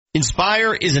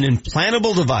Inspire is an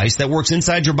implantable device that works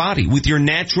inside your body with your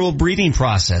natural breathing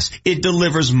process. It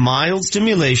delivers mild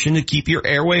stimulation to keep your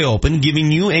airway open,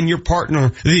 giving you and your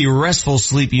partner the restful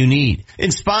sleep you need.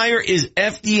 Inspire is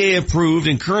FDA approved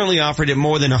and currently offered at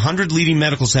more than 100 leading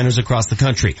medical centers across the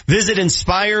country. Visit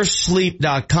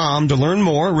InspireSleep.com to learn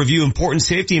more, review important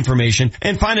safety information,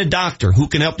 and find a doctor who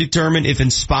can help determine if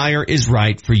Inspire is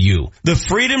right for you. The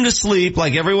freedom to sleep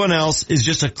like everyone else is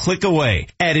just a click away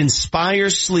at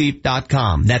InspireSleep.com.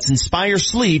 That's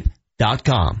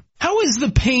InspireSleep.com. How is the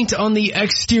paint on the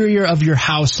exterior of your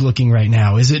house looking right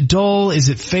now? Is it dull? Is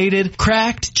it faded?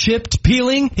 Cracked? Chipped?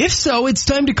 Peeling? If so, it's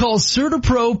time to call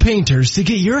CertaPro Painters to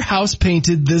get your house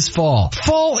painted this fall.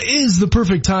 Fall is the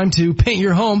perfect time to paint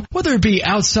your home, whether it be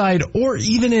outside or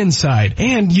even inside.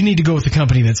 And you need to go with the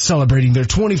company that's celebrating their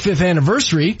 25th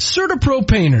anniversary, CertaPro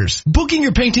Painters. Booking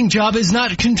your painting job is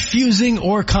not confusing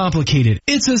or complicated.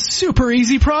 It's a super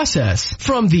easy process.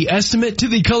 From the estimate to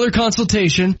the color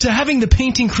consultation to having the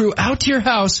painting crew out to your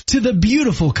house to the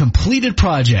beautiful completed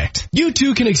project. You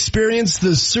too can experience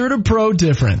the CertaPro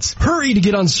difference. Hurry to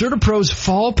get on CertaPro's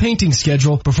fall painting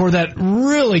schedule before that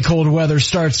really cold weather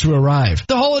starts to arrive.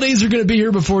 The holidays are going to be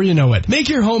here before you know it. Make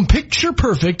your home picture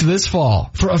perfect this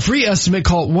fall. For a free estimate,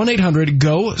 call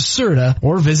 1-800-GO-CERTA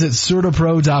or visit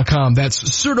CertaPro.com.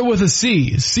 That's Certa with a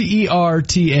C,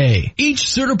 C-E-R-T-A. Each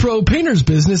CertaPro Painters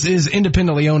business is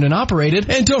independently owned and operated,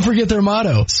 and don't forget their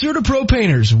motto, CertaPro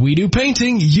Painters, we do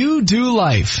painting, you do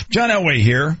life. John Elway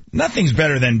here. Nothing's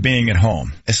better than being at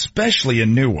home, especially a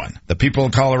new one. The people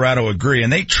of Colorado agree,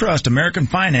 and they trust American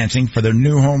Financing for their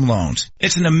new home loans.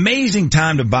 It's an amazing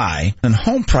time to buy, and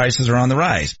home prices are on the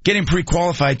rise. Getting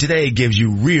pre-qualified today gives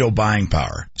you real buying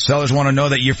power. Sellers want to know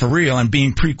that you're for real, and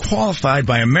being pre-qualified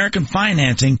by American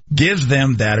Financing gives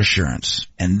them that assurance.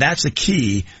 And that's the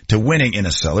key to winning in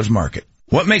a seller's market.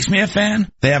 What makes me a fan?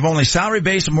 They have only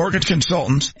salary-based mortgage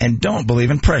consultants and don't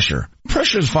believe in pressure.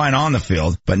 Pressure is fine on the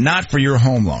field, but not for your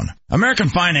home loan. American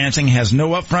Financing has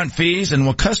no upfront fees and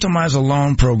will customize a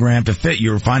loan program to fit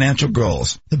your financial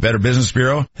goals. The Better Business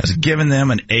Bureau has given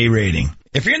them an A rating.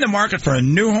 If you're in the market for a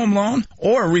new home loan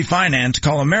or a refinance,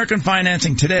 call American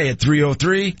Financing today at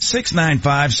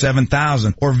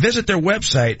 303-695-7000 or visit their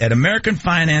website at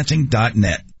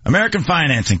AmericanFinancing.net. American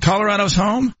Financing, Colorado's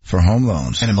home for home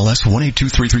loans. NMLS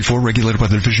 182334, regulated by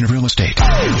the Division of Real Estate.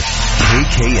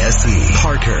 KKSE,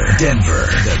 Parker, Denver,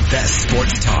 the best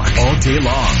sports talk all day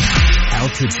long.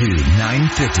 Altitude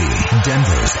 950,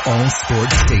 Denver's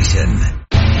all-sports station.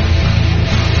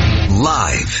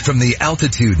 Live from the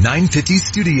Altitude 950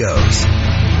 studios,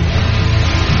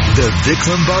 the Vic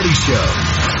Lombardi Show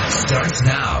starts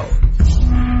now.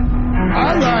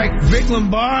 I like Vic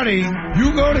Lombardi.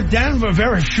 You go to Denver,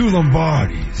 very few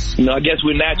Lombardis. You know, I guess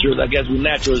we're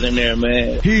naturals in there,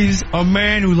 man. He's a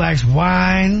man who likes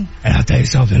wine, and I'll tell you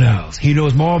something else. He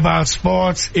knows more about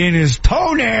sports in his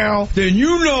toenail than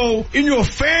you know in your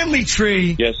family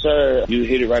tree. Yes, sir. You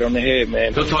hit it right on the head,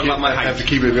 man. Don't talk about my height. I have to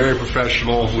keep it very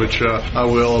professional, which I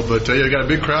will, but you got a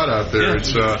big crowd out there.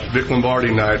 It's Vic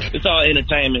Lombardi night. It's all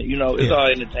entertainment, you know. It's all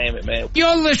entertainment, man.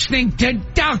 You're listening to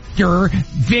Dr.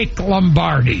 Vic Lombardi.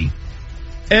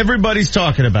 Everybody's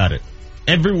talking about it.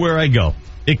 Everywhere I go.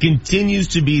 It continues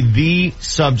to be the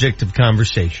subject of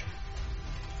conversation.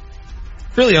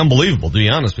 It's really unbelievable, to be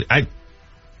honest with you.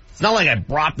 It's not like I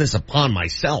brought this upon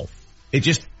myself. It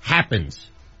just happens.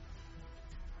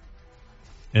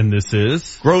 And this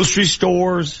is? Grocery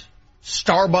stores,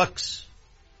 Starbucks,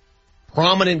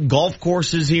 prominent golf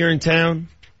courses here in town.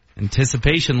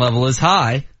 Anticipation level is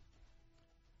high.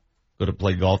 Go to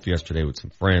play golf yesterday with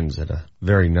some friends at a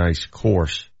very nice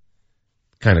course.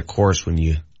 Kind of course when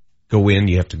you go in,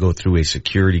 you have to go through a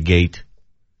security gate.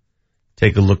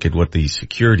 Take a look at what the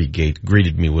security gate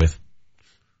greeted me with.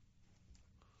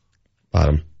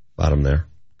 Bottom there.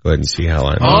 Go ahead and see how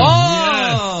I'm.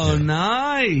 Oh, yes.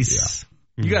 Nice.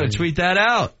 Yeah. You got to tweet that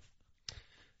out.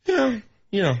 Yeah,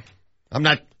 you know, I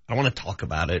don't want to talk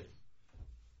about it.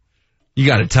 You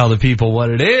got to tell the people what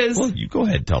it is. Well, you go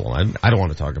ahead and tell them. I don't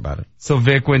want to talk about it. So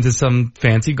Vic went to some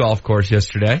fancy golf course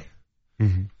yesterday.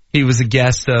 Mm-hmm. He was a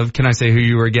guest of, can I say who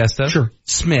you were a guest of? Sure.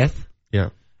 Smith. Yeah.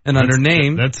 And under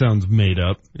name. That sounds made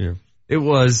up. Yeah. It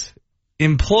was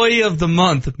Employee of the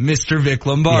Month, Mr. Vic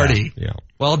Lombardi. Yeah.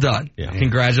 Well done. Yeah.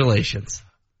 Congratulations.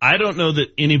 I don't know that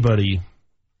anybody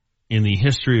in the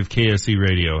history of KSE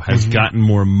Radio has gotten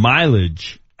more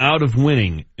mileage out of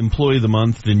winning Employee of the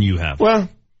Month than you have. Well,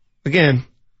 again,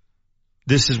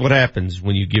 this is what happens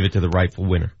when you give it to the rightful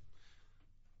winner.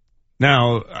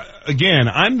 Now, again,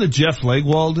 I'm the Jeff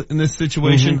Legwald in this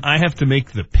situation. I have to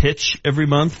make the pitch every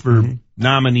month for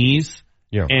nominees.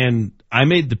 Yeah. And I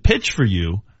made the pitch for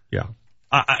you. Yeah.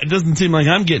 It doesn't seem like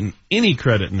I'm getting any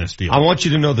credit in this deal. I want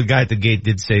you to know the guy at the gate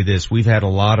did say this. We've had a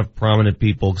lot of prominent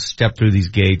people step through these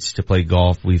gates to play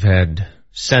golf. We've had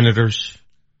senators.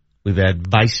 We've had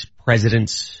vice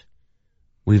presidents.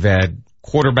 We've had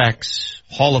quarterbacks,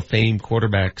 Hall of Fame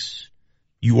quarterbacks.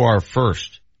 You are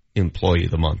first employee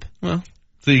of the month. Well,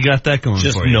 so you got that going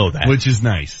Just for you. know that. Which is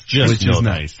nice. Just know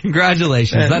that. Nice.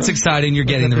 Congratulations. That's exciting. You're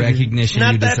getting the recognition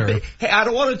Not you that deserve. big. Hey, I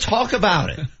don't want to talk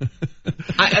about it.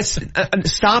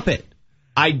 Stop it.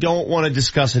 I don't want to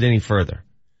discuss it any further.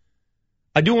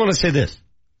 I do want to say this,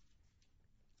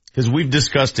 because we've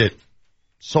discussed it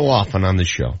so often on this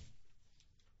show.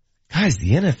 Guys,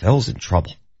 the NFL's in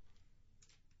trouble.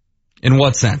 In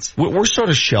what sense? We're sort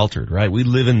of sheltered, right? We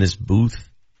live in this booth.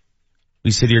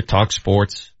 We sit here, talk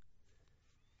sports.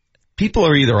 People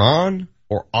are either on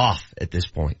or off at this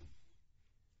point.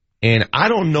 And I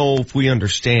don't know if we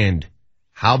understand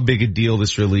how big a deal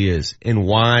this really is and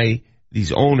why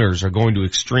these owners are going to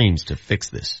extremes to fix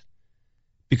this.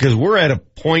 Because we're at a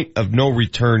point of no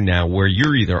return now where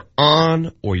you're either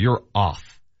on or you're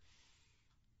off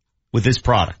with this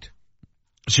product.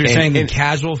 So you're saying the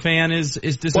casual fan is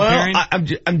disappearing?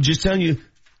 Well, I'm just telling you,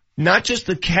 not just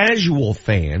the casual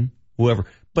fan, whoever,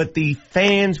 but the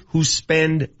fans who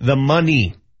spend the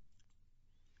money.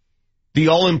 The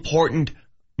all-important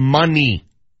money.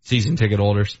 Season ticket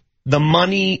holders. The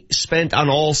money spent on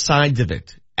all sides of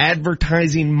it.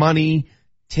 Advertising money,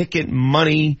 ticket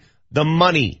money, the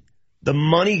money. The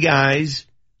money, guys,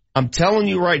 I'm telling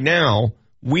you right now,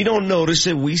 we don't notice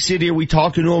it. We sit here, we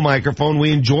talk into a microphone,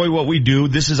 we enjoy what we do.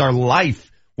 This is our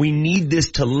life. We need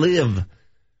this to live.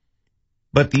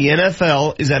 But the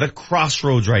NFL is at a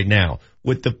crossroads right now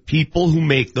with the people who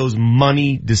make those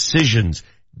money decisions.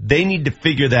 They need to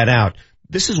figure that out.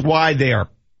 This is why they are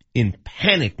in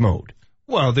panic mode.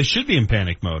 Well, they should be in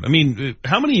panic mode. I mean,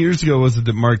 how many years ago was it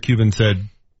that Mark Cuban said,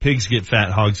 pigs get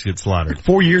fat, hogs get slaughtered?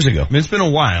 4 years ago. I mean, it's been a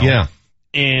while. Yeah.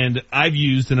 And I've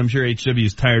used, and I'm sure HW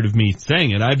is tired of me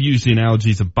saying it, I've used the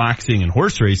analogies of boxing and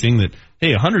horse racing that,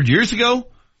 hey, 100 years ago,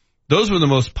 those were the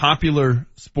most popular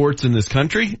sports in this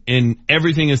country, and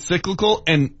everything is cyclical,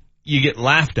 and you get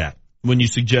laughed at when you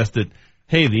suggest that,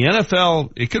 hey, the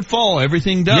NFL, it could fall,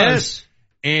 everything does. Yes.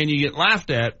 And you get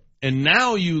laughed at, and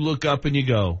now you look up and you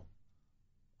go,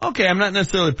 okay, I'm not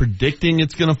necessarily predicting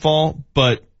it's going to fall,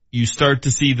 but you start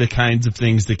to see the kinds of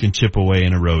things that can chip away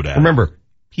and erode at. Remember,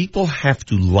 people have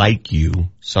to like you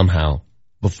somehow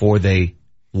before they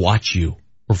watch you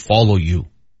or follow you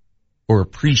or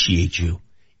appreciate you.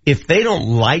 If they don't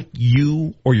like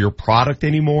you or your product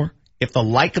anymore, if the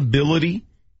likability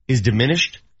is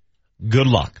diminished, good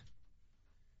luck.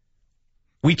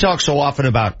 We talk so often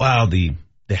about, wow, the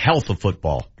health of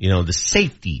football, the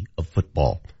safety of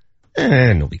football.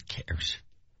 Nobody cares.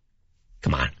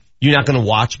 Come on. You're not going to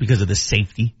watch because of the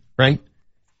safety, right?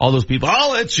 All those people,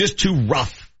 it's just too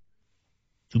rough.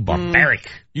 Too barbaric.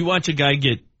 You watch a guy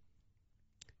get...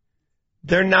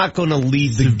 They're not going to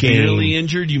leave the game. Severely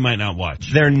injured, you might not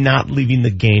watch. They're not leaving the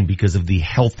game because of the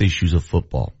health issues of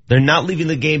football. They're not leaving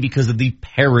the game because of the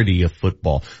parity of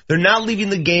football. They're not leaving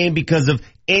the game because of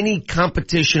any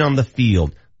competition on the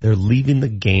field. They're leaving the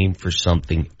game for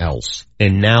something else.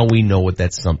 And now we know what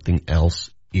that something else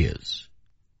is.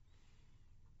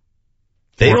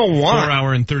 They don't want 4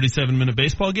 hour and 37-minute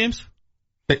baseball games?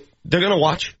 They're going to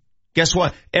watch. Guess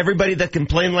what? Everybody that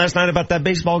complained last night about that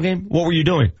baseball game, what were you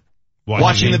doing?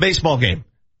 Watching the baseball game.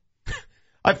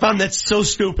 I found that so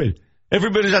stupid.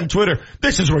 Everybody's on Twitter.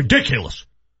 This is ridiculous.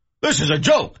 This is a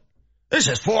joke. This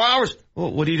is 4 hours.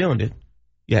 Well, what are you doing, dude?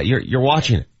 Yeah, you're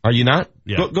watching it. Are you not?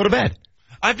 Yeah. Go to bed.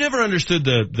 I've never understood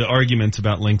the arguments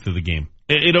about length of the game.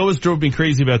 It always drove me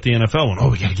crazy about the NFL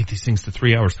when, we got to get these things to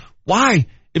 3 hours. Why?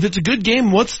 If it's a good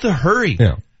game, what's the hurry?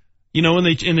 Yeah. And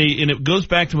it goes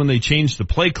back to when they changed the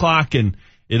play clock and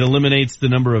it eliminates the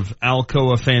number of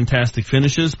Alcoa fantastic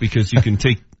finishes because you can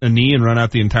take a knee and run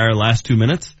out the entire last 2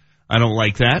 minutes. I don't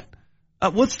like that.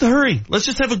 What's the hurry? Let's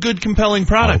just have a good, compelling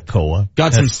product. Alcoa.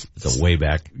 It's a way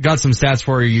back. Got some stats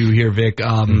for you here, Vic.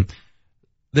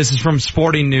 This is from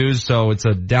Sporting News, so it's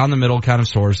a down the middle kind of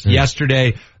source.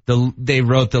 Yesterday, they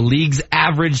wrote the league's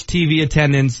average TV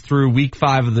attendance through week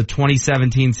 5 of the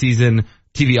 2017 season.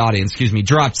 TV audience,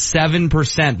 dropped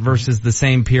 7% versus the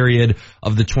same period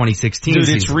of the 2016 season.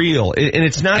 Dude, it's real. And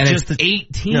it's not just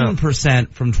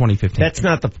 18% from 2015.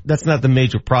 That's not the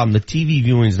major problem. The TV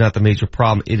viewing is not the major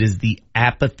problem. It is the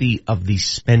apathy of the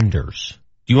spenders.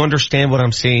 Do you understand what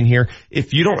I'm saying here?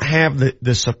 If you don't have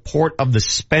the support of the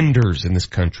spenders in this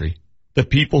country, the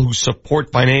people who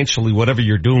support financially whatever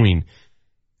you're doing,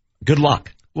 good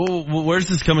luck. Well, where's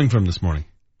this coming from this morning?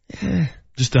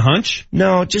 Just a hunch?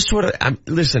 No, just sort of,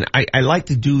 listen, I like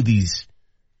to do these,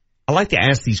 I like to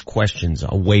ask these questions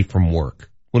away from work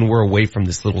when we're away from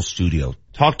this little studio.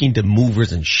 Talking to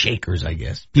movers and shakers, I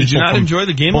guess. Did you not enjoy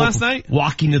the game last night?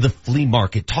 Walking to the flea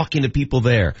market, talking to people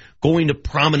there, going to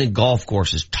prominent golf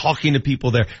courses, talking to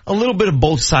people there. A little bit of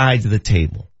both sides of the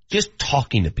table. Just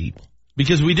talking to people.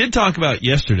 Because we did talk about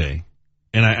yesterday,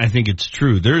 and I think it's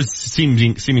true, there's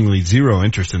seemingly zero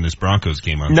interest in this Broncos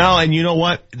game on No, and you know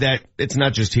what? That it's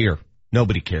not just here.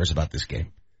 Nobody cares about this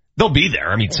game. They'll be there.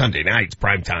 I mean, Sunday night's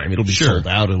prime time. It'll be sold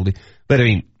out. But I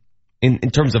mean,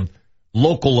 in terms of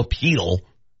local appeal,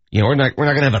 you know, we're not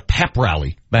going to have a pep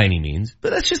rally by any means,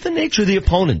 but that's just the nature of the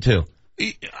opponent too.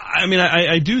 I mean,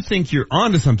 I do think you're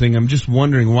onto something. I'm just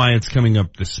wondering why it's coming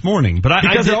up this morning. But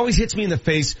because it always hits me in the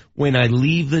face when I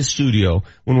leave the studio,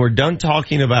 when we're done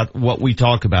talking about what we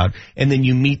talk about, and then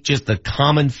you meet just the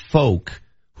common folk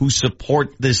who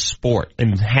support this sport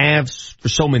and have for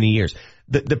so many years.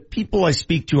 The people I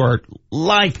speak to are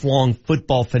lifelong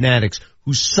football fanatics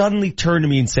who suddenly turn to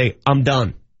me and say, I'm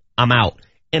done. I'm out.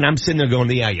 And I'm sitting there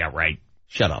going, yeah, right.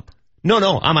 Shut up.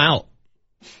 No, I'm out.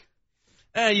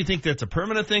 You think that's a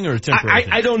permanent thing or a temporary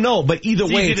thing? I don't know, but either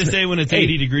way. It's easy to say when it's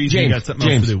 80 degrees and you got something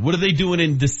else to do. What are they doing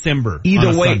in December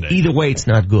Either Sunday? way, it's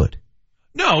not good.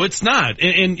 No, it's not.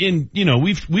 And you know,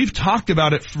 we've talked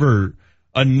about it for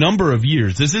a number of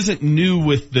years. This isn't new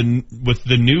with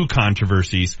the new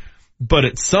controversies, but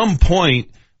at some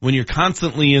point when you're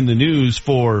constantly in the news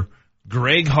for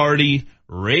Greg Hardy,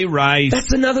 Ray Rice.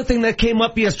 That's another thing that came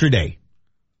up yesterday.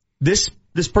 This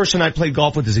person I played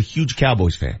golf with is a huge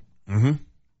Cowboys fan. Mm-hmm.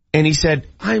 And he said,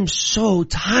 I'm so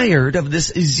tired of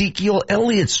this Ezekiel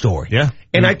Elliott story. Yeah.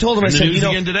 And I told him, I said,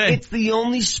 today. It's the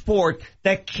only sport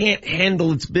that can't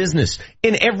handle its business.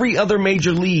 In every other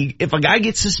major league, if a guy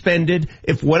gets suspended,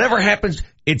 if whatever happens,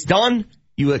 it's done.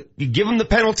 You give him the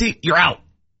penalty, you're out.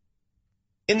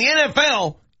 In the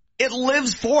NFL, it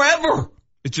lives forever.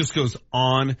 It just goes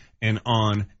on and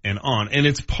on and on. And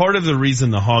it's part of the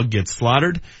reason the hog gets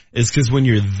slaughtered is because when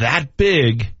you're that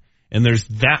big and there's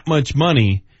that much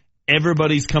money,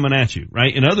 everybody's coming at you,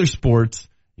 right? In other sports,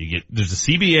 there's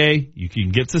a CBA, you can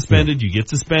get suspended,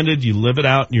 you live it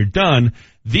out and you're done.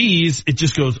 These, it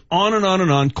just goes on and on and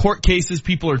on. Court cases,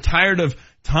 people are tired of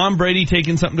Tom Brady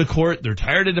taking something to court. They're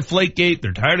tired of Deflategate.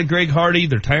 They're tired of Greg Hardy.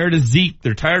 They're tired of Zeke.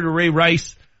 They're tired of Ray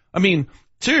Rice. I mean,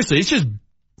 seriously, it's just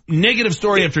negative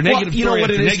story after negative story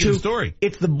after negative story.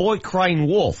 It's the boy crying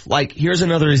wolf. Like, here's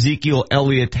another Ezekiel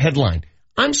Elliott headline.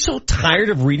 I'm so tired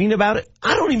of reading about it.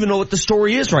 I don't even know what the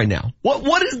story is right now.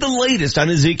 What is the latest on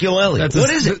Ezekiel Elliott? What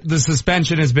is it? The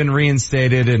suspension has been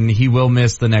reinstated and he will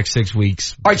miss the next 6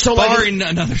 weeks. All right, so barring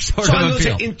another sort of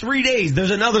appeal. In 3 days,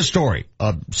 there's another story.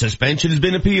 Suspension has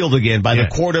been appealed again by the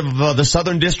court of the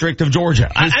Southern District of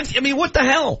Georgia. I mean, what the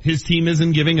hell? His team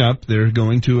isn't giving up. They're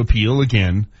going to appeal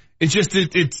again. It's just,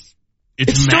 it's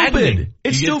stupid.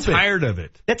 It's stupid. Get tired of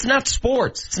it. That's not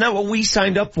sports. It's not what we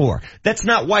signed up for. That's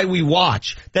not why we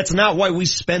watch. That's not why we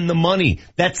spend the money.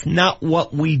 That's not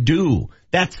what we do.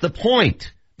 That's the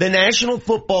point. The National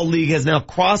Football League has now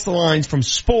crossed the lines from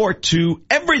sport to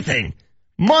everything.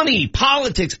 Money,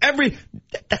 politics,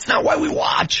 that's not why we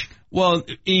watch. Well,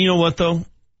 you know what though?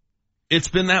 It's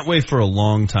been that way for a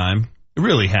long time. It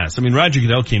really has. I mean, Roger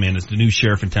Goodell came in as the new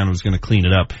sheriff in town and was going to clean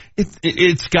it up.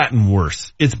 It's gotten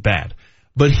worse. It's bad.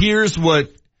 But here's what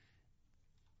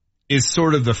is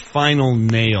sort of the final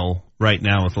nail right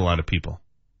now with a lot of people.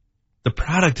 The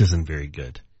product isn't very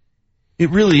good. It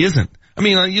really isn't. I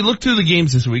mean, you look through the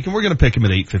games this week, and we're going to pick them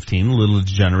at 8:15. The little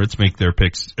degenerates make their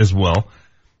picks as well.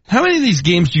 How many of these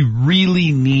games do you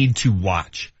really need to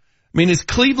watch? I mean, is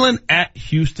Cleveland at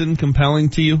Houston compelling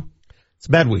to you? It's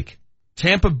a bad week.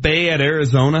 Tampa Bay at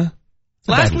Arizona?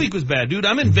 Last week was bad, dude.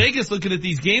 I'm in Vegas looking at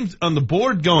these games on the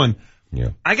board going,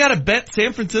 I got to bet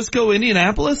San Francisco,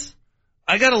 Indianapolis.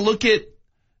 I got to look at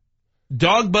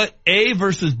dog butt A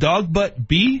versus dog butt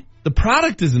B. The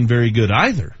product isn't very good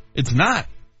either. It's not.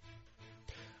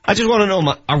 I just want to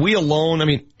know, are we alone? I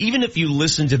mean, even if you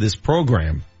listen to this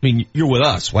program, I mean, you're with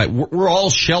us, right? We're all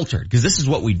sheltered because this is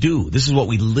what we do. This is what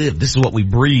we live. This is what we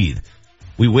breathe.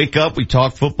 We wake up, we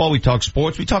talk football, we talk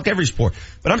sports, we talk every sport.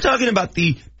 But I'm talking about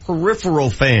the peripheral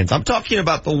fans. I'm talking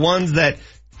about the ones that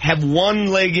have one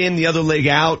leg in, the other leg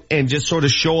out, and just sort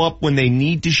of show up when they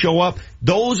need to show up.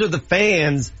 Those are the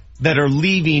fans that are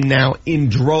leaving now in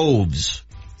droves.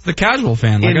 The casual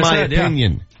fan, like in my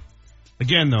opinion. Yeah.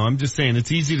 Again, though, I'm just saying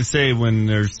it's easy to say when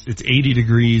it's 80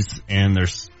 degrees and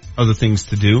there's other things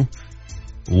to do.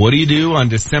 What do you do on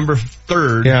December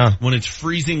 3rd Yeah. when it's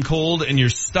freezing cold and you're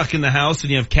stuck in the house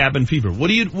and you have cabin fever? What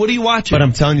are you watching? But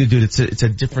I'm telling you, dude, it's a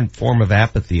different form of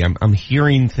apathy. I'm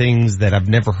hearing things that I've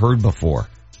never heard before.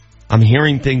 I'm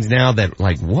hearing things now that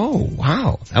like, whoa,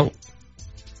 wow,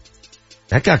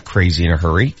 that got crazy in a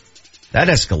hurry. That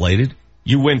escalated.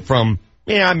 You went from,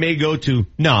 yeah, I may go to,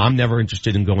 no, I'm never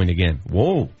interested in going again.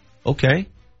 Whoa, okay.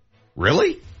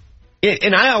 Really?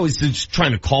 And I always just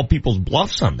trying to call people's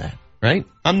bluffs on that, right?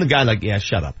 I'm the guy like, yeah,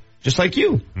 shut up. Just like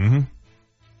you. Mm-hmm.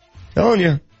 Telling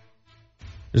you.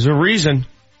 There's a reason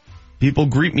people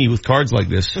greet me with cards like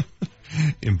this.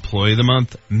 Employee of the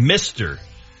month, Mr.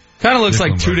 Kind of looks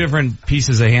like two different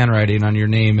pieces of handwriting on your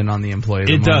name and on the employee of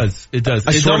the month. It does. I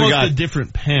It's swear to almost God. a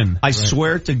different pen. I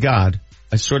swear to God,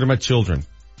 I swear to my children,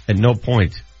 at no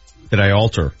point did I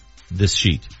alter this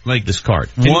sheet, like this card.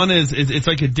 It's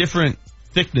like a different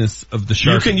thickness of the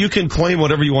Sharpie. You can claim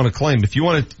whatever you want to claim. If you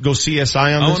want to go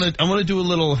CSI on this. I want to do a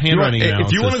little handwriting analysis.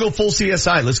 If you want to go full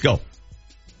CSI, let's go.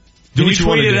 Can you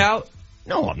tweet it out?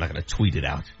 No, I'm not going to tweet it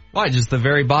out. Why? Just the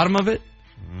very bottom of it?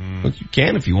 But you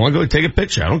can if you want to go take a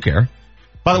picture. I don't care.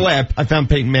 By the way, I found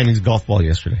Peyton Manning's golf ball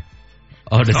yesterday.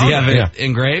 Oh, does he have it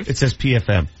engraved? It says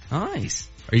PFM. Nice.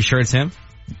 Are you sure it's him?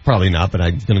 Probably not, but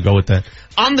I'm going to go with that.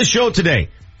 On the show today,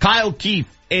 Kyle Keefe,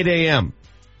 8 a.m.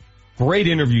 Great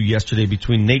interview yesterday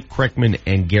between Nate Kreckman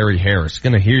and Gary Harris.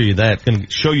 Going to hear you that. Going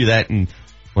to show you that and,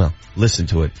 well, listen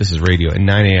to it. This is radio at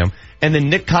 9 a.m. And then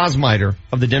Nick Kosmider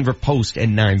of the Denver Post at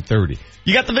 9:30.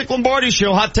 You got the Vic Lombardi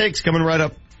Show. Hot takes coming right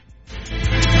up.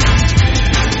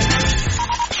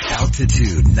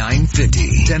 Altitude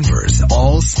 950, Denver's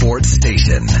all sports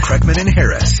station. Kreckman and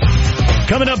Harris.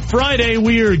 Coming up Friday,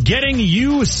 we are getting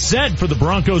you set for the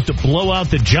Broncos to blow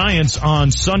out the Giants on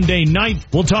Sunday night.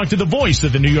 We'll talk to the voice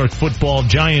of the New York Football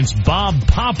Giants, Bob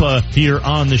Papa, here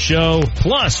on the show.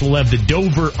 Plus, we'll have the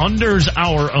Dover Unders,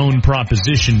 our own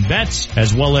proposition bets,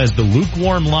 as well as the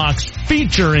Lukewarm Locks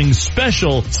featuring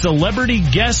special celebrity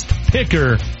guest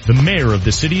picker, the mayor of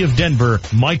the city of Denver,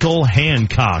 Michael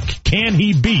Hancock. Can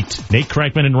he beat Nate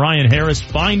Kreckman and Ryan Harris?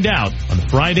 Find out on the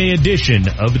Friday edition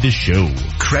of the show.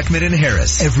 Kreckman and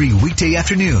Harris, every weekday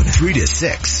afternoon, 3 to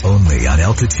 6, only on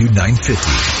Altitude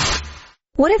 950.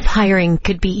 What if hiring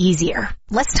could be easier,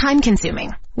 less time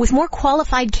consuming, with more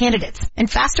qualified candidates and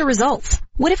faster results?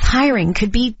 What if hiring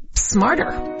could be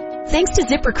smarter? Thanks to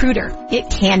ZipRecruiter, it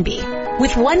can be.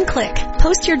 With one click,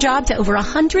 post your job to over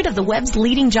 100 of the web's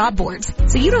leading job boards,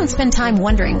 so you don't spend time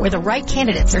wondering where the right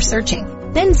candidates are searching.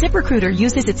 Then ZipRecruiter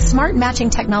uses its smart matching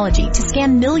technology to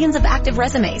scan millions of active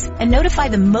resumes and notify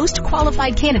the most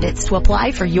qualified candidates to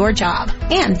apply for your job.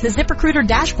 And the ZipRecruiter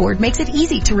dashboard makes it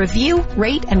easy to review,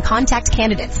 rate, and contact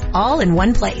candidates, all in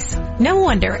one place. No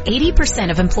wonder 80%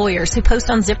 of employers who post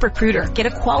on ZipRecruiter get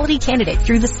a quality candidate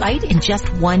through the site in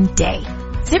just one day.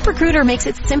 ZipRecruiter makes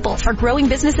it simple for growing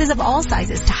businesses of all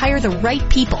sizes to hire the right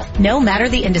people, no matter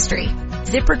the industry.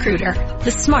 ZipRecruiter,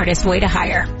 the smartest way to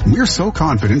hire. We're so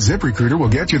confident ZipRecruiter will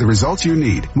get you the results you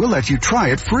need. We'll let you try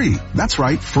it free. That's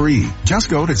right, free. Just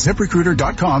go to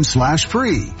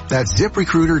ZipRecruiter.com/free. That's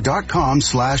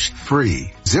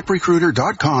ZipRecruiter.com/free.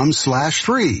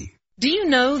 ZipRecruiter.com/free. Do you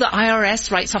know the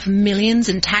IRS writes off millions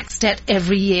in tax debt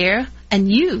every year? And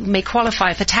you may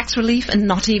qualify for tax relief and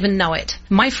not even know it.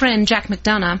 My friend Jack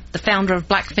McDonough, the founder of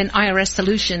Blackfin IRS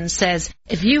Solutions, says,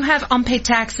 if you have unpaid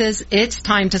taxes, it's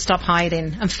time to stop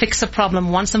hiding and fix a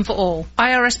problem once and for all.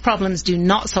 IRS problems do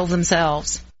not solve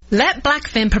themselves. Let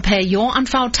Blackfin prepare your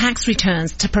unfiled tax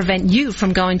returns to prevent you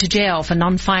from going to jail for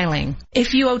non-filing.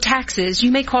 If you owe taxes,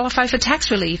 you may qualify for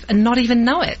tax relief and not even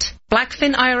know it.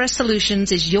 Blackfin IRS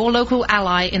Solutions is your local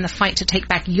ally in the fight to take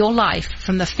back your life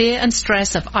from the fear and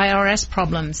stress of IRS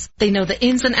problems. They know the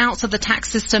ins and outs of the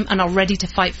tax system and are ready to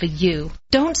fight for you.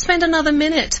 Don't spend another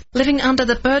minute living under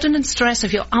the burden and stress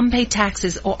of your unpaid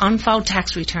taxes or unfiled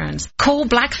tax returns. Call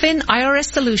Blackfin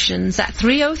IRS Solutions at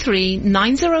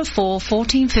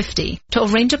 303-904-1450 to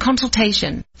arrange a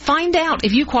consultation. Find out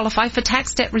if you qualify for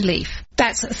tax debt relief.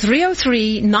 That's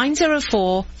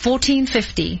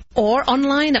 303-904-1450 or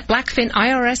online at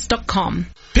blackfinirs.com.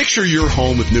 Picture your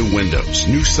home with new windows,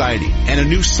 new siding, and a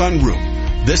new sunroom.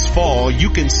 This fall, you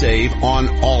can save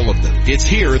on all of them. It's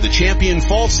here, the Champion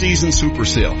Fall Season Super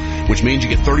Sale, which means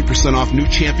you get 30% off new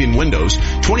Champion windows,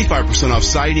 25% off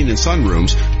siding and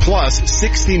sunrooms, plus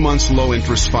 60 months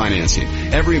low-interest financing.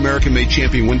 Every American-made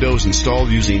Champion window is installed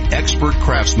using expert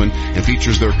craftsmen and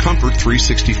features their Comfort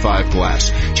 365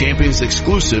 glass. Champion's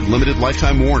exclusive limited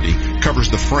lifetime warranty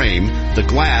covers the frame, the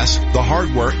glass, the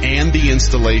hardware, and the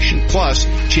installation. Plus,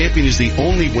 Champion is the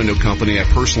only window company I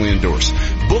personally endorse.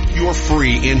 Book your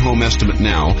free in-home estimate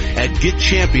now at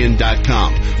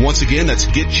GetChampion.com. Once again, that's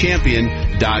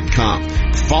GetChampion.com.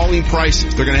 Falling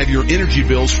prices. They're going to have your energy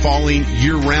bills falling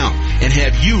year-round and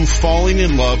have you falling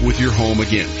in love with your home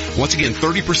again. Once again,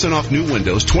 30% off new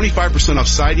windows, 25% off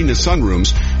siding and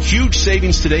sunrooms. Huge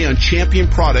savings today on Champion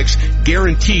products,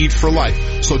 guaranteed for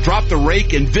life. So drop the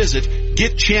rake and visit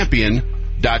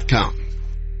GetChampion.com.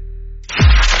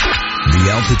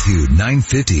 The Altitude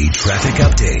 950 traffic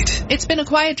update. It's been a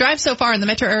quiet drive so far in the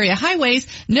metro area highways.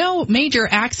 No major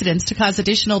accidents to cause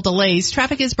additional delays.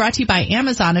 Traffic is brought to you by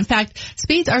Amazon. In fact,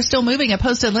 speeds are still moving at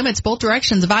posted limits both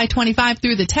directions of I-25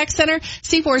 through the Tech Center.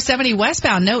 C-470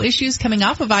 westbound, no issues coming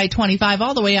off of I-25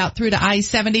 all the way out through to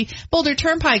I-70. Boulder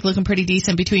Turnpike looking pretty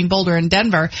decent between Boulder and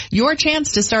Denver. Your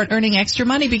chance to start earning extra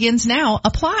money begins now.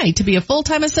 Apply to be a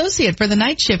full-time associate for the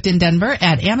night shift in Denver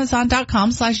at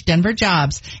Amazon.com/Denver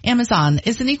jobs. Amazon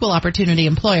is an equal opportunity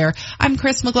employer. I'm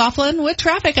Chris McLaughlin with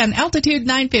traffic on Altitude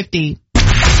 950.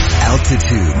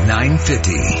 Altitude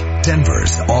 950,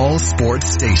 Denver's all sports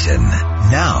station.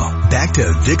 Now, back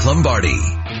to Vic Lombardi.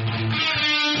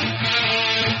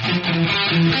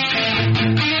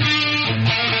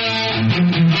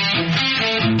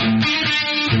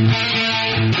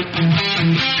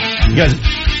 You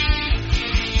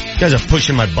guys are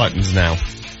pushing my buttons now.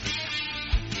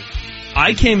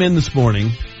 I came in this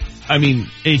morning. I mean,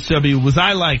 HW, was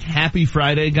I like happy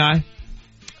Friday guy?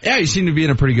 Yeah, you seem to be in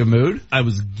a pretty good mood. I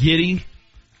was giddy,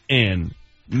 and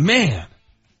man,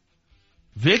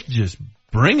 Vic just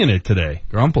bringing it today.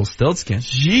 Rumpelstiltskin.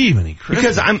 Gee, many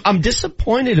Christmas. Because I'm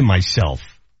disappointed in myself.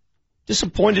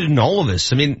 Disappointed in all of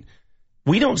us. I mean,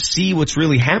 we don't see what's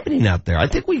really happening out there. I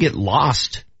think we get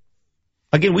lost.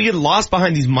 Again, we get lost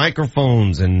behind these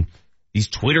microphones and these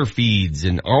Twitter feeds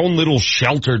and our own little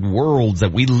sheltered worlds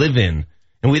that we live in.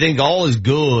 And we think all is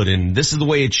good and this is the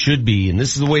way it should be and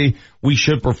this is the way we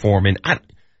should perform. And I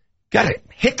gotta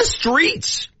hit the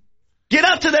streets. Get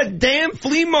out to that damn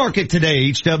flea market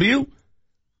today, HW.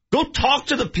 Go talk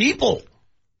to the people.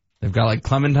 They've got like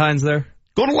clementines there.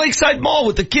 Go to Lakeside Mall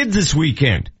with the kids this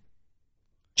weekend.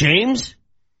 James,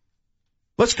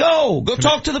 let's go. Go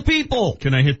talk to the people.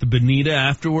 Can I hit the Bonita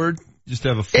afterward? Just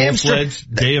have a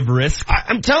full-fledged day of risk?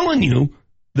 I'm telling you.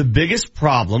 The biggest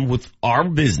problem with our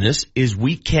business is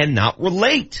we cannot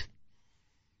relate.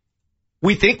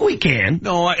 We think we can.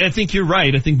 No, I think you're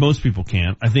right. I think most people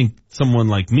can't. I think someone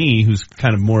like me, who's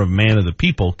kind of more of a man of the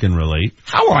people, can relate.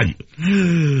 How are you?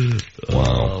 Wow.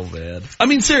 Oh, man. I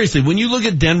mean, seriously, when you look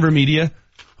at Denver media,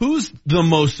 who's the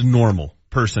most normal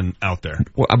person out there?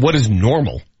 What is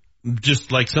normal?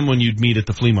 Just like someone you'd meet at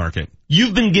the flea market.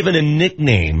 You've been given a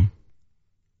nickname,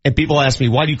 and people ask me,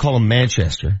 why do you call him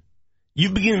Manchester?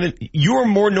 You're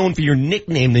more known for your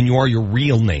nickname than you are your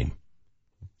real name.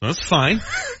 That's fine.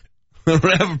 I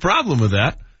don't have a problem with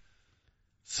that.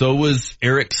 So was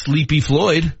Eric Sleepy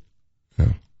Floyd.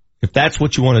 If that's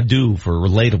what you want to do for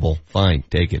relatable, fine,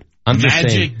 take it. I'm just saying.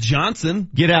 Magic Johnson.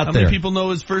 Get out there. How many people know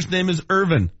his first name is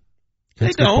Irvin?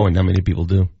 That's a good point. Not many people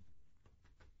do.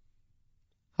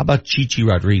 How about Chichi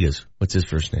Rodriguez? What's his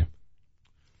first name?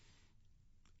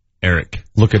 Eric.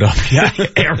 Look it up. Yeah,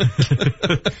 Eric.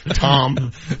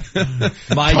 Tom.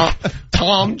 Mike.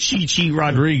 Tom Chichi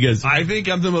Rodriguez. I think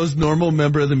I'm the most normal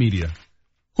member of the media.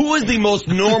 Who is the most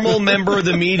normal member of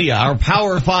the media? Our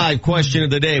Power 5 question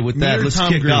of the day. With that, let's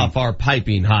kick off our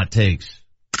piping hot takes.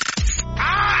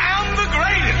 I am the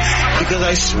greatest because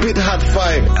I spit hot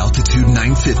fire. Altitude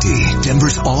 950,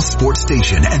 Denver's all sports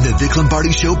station, and the Vic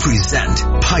Lombardi Show present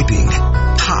Piping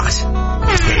Hot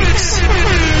Takes.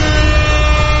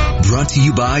 Brought to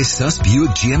you by Suss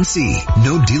Buick GMC.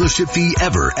 No dealership fee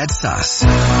ever at Suss.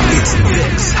 It's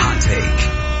Vic's Hot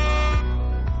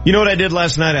Take. You know what I did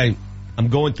last night? I'm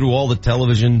going through all the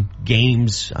television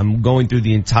games. I'm going through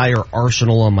the entire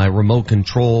arsenal on my remote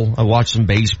control. I watched some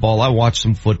baseball. I watched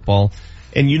some football.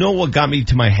 And you know what got me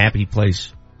to my happy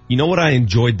place? You know what I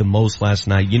enjoyed the most last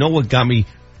night? You know what got me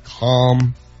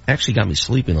calm? Actually got me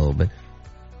sleeping a little bit.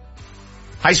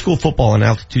 High school football on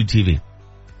Altitude TV.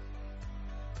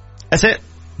 That's it.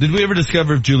 Did we ever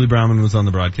discover if Julie Browman was on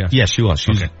the broadcast? Yes, she was. She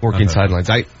was working sidelines.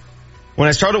 When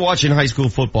I started watching high school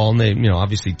football, and they,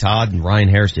 obviously Todd and Ryan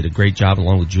Harris did a great job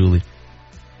along with Julie.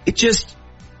 It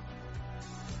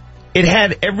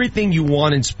had everything you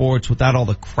want in sports without all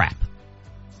the crap,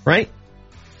 right?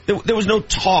 There was no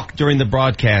talk during the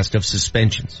broadcast of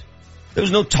suspensions. There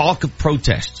was no talk of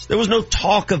protests. There was no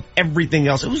talk of everything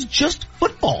else. It was just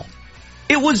football.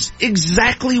 It was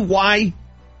exactly why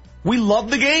we love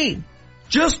the game.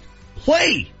 Just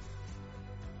play.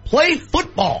 Play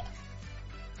football.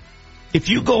 If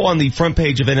you go on the front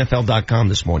page of NFL.com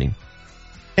this morning,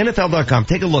 NFL.com.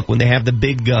 Take a look when they have the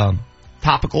big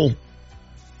topical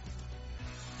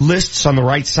lists on the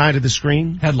right side of the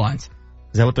screen. Headlines.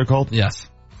 Is that what they're called? Yes.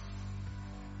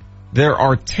 There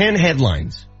are 10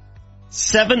 headlines.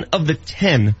 7 of the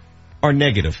 10 are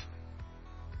negative.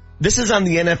 This is on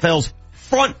the NFL's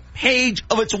front page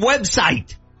of its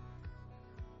website.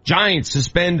 Giants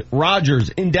suspend Rodgers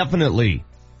indefinitely.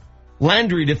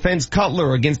 Landry defends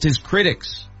Cutler against his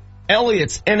critics.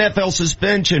 Elliott's NFL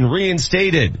suspension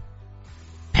reinstated.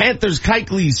 Panthers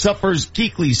Kuechly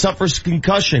suffers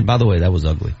concussion. By the way, that was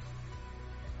ugly.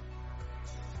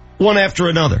 One after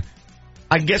another.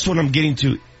 I guess what I'm getting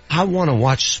to, I want to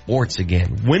watch sports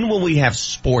again. When will we have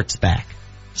sports back?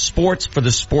 Sports for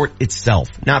the sport itself,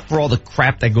 not for all the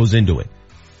crap that goes into it.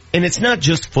 And it's not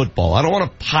just football. I don't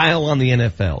want to pile on the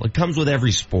NFL. It comes with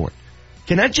every sport.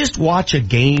 Can I just watch a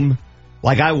game?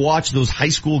 Like I watched those high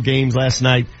school games last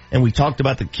night, and we talked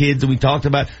about the kids, and we talked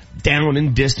about down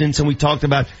and distance, and we talked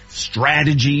about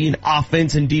strategy and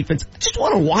offense and defense. I just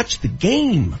want to watch the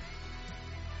game.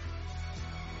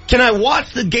 Can I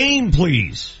watch the game,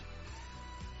 please?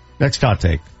 Next hot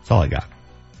take. That's all I got.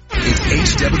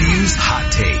 It's HW's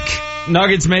Hot Take.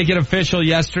 Nuggets make it official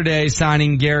yesterday,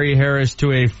 signing Gary Harris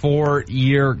to a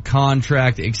 4-year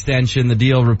contract extension. The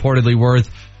deal reportedly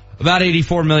worth about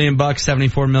 $84 million,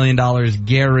 $74 million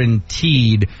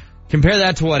guaranteed. Compare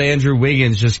that to what Andrew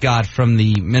Wiggins just got from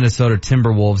the Minnesota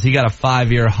Timberwolves. He got a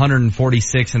 5-year,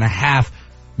 $146.5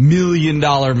 million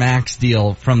max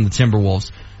deal from the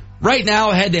Timberwolves. Right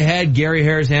now, head-to-head, Gary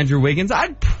Harris, Andrew Wiggins,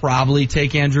 I'd probably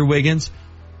take Andrew Wiggins.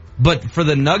 But for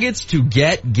the Nuggets to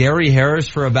get Gary Harris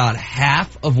for about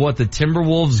half of what the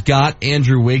Timberwolves got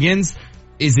Andrew Wiggins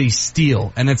is a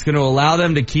steal. And it's going to allow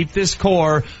them to keep this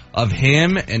core of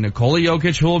him and Nikola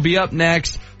Jokic, who will be up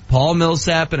next, Paul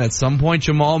Millsap, and at some point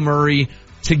Jamal Murray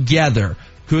together.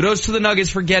 Kudos to the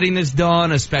Nuggets for getting this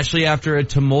done, especially after a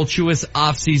tumultuous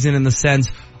offseason in the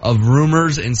sense of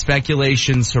rumors and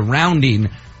speculation surrounding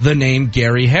the name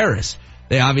Gary Harris.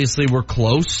 They obviously were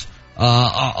close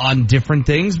on different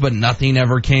things, but nothing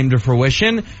ever came to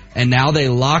fruition. And now they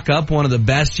lock up one of the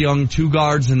best young two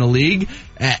guards in the league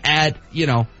at,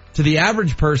 to the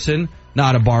average person,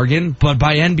 not a bargain, but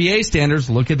by NBA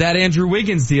standards, look at that Andrew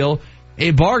Wiggins deal,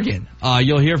 a bargain.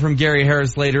 You'll hear from Gary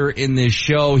Harris later in this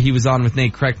show. He was on with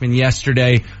Nate Kreckman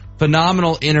yesterday.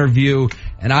 Phenomenal interview.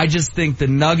 And I just think the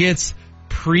Nuggets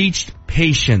preached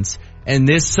patience. And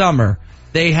this summer,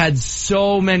 they had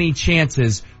so many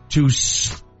chances to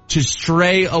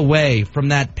stray away from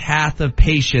that path of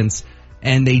patience,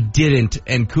 and they didn't.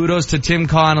 And kudos to Tim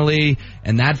Connolly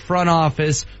and that front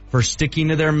office for sticking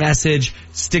to their message,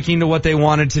 sticking to what they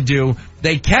wanted to do.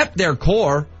 They kept their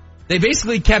core. They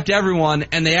basically kept everyone,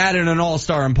 and they added an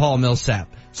all-star in Paul Millsap.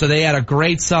 So they had a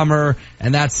great summer,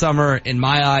 and that summer, in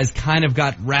my eyes, kind of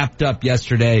got wrapped up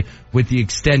yesterday with the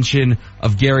extension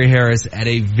of Gary Harris at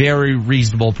a very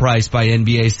reasonable price by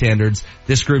NBA standards.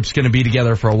 This group's going to be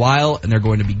together for a while, and they're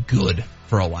going to be good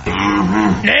for a while.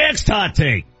 Next hot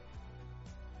take.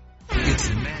 It's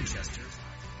Manchester.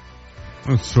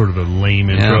 That's sort of a lame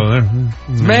intro there.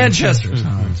 It's Manchester. So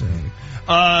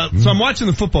I'm watching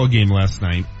the football game last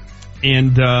night,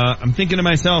 and I'm thinking to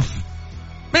myself,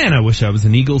 man, I wish I was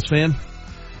an Eagles fan.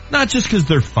 Not just because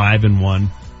they're 5-1,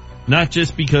 not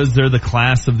just because they're the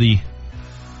class of the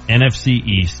NFC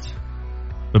East,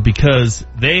 but because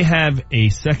they have a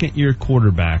second-year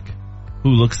quarterback who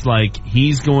looks like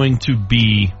he's going to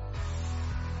be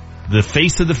the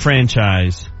face of the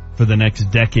franchise for the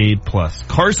next decade plus.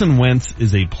 Carson Wentz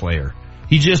is a player.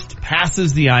 He just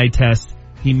passes the eye test.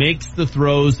 He makes the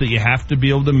throws that you have to be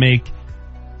able to make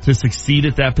to succeed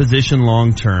at that position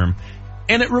long term.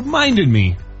 And it reminded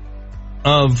me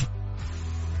of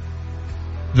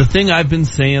the thing I've been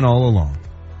saying all along.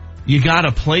 You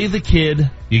gotta play the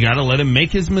kid. You gotta let him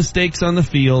make his mistakes on the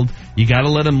field. You gotta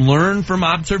let him learn from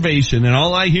observation. And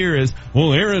all I hear is,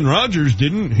 well, Aaron Rodgers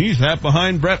didn't. He's half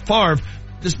behind Brett Favre.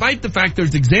 Despite the fact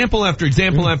there's example after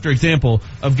example after example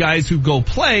of guys who go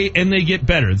play and they get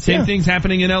better. The same thing's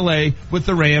happening in L.A. with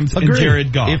the Rams and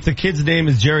Jared Goff. If the kid's name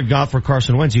is Jared Goff or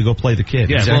Carson Wentz, you go play the kid.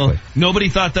 Yeah, exactly. Well, nobody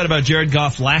thought that about Jared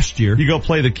Goff last year. You go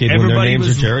play the kid when their names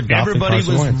are Jared Goff and Carson Wentz.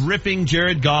 Everybody was ripping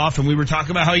Jared Goff, and we were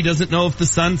talking about how he doesn't know if the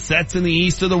sun sets in the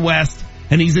east or the west,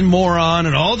 and he's a moron,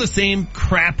 and all the same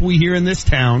crap we hear in this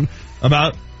town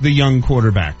about the young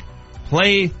quarterback.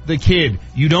 Play the kid.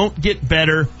 You don't get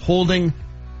better holding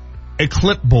a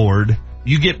clipboard.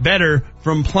 You get better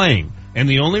from playing. And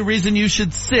the only reason you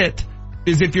should sit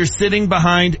is if you're sitting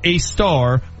behind a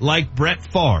star like Brett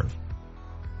Favre.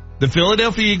 The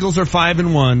Philadelphia Eagles are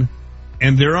 5-1,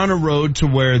 and they're on a road to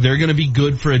where they're going to be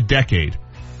good for a decade.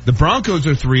 The Broncos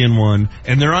are 3-1,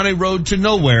 and they're on a road to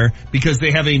nowhere because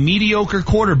they have a mediocre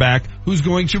quarterback who's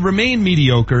going to remain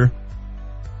mediocre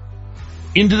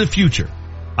into the future.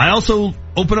 I also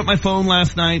opened up my phone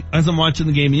last night as I'm watching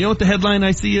the game. You know what the headline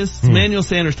I see is? It's Emmanuel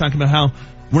Sanders talking about how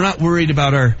we're not worried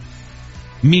about our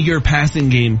meager passing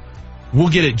game. We'll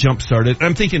get it jump started.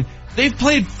 I'm thinking, they've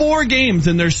played 4 games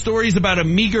and there's stories about a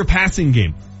meager passing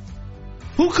game.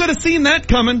 Who could have seen that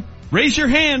coming? Raise your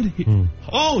hand.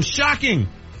 Oh, shocking.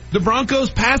 The Broncos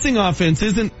passing offense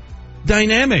isn't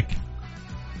dynamic.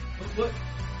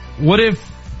 What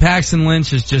if Paxton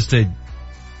Lynch is just a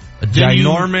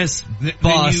ginormous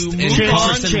bust and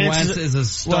Carson Wentz is a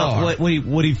star? Well,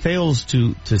 what he fails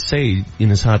to say in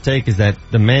his hot take is that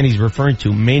the man he's referring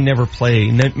to may never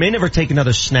take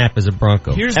another snap as a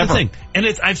Bronco. Here's the thing, and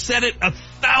I've said it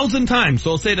 1,000 times,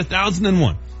 so I'll say it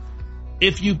 1,001.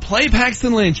 If you play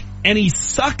Paxton Lynch and he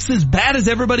sucks as bad as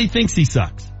everybody thinks he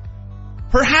sucks,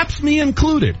 perhaps me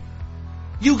included,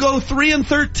 you go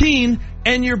 3-13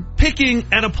 and you're picking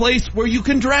at a place where you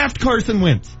can draft Carson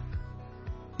Wentz.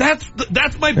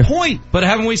 That's my point. But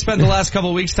haven't we spent the last couple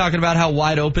of weeks talking about how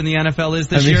wide open the NFL is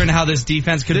this year and how this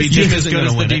defense could be just as good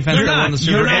as the defense that won the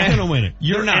Super Bowl? You're not going to win it.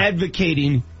 You're not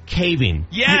advocating caving.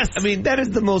 Yes. I mean, that is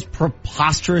the most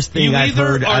preposterous thing I've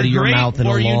heard out of your mouth in a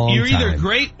long time. You're either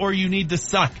great or you need to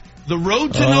suck. The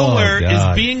road to nowhere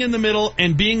is being in the middle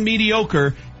and being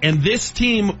mediocre, and this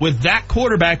team with that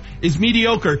quarterback is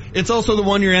mediocre. It's also the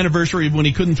 1-year anniversary of when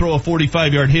he couldn't throw a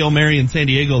 45-yard Hail Mary in San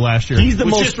Diego last year.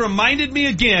 Which just reminded me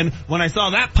again, when I saw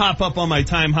that pop up on my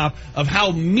time hop, of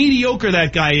how mediocre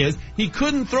that guy is. He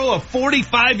couldn't throw a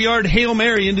 45-yard Hail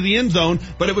Mary into the end zone,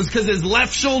 but it was because his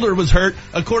left shoulder was hurt,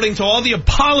 according to all the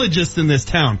apologists in this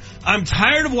town. I'm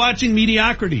tired of watching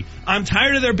mediocrity. I'm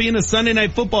tired of there being a Sunday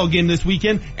night football game this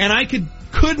weekend, and I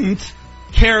couldn't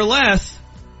care less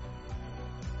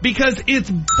because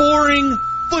it's boring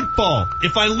football.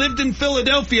 If I lived in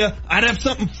Philadelphia, I'd have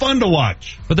something fun to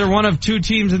watch. But they're one of 2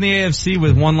 teams in the AFC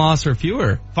with 1 loss or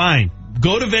fewer. Fine.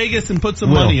 Go to Vegas and put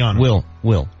some money on it.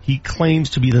 Will. He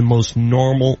claims to be the most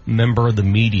normal member of the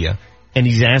media, and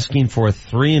he's asking for a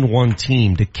 3-1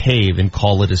 team to cave and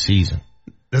call it a season.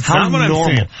 That's not what I'm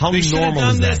saying. How they should have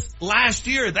done this last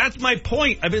year. That's my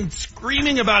point. I've been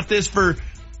screaming about this for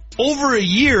over a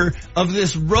year, of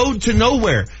this road to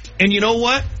nowhere. And you know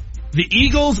what? The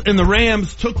Eagles and the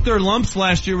Rams took their lumps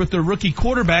last year with their rookie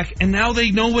quarterback, and now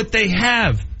they know what they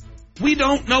have. We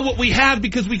don't know what we have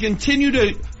because we continue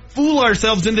to fool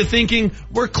ourselves into thinking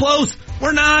we're close.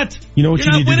 We're not. You know what You're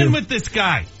you not need to winning do? with this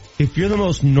guy. If you're the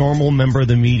most normal member of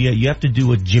the media, you have to do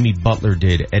what Jimmy Butler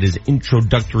did at his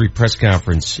introductory press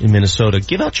conference in Minnesota.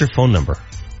 Give out your phone number.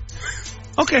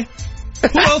 Okay.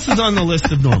 Who else is on the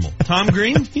list of normal? Tom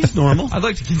Green? He's normal. I'd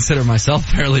like to consider myself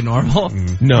fairly normal.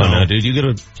 No, dude. You go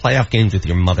to playoff games with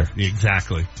your mother.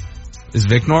 Exactly. Is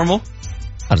Vic normal?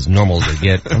 Not as normal as I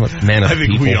get. I'm a man of I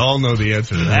think people. we all know the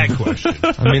answer to that question.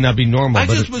 I may not be normal,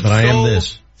 but I am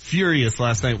this. Furious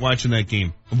last night watching that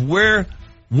game of where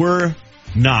we're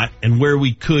not and where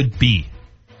we could be.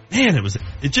 Man,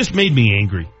 it just made me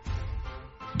angry.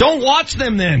 Don't watch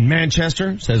them then,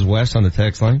 Manchester, says Wes on the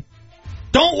text line.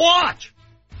 Don't watch.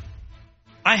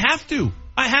 I have to.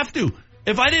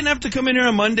 If I didn't have to come in here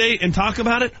on Monday and talk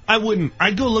about it, I wouldn't.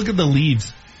 I'd go look at the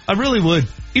leaves. I really would.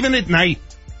 Even at night.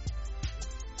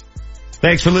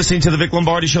 Thanks for listening to the Vic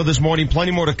Lombardi Show this morning.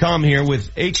 Plenty more to come here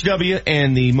with HW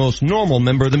and the most normal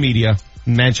member of the media,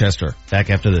 Manchester. Back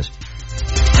after this.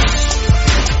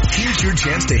 Here's your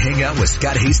chance to hang out with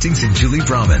Scott Hastings and Julie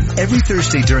Brahman. Every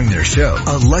Thursday during their show,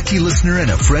 a lucky listener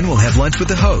and a friend will have lunch with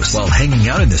the host while hanging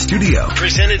out in the studio.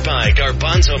 Presented by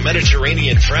Garbanzo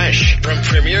Mediterranean Fresh. From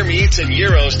premier meats and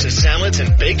gyros to salads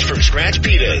and baked from scratch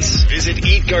pitas. Visit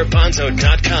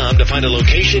eatgarbanzo.com to find a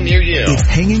location near you. It's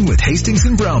Hanging with Hastings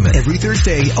and Brahman every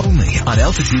Thursday only on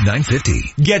Altitude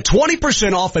 950. Get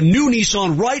 20% off a new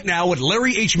Nissan right now at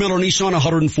Larry H. Miller Nissan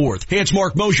 104th. Hey, it's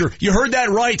Mark Mosier. You heard that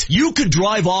right. You could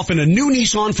drive off in a new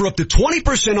Nissan for up to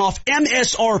 20% off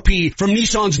MSRP from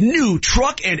Nissan's new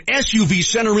truck and SUV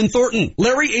center in Thornton.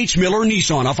 Larry H. Miller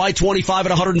Nissan off I-25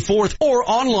 at 104th or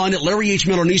online at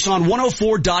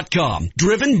LarryHMillerNissan104.com.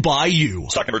 Driven by you.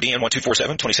 Stock number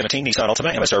DN1247, 2017 Nissan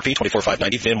Altima, MSRP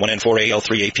 24,590, VIN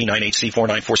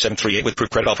 1N4AL3AP9HC494738 with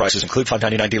approved credit. All prices include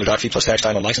 $599 dealer fee plus tax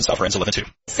time on license. Offer ends 11/2.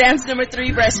 Sam's number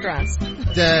 3 restaurants.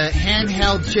 The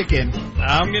handheld chicken.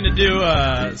 I'm going to do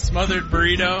a smothered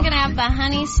burrito. I'm going to have the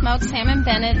honey smoked salmon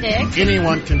Benedict.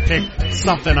 Anyone can pick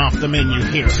something off the menu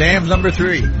here. Sam's number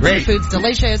 3. Great. The food's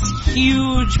delicious,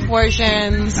 huge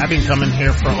portions. I've been coming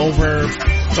here for over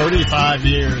 35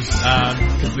 years.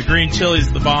 Because the green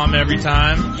chili's the bomb every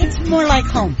time. It's more like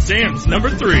home. Sam's number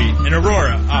 3 in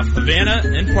Aurora off Havana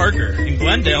and Parker. In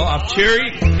Glendale off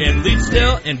Cherry and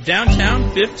Leedsdale and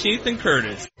downtown 15th and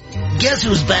Curtis. Guess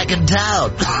who's back in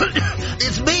town?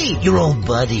 It's me, your old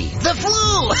buddy. The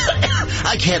flu!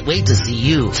 I can't wait to see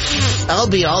you. I'll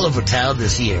be all over town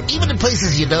this year, even in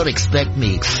places you don't expect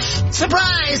me.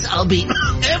 Surprise! I'll be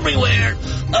everywhere.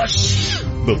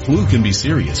 The flu can be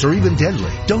serious or even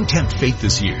deadly. Don't tempt fate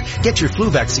this year. Get your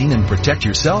flu vaccine and protect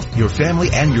yourself, your family,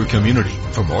 and your community.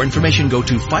 For more information, go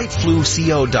to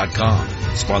fightfluco.com.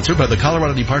 Sponsored by the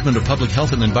Colorado Department of Public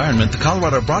Health and Environment, the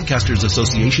Colorado Broadcasters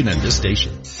Association, and this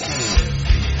station.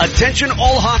 Attention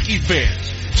all hockey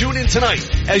fans. Tune in tonight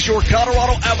as your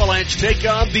Colorado Avalanche take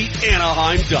on the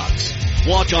Anaheim Ducks.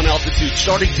 Watch on Altitude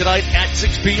starting tonight at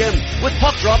 6 p.m. with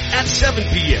puck drop at 7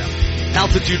 p.m.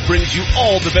 Altitude brings you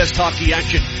all the best hockey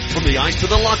action from the ice to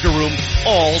the locker room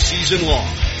all season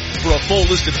long. For a full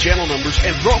list of channel numbers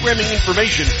and programming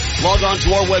information, log on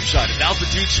to our website at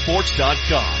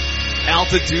altitudesports.com.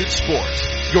 Altitude Sports,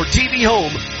 your TV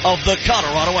home of the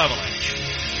Colorado Avalanche.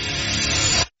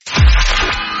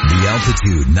 The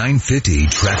Altitude 950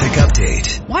 traffic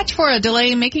update. Watch for a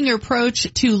delay making your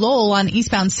approach to Lowell on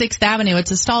eastbound 6th Avenue. It's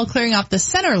a stall clearing off the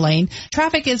center lane.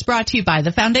 Traffic is brought to you by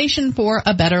the Foundation for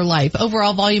a Better Life.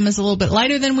 Overall volume is a little bit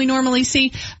lighter than we normally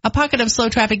see. A pocket of slow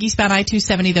traffic eastbound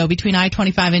I-270 though between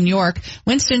I-25 and York.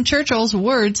 Winston Churchill's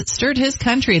words stirred his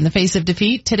country in the face of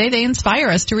defeat. Today they inspire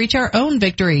us to reach our own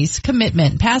victories.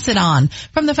 Commitment. Pass it on.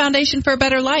 From the Foundation for a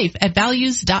Better Life at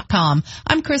values.com.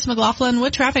 I'm Chris McLaughlin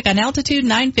with traffic on Altitude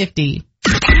 950. The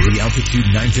Altitude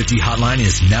 950 hotline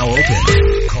is now open.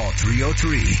 Call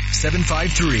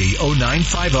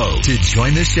 303-753-0950 to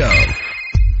join the show.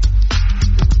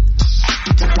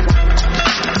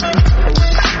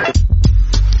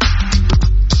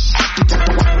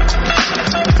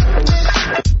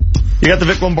 You got the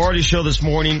Vic Lombardi Show this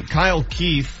morning. Kyle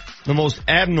Keefe, the most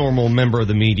abnormal member of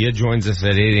the media, joins us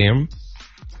at 8 a.m.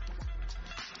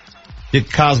 Dick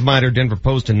Kosmider, Denver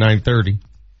Post at 9:30.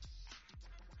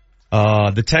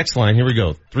 The text line, here we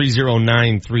go,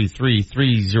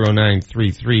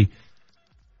 30933.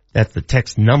 That's the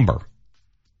text number.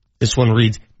 This one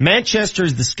reads, Manchester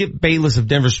is the Skip Bayless of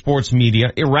Denver sports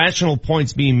media, irrational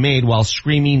points being made while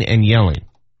screaming and yelling.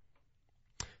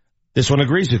 This one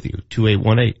agrees with you,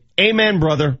 2818. Amen,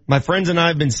 brother. My friends and I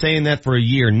have been saying that for a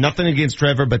year. Nothing against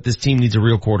Trevor, but this team needs a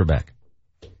real quarterback.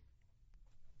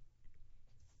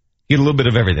 Get a little bit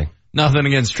of everything. Nothing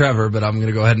against Trevor, but I'm going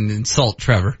to go ahead and insult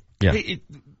Trevor. Yeah.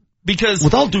 Because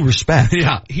with all due respect,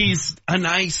 yeah, he's a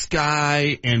nice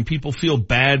guy and people feel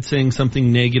bad saying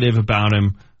something negative about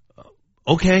him.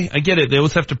 Okay, I get it. They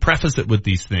always have to preface it with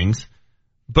these things,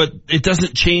 but it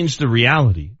doesn't change the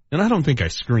reality. And I don't think I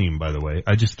scream, by the way.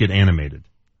 I just get animated.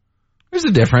 There's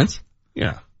a difference.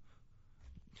 Yeah.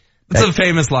 It's a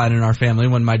famous line in our family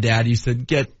when my dad used to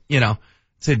get,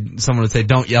 someone would say,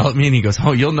 don't yell at me. And he goes,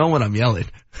 oh, you'll know when I'm yelling.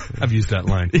 I've used that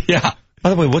line. Yeah. By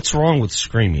the way, what's wrong with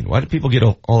screaming? Why do people get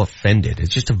all offended?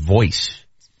 It's just a voice.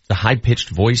 It's a high-pitched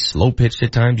voice, slow-pitched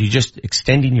at times. You're just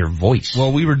extending your voice.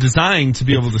 Well, we were designed to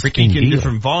be able to speak in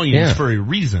different volumes for a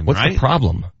reason, What's right? the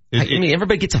problem? I mean,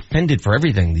 everybody gets offended for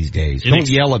everything these days. Don't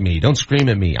yell at me. Don't scream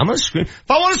at me. I'm going to scream.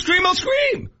 If I want to scream, I'll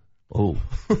scream. Oh.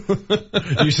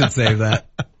 You should save that.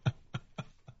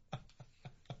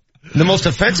 The most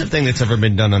offensive thing that's ever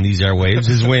been done on these airwaves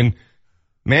is when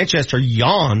Manchester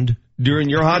yawned during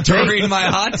your hot take. During my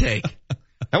hot take.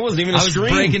 That wasn't even a scream. I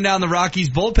was breaking down the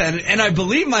Rockies bullpen, and I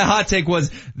believe my hot take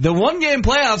was the one-game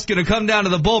playoff's going to come down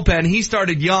to the bullpen. He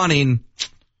started yawning.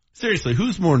 Seriously,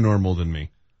 who's more normal than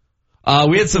me?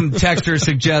 We had some texters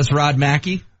suggest Rod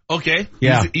Mackey. Okay.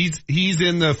 Yeah. He's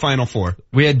in the Final Four.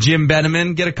 We had Jim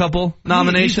Beneman get a couple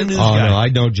nominations. No, I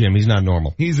know Jim. He's not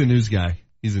normal. He's a news guy.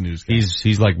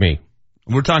 He's like me.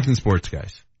 We're talking sports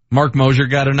guys. Mark Mosier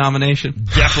got a nomination.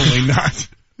 Definitely not.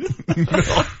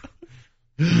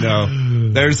 No.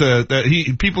 There's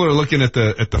people are looking at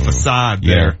the facade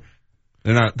there.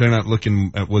 They're not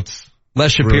looking at what's.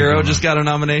 Les Shapiro just got a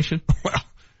nomination. Well,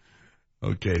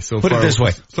 okay. Put it this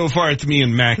way. So far it's me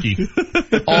and Mackie.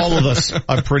 All of us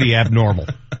are pretty abnormal.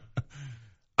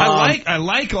 I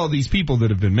like all these people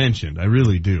that have been mentioned. I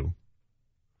really do.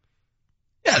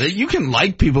 Yeah, you can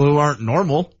like people who aren't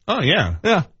normal. Oh yeah.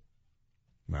 Yeah.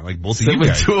 I like both Sit of you with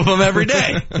guys. two of them every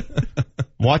day.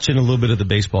 Watching a little bit of the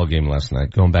baseball game last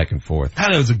night, going back and forth.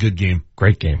 That was a good game.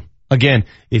 Great game. Again,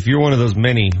 if you're one of those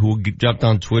many who jumped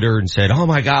on Twitter and said, oh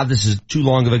my God, this is too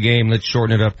long of a game, let's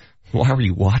shorten it up. Why were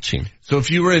you watching? So if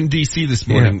you were in DC this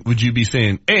morning, would you be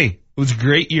saying, hey, it was a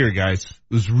great year, guys.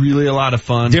 It was really a lot of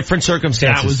fun. Different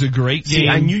circumstances. That was a great game. See,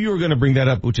 I knew you were going to bring that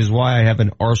up, which is why I have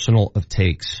an arsenal of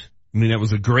takes. I mean, that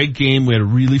was a great game. We had a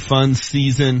really fun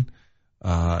season.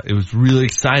 It was really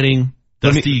exciting.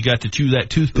 Dusty, you got to chew that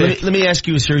toothpick. Let me ask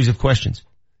you a series of questions.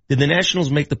 Did the Nationals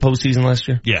make the postseason last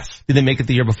year? Yes. Did they make it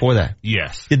the year before that?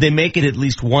 Yes. Did they make it at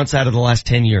least once out of the last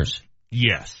 10 years?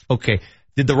 Yes. Okay.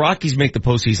 Did the Rockies make the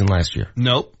postseason last year?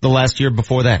 Nope. The last year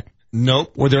before that?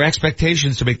 Nope. Were there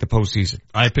expectations to make the postseason?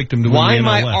 I picked them to win the NL Why am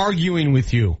I West. arguing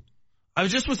with you? I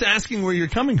was asking where you're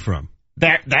coming from.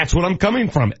 That's what I'm coming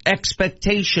from.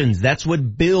 Expectations. That's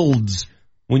what builds.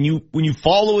 When you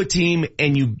follow a team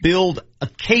and you build a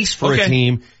case for a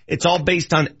team, it's all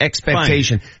based on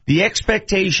expectation. Fine. The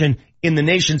expectation in the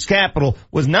nation's capital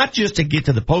was not just to get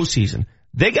to the postseason.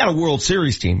 They got a World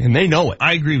Series team and they know it.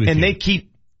 I agree with you. And they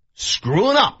keep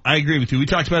screwing up. I agree with you. We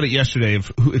talked about it yesterday.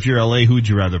 If you're LA, who would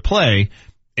you rather play?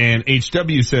 And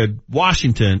HW said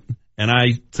Washington. And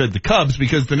I said the Cubs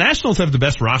because the Nationals have the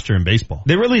best roster in baseball.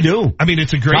 They really do. I mean,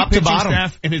 it's a great Top to pitching bottom.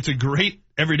 staff and it's a great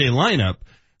everyday lineup.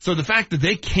 So the fact that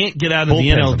they can't get out of the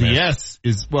NLDS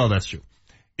is, well, that's true.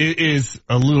 It is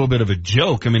a little bit of a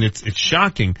joke. I mean, it's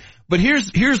shocking. But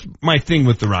here's my thing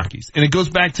with the Rockies. And it goes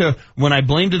back to when I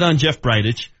blamed it on Jeff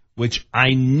Bridich, which I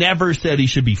never said he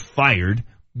should be fired.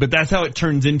 But that's how it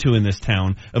turns into in this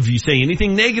town. If you say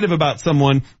anything negative about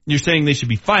someone, you're saying they should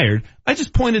be fired. I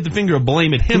just pointed the finger of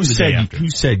blame at him day after. Who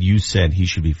said you said he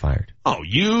should be fired? Oh,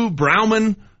 you,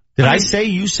 Brauman. Did I say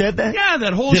you said that? Yeah,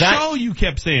 that whole show you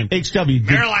kept saying. HW,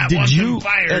 did you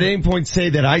at any point say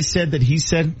that I said that he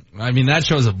said? I mean, that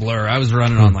show's a blur. I was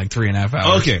running on like 3.5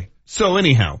 hours. Okay. So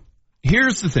anyhow,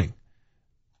 here's the thing.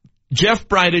 Jeff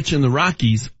Bridich and the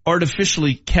Rockies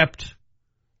artificially kept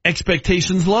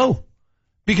expectations low.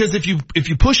 Because if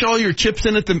you push all your chips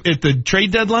in at the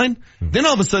trade deadline, then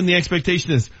all of a sudden the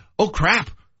expectation is, oh crap,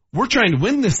 we're trying to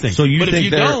win this thing. So but if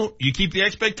you don't, you keep the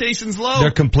expectations low.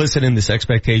 They're complicit in this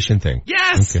expectation thing.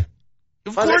 Yes. Okay.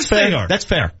 Of course they are. That's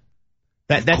fair.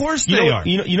 Of course they are.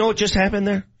 You know what just happened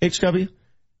there, HW?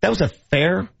 That was a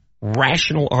fair,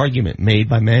 rational argument made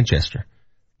by Manchester.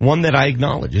 One that I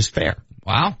acknowledge is fair.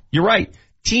 Wow. You're right.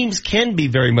 Teams can be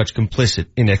very much complicit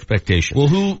in expectations.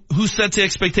 Well, who sets the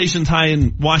expectations high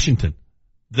in Washington?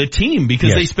 The team,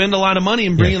 because they spend a lot of money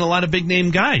and bring in a lot of big name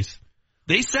guys.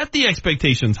 They set the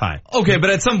expectations high. Okay, but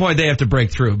at some point they have to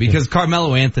break through because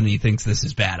Carmelo Anthony thinks this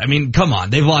is bad. I mean, come on.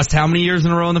 They've lost how many years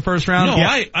in a row in the first round? No,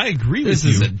 I agree with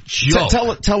you. This is a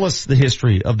joke. Tell us the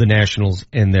history of the Nationals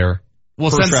and their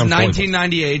first since round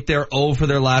 1998, they're 0 for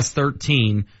their last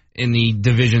 13 in the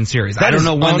division series. I don't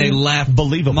know when they left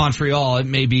Montreal. It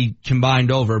may be combined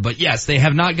over, but yes, they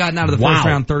have not gotten out of the first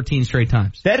round 13 straight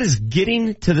times. That is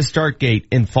getting to the start gate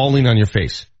and falling on your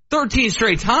face. 13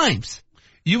 straight times.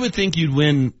 You would think you'd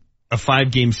win a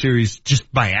 5-game series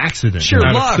just by accident. Sure,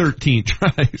 out of 13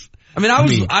 tries. I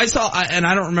mean, I saw, and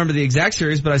I don't remember the exact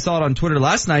series, but I saw it on Twitter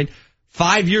last night.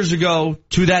 5 years ago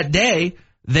to that day,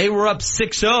 they were up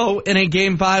 6-0 in a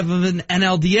game 5 of an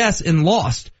NLDS and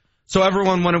lost. So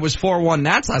everyone, when it was 4-1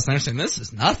 Nats last night, was saying, this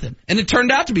is nothing. And it turned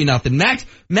out to be nothing. Max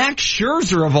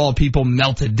Scherzer, of all people,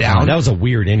 melted down. Oh, that was a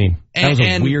weird inning. That was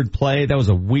a weird play. That was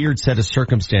a weird set of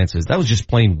circumstances. That was just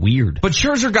plain weird. But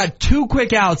Scherzer got 2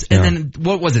 quick outs, and then,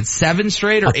 what was it, 7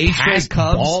 straight or 8 straight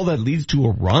Cubs? Ball that leads to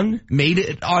a run? Made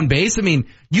it on base. I mean,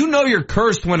 you know you're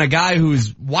cursed when a guy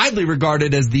who's widely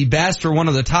regarded as the best or one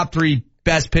of the top 3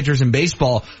 best pitchers in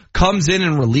baseball comes in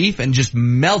relief and just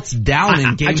melts down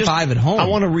in game 5 at home. I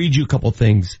want to read you a couple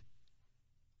things.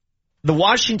 The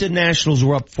Washington Nationals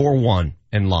were up 4-1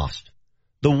 and lost.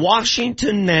 The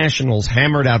Washington Nationals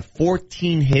hammered out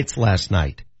 14 hits last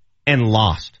night and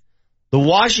lost. The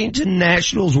Washington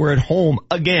Nationals were at home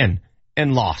again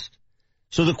and lost.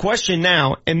 So the question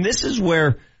now, and this is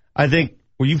where I think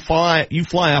where you fly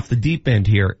off the deep end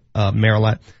here,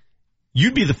 Marilat.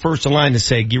 You'd be the first in line to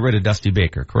say, get rid of Dusty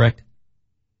Baker, correct?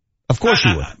 Of course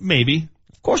you would. Maybe.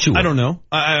 Of course you would. I don't know.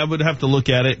 I would have to look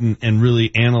at it and really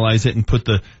analyze it and put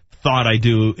the thought I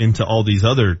do into all these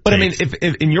other But takes. I mean,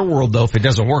 if in your world though, if it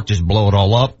doesn't work, just blow it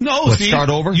all up. No, Let's start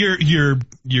over. You're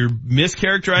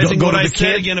mischaracterizing Go what to I the said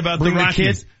kid, again about bring the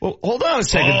Rockies. kid. Well, hold on a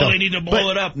second though. They need to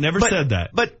blow it up. Never said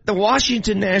that. But the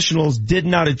Washington Nationals did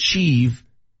not achieve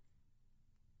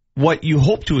what you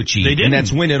hope to achieve. They didn't. And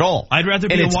that's win it all. I'd rather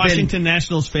be a Washington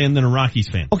Nationals fan than a Rockies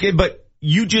fan. Okay, but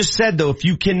you just said though, if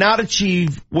you cannot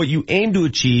achieve what you aim to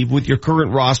achieve with your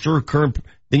current roster or current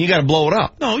then you got to blow it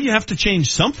up. No, you have to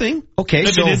change something. Okay,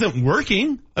 if it isn't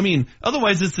working, I mean,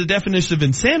 otherwise it's the definition of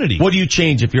insanity. What do you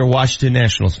change if you're a Washington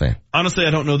Nationals fan? Honestly,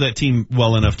 I don't know that team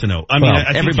well enough to know. I mean,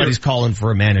 I everybody's calling for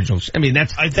a manager. I mean,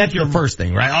 that's your first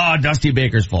thing, right? Oh, Dusty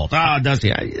Baker's fault. Oh,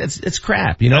 Dusty. It's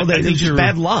crap. You know, it's just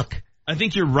bad luck. I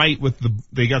think you're right with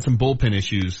they got some bullpen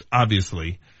issues,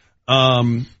 obviously. I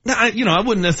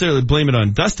wouldn't necessarily blame it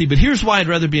on Dusty, but here's why I'd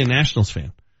rather be a Nationals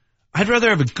fan. I'd rather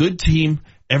have a good team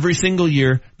every single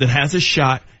year that has a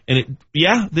shot, and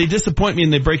they disappoint me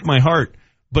and they break my heart,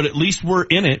 but at least we're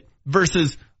in it,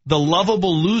 versus the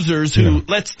lovable losers who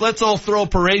let's all throw a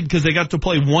parade because they got to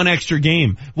play one extra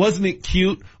game. Wasn't it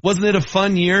cute? Wasn't it a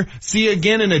fun year? See you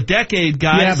again in a decade,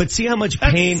 guys. Yeah, but see how much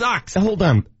pain. That sucks. Hold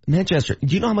on. Manchester,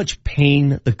 do you know how much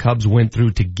pain the Cubs went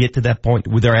through to get to that point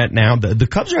where they're at now? The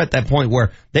Cubs are at that point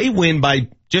where they win by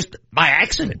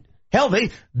accident. Hell,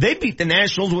 they beat the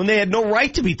Nationals when they had no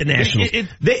right to beat the Nationals.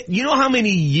 You know how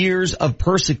many years of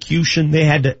persecution they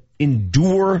had to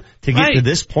endure to get to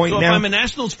this point now? If I'm a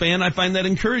Nationals fan, I find that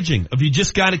encouraging. If you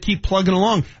just got to keep plugging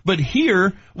along. But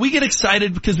here, we get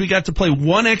excited because we got to play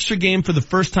one extra game for the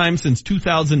first time since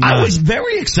 2009. I was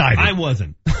very excited. I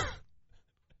wasn't.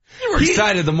 You were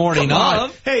excited the morning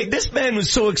of. Hey, this man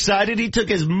was so excited he took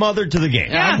his mother to the game.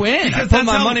 Yeah, I win. I put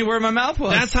my money where my mouth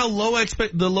was. That's how low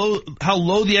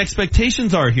the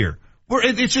expectations are here.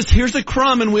 It's just, here's a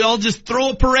crumb and we all just throw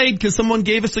a parade because someone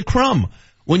gave us a crumb.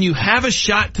 When you have a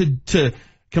shot to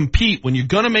compete, when you're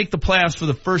going to make the playoffs for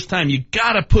the first time, you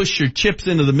got to push your chips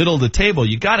into the middle of the table.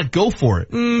 You got to go for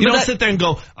it. You don't sit there and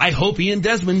go, I hope Ian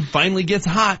Desmond finally gets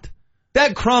hot.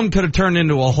 That crumb could have turned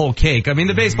into a whole cake. I mean,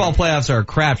 the baseball playoffs are a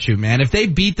crapshoot, man. If they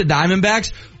beat the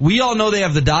Diamondbacks, we all know they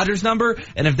have the Dodgers number,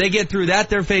 and if they get through that,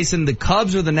 they're facing the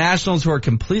Cubs or the Nationals, who are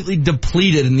completely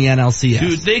depleted in the NLCS.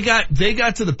 Dude, they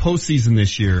got to the postseason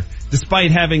this year,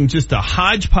 despite having just a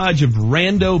hodgepodge of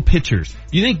rando pitchers.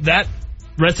 You think that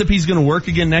recipe's going to work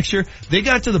again next year? They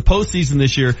got to the postseason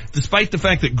this year, despite the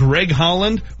fact that Greg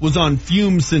Holland was on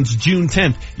fumes since June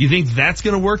 10th. You think that's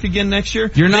going to work again next year?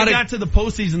 They got to the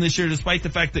postseason this year, despite the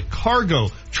fact that Cargo,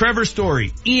 Trevor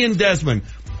Story, Ian Desmond,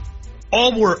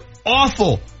 all were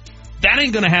awful. That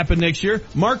ain't going to happen next year.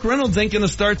 Mark Reynolds ain't going to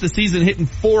start the season hitting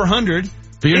 400.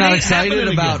 But you're not excited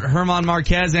about German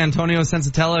Marquez, Antonio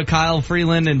Sensatella, Kyle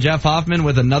Freeland, and Jeff Hoffman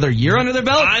with another year under their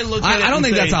belt? I don't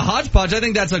think that's a hodgepodge. I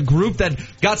think that's a group that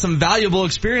got some valuable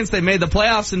experience. They made the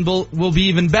playoffs and will be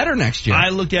even better next year. I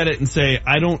look at it and say,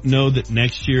 I don't know that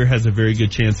next year has a very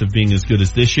good chance of being as good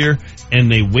as this year,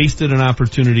 and they wasted an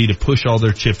opportunity to push all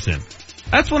their chips in.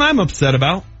 That's what I'm upset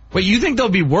about. Wait, you think they'll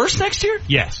be worse next year?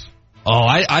 Yes. Oh,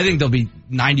 I think they'll be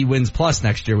 90 wins plus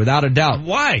next year, without a doubt.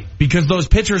 Why? Because those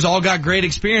pitchers all got great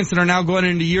experience and are now going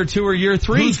into year 2 or year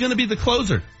 3. Who's going to be the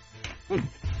closer?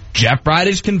 Jeff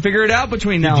Bridich can figure it out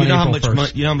between now and April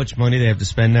 1st. You know how much money they have to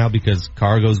spend now because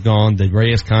Cargo's gone, the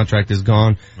Reyes contract is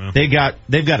gone. Well, they've got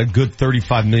a good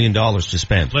 $35 million to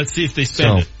spend. Let's see if they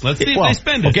spend it. Let's see if they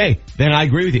spend it. Okay, then I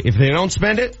agree with you. If they don't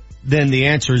spend it, then the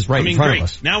answer is in front of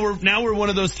us. Now we're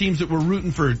one of those teams that we're rooting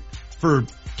for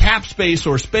cap space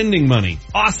or spending money.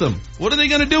 Awesome. What are they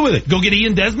going to do with it? Go get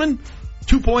Ian Desmond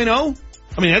 2.0?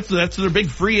 I mean, that's their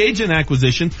big free agent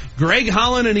acquisition. Greg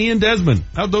Holland and Ian Desmond.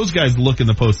 How'd those guys look in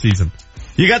the postseason?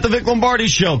 You got the Vic Lombardi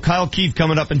Show. Kyle Keith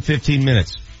coming up in 15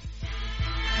 minutes.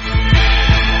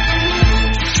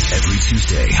 Every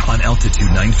Tuesday on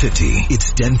Altitude 950,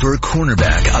 it's Denver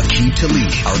cornerback Aqib Talib,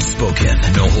 outspoken,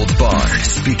 no holds barred,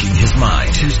 speaking his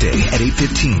mind. Tuesday at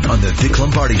 8:15 on the Vic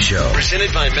Lombardi Show.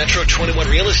 Presented by Metro 21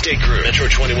 Real Estate Group,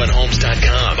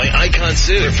 Metro21Homes.com, by Icon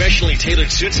Suit, professionally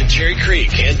tailored suits in Cherry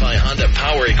Creek, and by Honda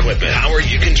Power Equipment, power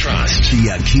you can trust. The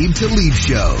Aqib Talib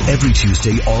Show, every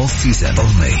Tuesday all season,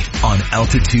 only on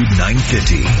Altitude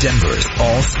 950, Denver's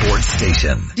all sports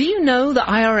station. Do you know the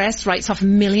IRS writes off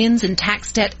millions in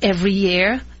tax debt every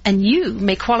year? And you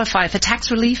may qualify for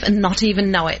tax relief and not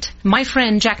even know it. My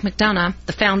friend Jack McDonough,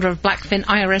 the founder of Blackfin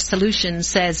IRS Solutions,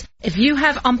 says, if you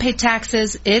have unpaid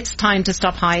taxes, it's time to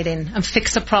stop hiding and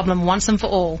fix the problem once and for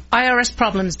all. IRS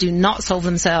problems do not solve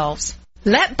themselves.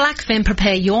 Let Blackfin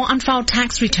prepare your unfiled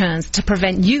tax returns to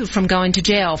prevent you from going to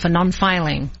jail for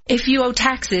non-filing. If you owe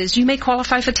taxes, you may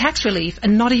qualify for tax relief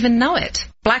and not even know it.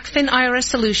 Blackfin IRS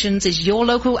Solutions is your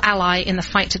local ally in the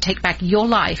fight to take back your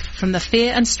life from the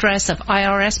fear and stress of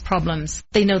IRS problems.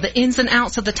 They know the ins and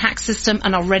outs of the tax system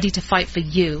and are ready to fight for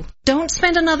you. Don't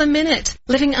spend another minute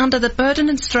living under the burden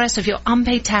and stress of your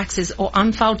unpaid taxes or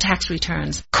unfiled tax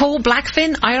returns. Call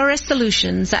Blackfin IRS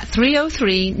Solutions at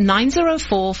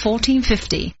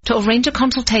 303-904-1450 to arrange a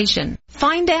consultation.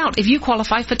 Find out if you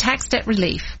qualify for tax debt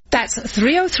relief. That's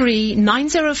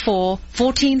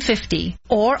 303-904-1450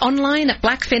 or online at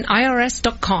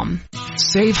blackfinirs.com.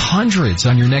 Save hundreds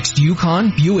on your next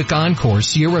Yukon, Buick Encore,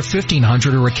 Sierra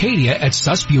 1500, or Acadia at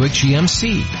Suss Buick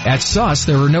GMC. At Suss,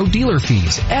 there are no dealer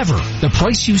fees, ever. The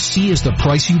price you see is the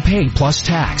price you pay plus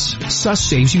tax. Suss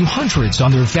saves you hundreds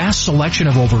on their vast selection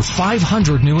of over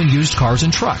 500 new and used cars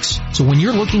and trucks. So when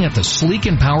you're looking at the sleek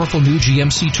and powerful new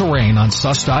GMC Terrain on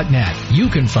Suss.net, you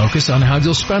can focus on how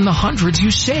you'll spend the hundreds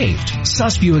you saved.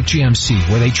 Suss Buick GMC,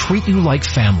 where they treat you like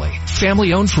family.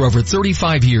 Family owned for over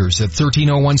 35 years at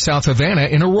 1301 South Havana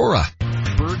in Aurora.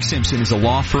 Berg Simpson is a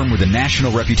law firm with a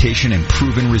national reputation and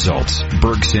proven results.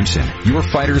 Berg Simpson, your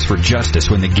fighters for justice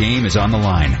when the game is on the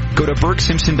line. Go to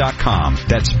BergSimpson.com.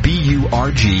 That's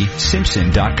B-U-R-G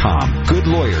Simpson.com. Good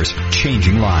lawyers,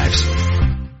 changing lives.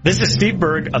 This is Steve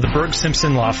Berg of the Berg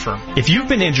Simpson Law Firm. If you've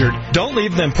been injured, don't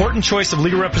leave the important choice of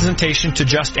legal representation to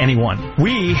just anyone.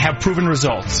 We have proven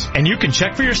results, and you can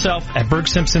check for yourself at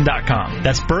BergSimpson.com.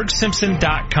 That's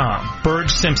BergSimpson.com.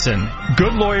 Berg Simpson.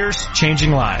 Good lawyers,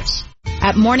 changing lives.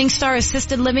 At Morningstar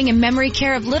Assisted Living and Memory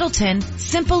Care of Littleton,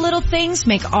 simple little things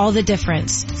make all the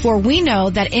difference. For we know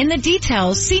that in the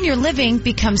details, senior living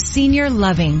becomes senior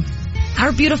loving.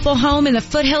 Our beautiful home in the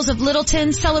foothills of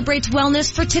Littleton celebrates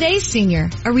wellness for today's senior,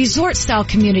 a resort-style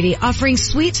community offering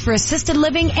suites for assisted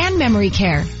living and memory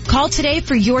care. Call today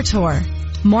for your tour.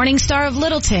 Morningstar of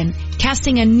Littleton,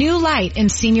 casting a new light in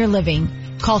senior living.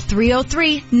 Call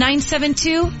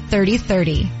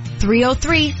 303-972-3030.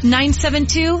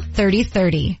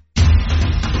 303-972-3030.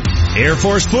 Air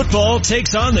Force football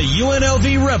takes on the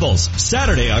UNLV Rebels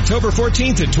Saturday, October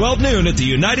 14th at 12 noon at the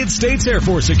United States Air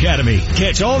Force Academy.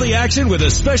 Catch all the action with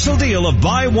a special deal of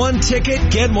buy one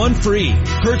ticket, get one free.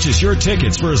 Purchase your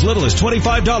tickets for as little as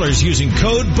 $25 using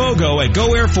code BOGO at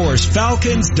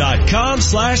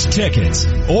goairforcefalcons.com/tickets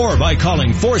or by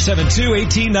calling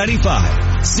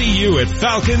 472-1895. See you at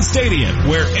Falcon Stadium,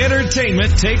 where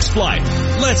entertainment takes flight.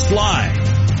 Let's fly.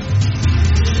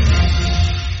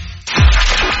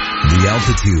 The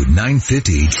Altitude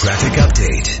 950 traffic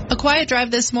update. A quiet drive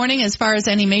this morning as far as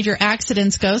any major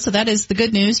accidents go, so that is the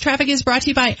good news. Traffic is brought to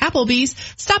you by Applebee's.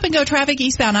 Stop and go traffic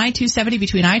eastbound I-270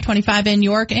 between I-25 and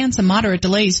York, and some moderate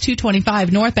delays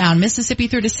 225 northbound Mississippi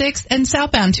through to 6th and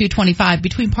southbound 225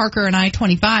 between Parker and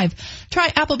I-25. Try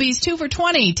Applebee's 2 for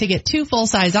 $20 to get 2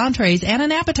 full-size entrees and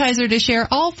an appetizer to share,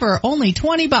 all for only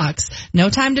 $20. No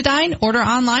time to dine? Order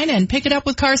online and pick it up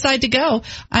with Carside to go.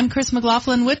 I'm Chris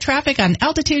McLaughlin with traffic on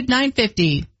Altitude 950.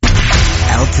 Altitude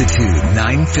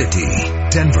 950,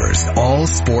 Denver's all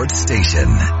sports station.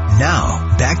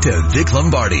 Now, back to Vic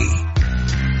Lombardi.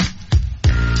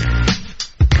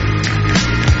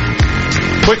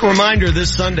 Quick reminder,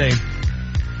 this Sunday,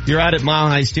 you're out at Mile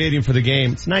High Stadium for the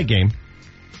game. It's a night game.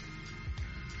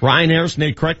 Ryan Harris,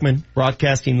 Nate Kreckman,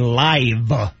 broadcasting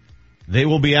live. They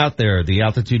will be out there, the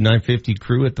Altitude 950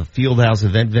 crew at the Fieldhouse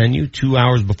event venue 2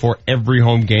 hours before every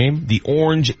home game. The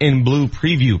Orange and Blue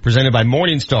preview presented by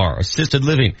Morningstar, Assisted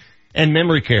Living, and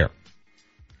Memory Care.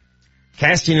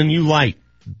 Casting a new light.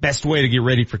 Best way to get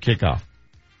ready for kickoff.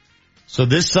 So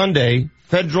this Sunday,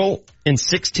 Federal and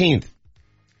 16th,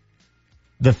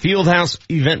 the Fieldhouse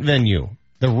event venue,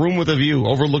 the room with a view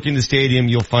overlooking the stadium.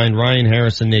 You'll find Ryan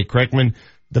Harris and Nate Kreckman.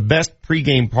 The best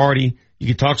pregame party. You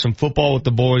can talk some football with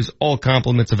the boys, all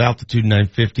compliments of Altitude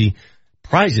 950.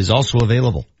 Prizes also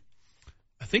available.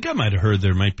 I think I might have heard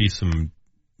there might be some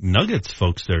Nuggets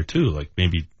folks there too, like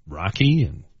maybe Rocky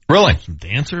and really some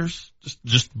dancers.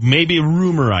 Just maybe a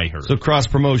rumor I heard. So cross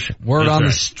promotion. Word on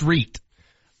the street.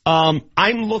 I'm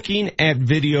looking at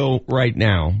video right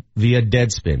now via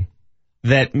Deadspin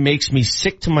that makes me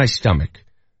sick to my stomach.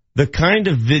 The kind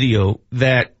of video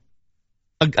that,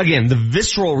 again, the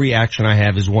visceral reaction I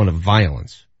have is one of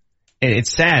violence. And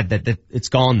it's sad that it's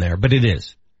gone there, but it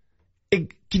is. Can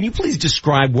you please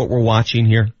describe what we're watching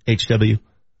here, HW?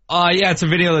 Yeah, it's a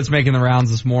video that's making the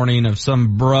rounds this morning of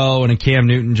some bro in a Cam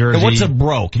Newton jersey. And what's a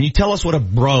bro? Can you tell us what a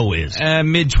bro is?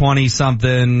 Mid-20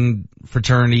 something,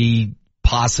 fraternity,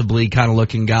 possibly kind of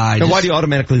looking guy. And why do you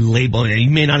automatically label it? He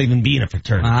may not even be in a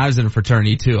fraternity. I was in a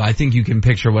fraternity too. I think you can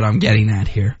picture what I'm getting at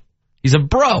here. He's a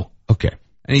bro. Okay.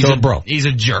 And he's a bro. He's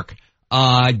a jerk.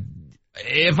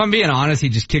 If I'm being honest, he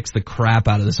just kicks the crap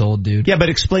out of this old dude. Yeah, but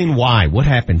explain why. What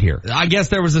happened here? I guess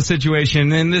there was a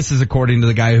situation, and this is according to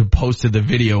the guy who posted the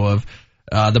video of,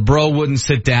 the bro wouldn't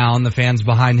sit down. The fans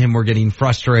behind him were getting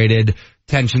frustrated.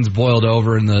 Tensions boiled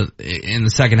over in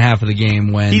the second half of the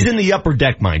game when he's in the upper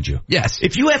deck, mind you. Yes.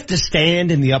 If you have to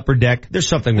stand in the upper deck, there's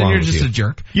something wrong with you. Then you're just a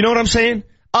jerk. You know what I'm saying?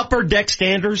 Upper deck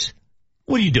standers.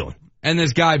 What are you doing? And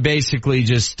this guy basically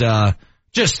just,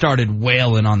 just started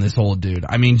wailing on this old dude.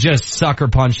 I mean, just sucker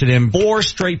punched at him. 4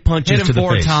 straight punches hit him to the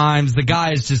 4 face. times. The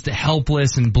guy is just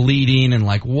helpless and bleeding and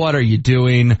like, what are you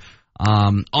doing?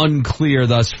 Unclear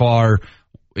thus far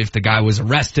if the guy was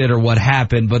arrested or what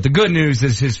happened, but the good news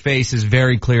is his face is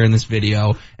very clear in this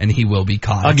video and he will be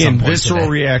caught. Again, visceral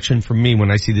reaction from me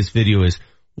when I see this video is,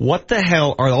 what the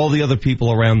hell are all the other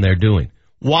people around there doing?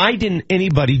 Why didn't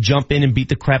anybody jump in and beat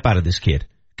the crap out of this kid?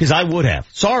 Because I would have.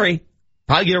 Sorry.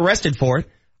 Probably get arrested for it.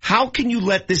 How can you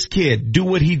let this kid do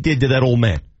what he did to that old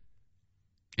man?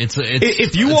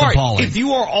 If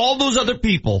you are all those other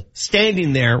people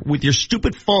standing there with your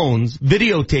stupid phones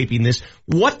videotaping this,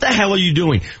 what the hell are you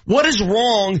doing? What is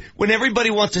wrong when everybody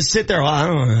wants to sit there? I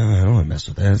don't want to mess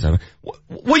with that.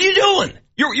 What are you doing?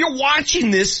 You're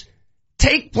watching this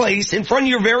take place in front of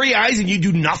your very eyes and you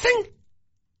do nothing?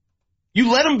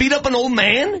 You let him beat up an old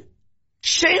man?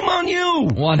 Shame on you.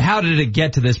 Well, and how did it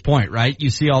get to this point, right?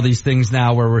 You see all these things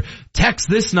now where we're text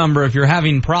this number if you're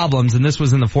having problems, and this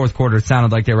was in the fourth quarter. It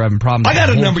sounded like they were having problems. I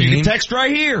got a number you can text right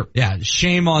here. Yeah,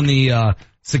 shame on the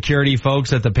security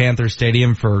folks at the Panther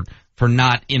Stadium for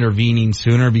not intervening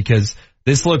sooner, because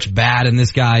this looks bad, and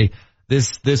this guy,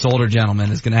 this older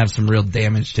gentleman is going to have some real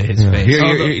damage to his face. I'm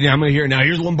going to hear it now.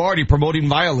 Here's Lombardi promoting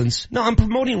violence. No, I'm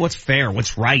promoting what's fair,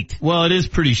 what's right. Well, it is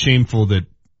pretty shameful that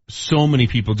so many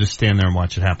people just stand there and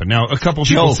watch it happen. Now, a couple of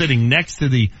people sitting next to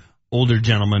the older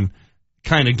gentleman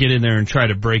kind of get in there and try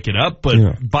to break it up,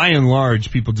 but by and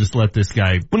large, people just let this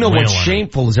guy. Well, no, what's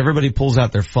shameful is everybody pulls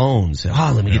out their phones.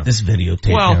 Let me get this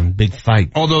videotape down. Big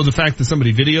fight. Although the fact that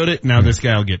somebody videoed it, now this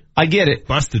guy will get I get it.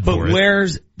 Busted for it. But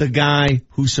where's the guy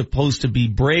who's supposed to be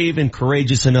brave and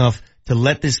courageous enough to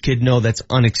let this kid know that's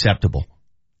unacceptable?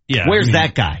 Yeah. Where's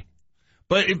that guy?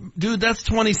 But dude, that's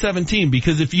 2017,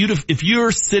 because if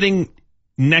you're sitting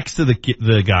next to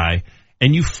the guy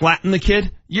and you flatten the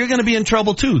kid, you're going to be in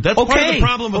trouble too. That's part of the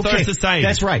problem with our society.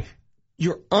 That's right.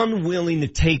 You're unwilling to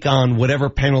take on whatever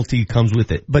penalty comes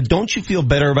with it. But don't you feel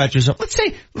better about yourself? Let's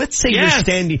say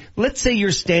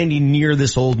you're standing near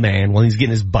this old man while he's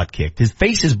getting his butt kicked. His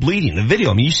face is bleeding. The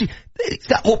video, I mean, you see, he's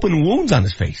got open wounds on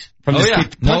his face from this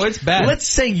kid. No, it's bad. Let's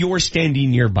say you're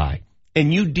standing nearby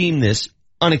and you deem this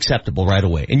unacceptable right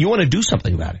away, and you want to do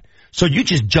something about it. So you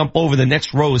just jump over the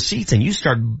next row of seats and you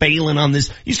start bailing on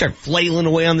this, you start flailing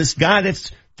away on this guy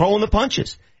that's throwing the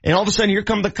punches. And all of a sudden here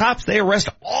come the cops, they arrest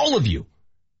all of you.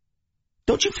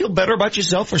 Don't you feel better about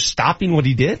yourself for stopping what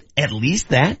he did? At least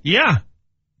that? Yeah.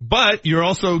 But you're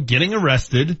also getting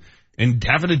arrested and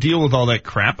having to deal with all that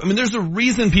crap. I mean, there's a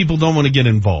reason people don't want to get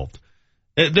involved.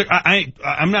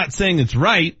 I'm not saying it's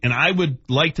right, and I would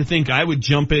like to think I would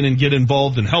jump in and get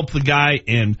involved and help the guy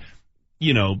and,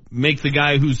 make the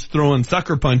guy who's throwing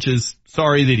sucker punches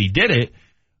sorry that he did it.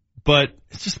 But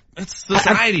it's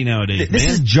society nowadays, This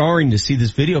is jarring to see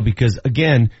this video because,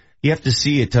 again, you have to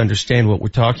see it to understand what we're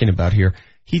talking about here.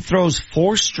 He throws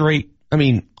 4 straight,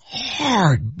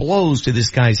 hard blows to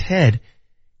this guy's head,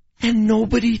 and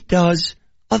nobody does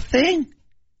a thing.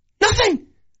 Nothing.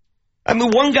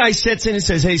 One guy sets in and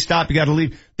says, hey, stop, you gotta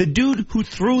leave. The dude who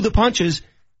threw the punches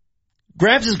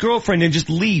grabs his girlfriend and just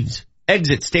leaves.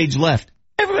 Exit, stage left.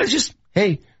 Everybody's just,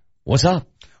 hey, what's up?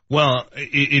 Well,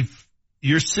 if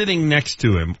you're sitting next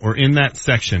to him or in that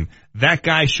section, that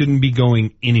guy shouldn't be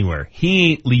going anywhere.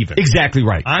 He ain't leaving. Exactly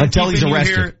right. Until he's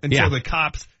arrested. Here until the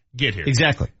cops get here.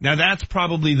 Exactly. Now that's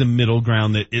probably the middle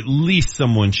ground that at least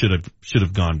someone should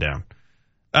have gone down.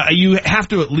 You have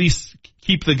to at least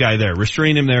keep the guy there,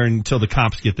 restrain him there until the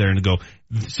cops get there and go,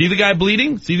 see the guy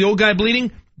bleeding? See the old guy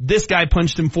bleeding? This guy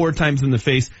punched him 4 times in the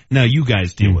face. Now you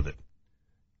guys deal with it.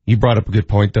 You brought up a good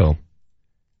point though.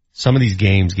 Some of these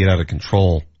games get out of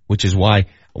control, which is why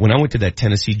when I went to that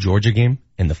Tennessee-Georgia game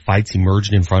and the fights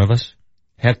emerged in front of us,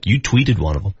 heck, you tweeted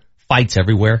one of them. Fights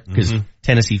everywhere because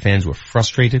Tennessee fans were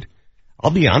frustrated.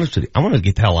 I'll be honest with you. I wanted to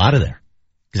get the hell out of there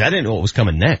because I didn't know what was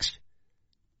coming next.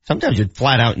 Sometimes you're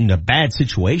flat out in a bad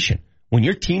situation. When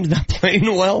your team's not playing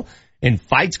well and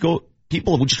fights go,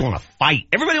 people just want to fight.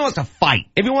 Everybody wants to fight.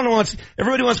 Everybody wants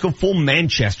to go full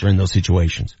Manchester in those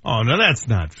situations. Oh, no, that's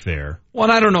not fair.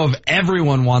 Well, I don't know if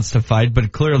everyone wants to fight,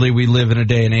 but clearly we live in a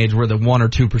day and age where the 1 or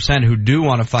 2% who do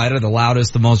want to fight are the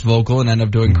loudest, the most vocal, and end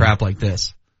up doing crap like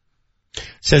this.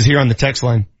 Says here on the text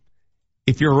line,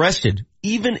 if you're arrested,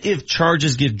 even if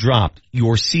charges get dropped,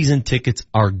 your season tickets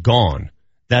are gone.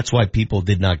 That's why people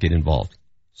did not get involved.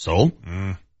 So,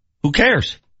 who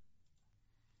cares?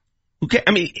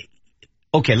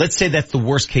 Okay, let's say that's the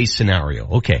worst case scenario.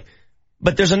 Okay.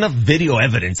 But there's enough video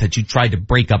evidence that you tried to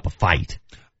break up a fight.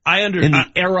 In the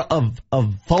era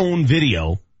of phone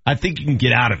video, I think you can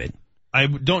get out of it. I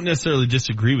don't necessarily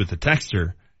disagree with the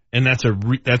texter. and that's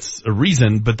a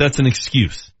reason, but that's an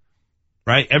excuse,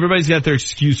 right? Everybody's got their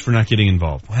excuse for not getting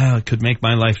involved. Well, it could make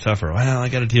my life tougher. Well, I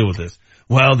got to deal with this.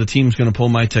 Well, the team's going to pull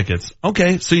my tickets.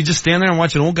 Okay, so you just stand there and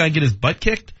watch an old guy get his butt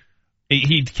kicked?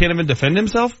 He can't even defend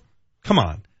himself? Come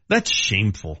on. That's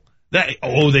shameful.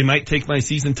 They might take my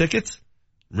season tickets?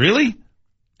 Really?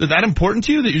 Is that important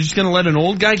to you that you're just going to let an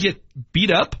old guy get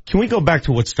beat up? Can we go back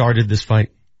to what started this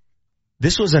fight?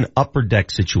 This was an upper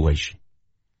deck situation.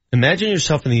 Imagine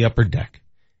yourself in the upper deck.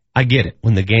 I get it.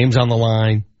 When the game's on the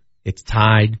line, it's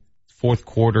tied, it's fourth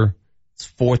quarter, it's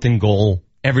 4th and goal,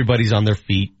 everybody's on their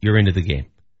feet, you're into the game.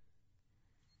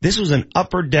 This was an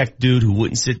upper deck dude who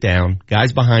wouldn't sit down.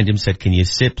 Guys behind him said, can you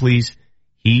sit, please?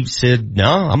 He said, no,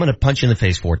 I'm going to punch you in the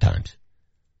face 4 times.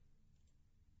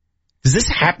 Does this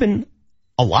happen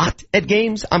a lot at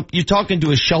games? You're talking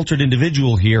to a sheltered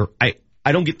individual here.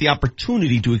 I don't get the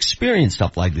opportunity to experience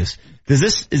stuff like this. Is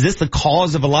this the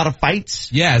cause of a lot of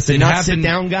fights? Yes, the not sit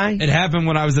down guy? It happened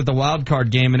when I was at the wild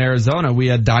card game in Arizona. We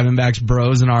had Diamondbacks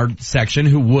bros in our section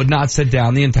who would not sit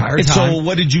down the entire time. So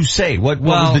what did you say? What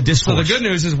was the discourse? So the good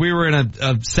news is we were in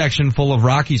a section full of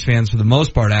Rockies fans for the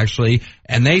most part, actually,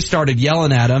 and they started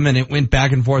yelling at him, and it went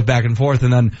back and forth,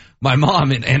 and then my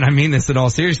mom, and I mean this in all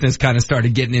seriousness, kind of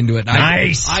started getting into it.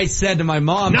 Nice. I said to my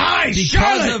mom,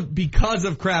 because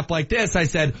of crap like this, I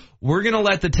said, we're going to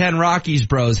let the 10 Rockies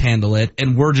bros handle it,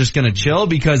 and we're just going to chill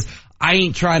because I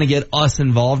ain't trying to get us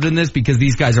involved in this because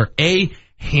these guys are A,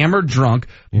 hammered drunk,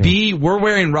 B, we're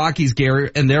wearing Rockies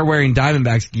gear and they're wearing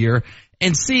Diamondbacks gear,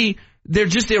 and C, they're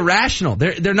just irrational.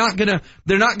 They're not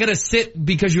gonna sit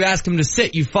because you ask them to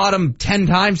sit. You fought them 10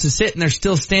 times to sit and they're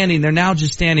still standing. They're now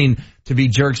just standing to be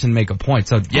jerks and make a point.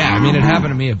 So yeah, I mean, it happened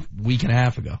to me a week and a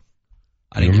half ago.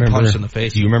 I didn't get punched in the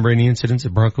face. Do you remember any incidents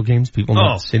at Bronco games? People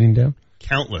not sitting down?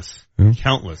 Countless.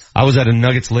 Countless. I was at a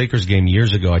Nuggets-Lakers game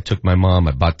years ago. I took my mom.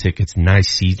 I bought tickets, nice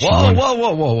seats.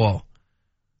 Whoa.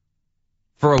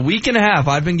 For a week and a half,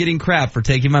 I've been getting crap for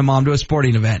taking my mom to a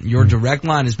sporting event. Your direct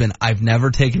line has been, I've never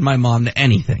taken my mom to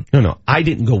anything. No, I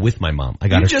didn't go with my mom. I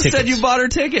got her tickets. You just said you bought her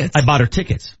tickets. I bought her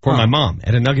tickets for my mom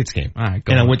at a Nuggets game. All right,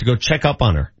 and I went to go check up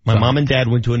on her. My mom and dad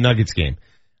went to a Nuggets game.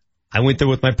 I went there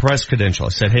with my press credential. I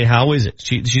said, hey, how is it?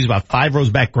 She's about 5 rows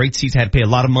back, great seats, had to pay a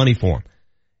lot of money for them.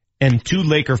 And 2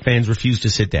 Laker fans refused to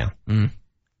sit down.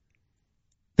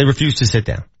 They refused to sit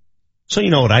down. So you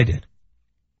know what I did?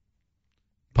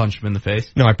 Punch them in the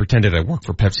face? No, I pretended I worked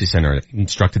for Pepsi Center and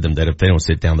instructed them that if they don't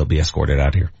sit down, they'll be escorted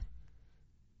out here.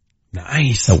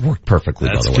 Nice. That worked perfectly,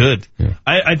 by the way. That's good. Yeah.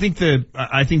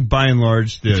 I think by and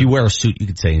large, if you wear a suit, you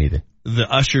could say anything.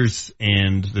 The ushers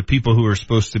and the people who are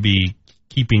supposed to be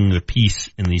keeping the peace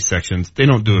in these sections, they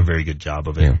don't do a very good job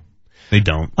of it. Yeah. They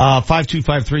don't.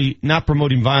 5253, not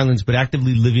promoting violence, but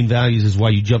actively living values is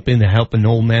why you jump in to help an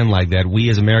old man like that. We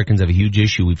as Americans have a huge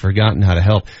issue. We've forgotten how to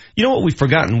help. You know what we've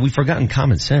forgotten? We've forgotten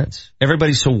common sense.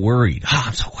 Everybody's so worried.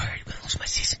 I'm so worried. I'm going to lose my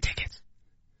season tickets.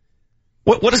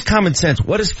 What is common sense?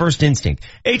 What is first instinct?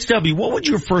 HW, what would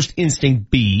your first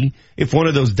instinct be if one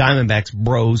of those Diamondbacks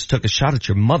bros took a shot at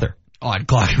your mother? Oh, I'd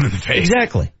clock him in the face.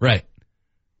 Exactly. Right.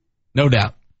 No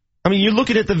doubt. I mean, you're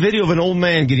looking at the video of an old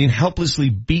man getting helplessly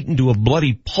beaten to a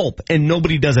bloody pulp and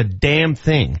nobody does a damn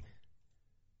thing.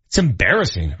 It's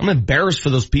embarrassing. I'm embarrassed for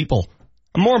those people.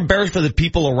 I'm more embarrassed for the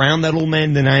people around that old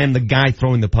man than I am the guy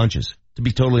throwing the punches, to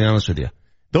be totally honest with you.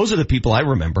 Those are the people I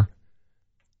remember.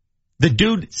 The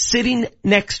dude sitting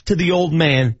next to the old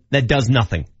man that does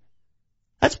nothing.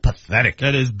 That's pathetic.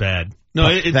 That is bad. No,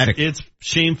 it's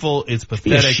shameful. It's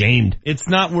pathetic. Be ashamed. It's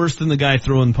not worse than the guy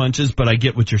throwing punches, but I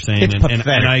get what you're saying, and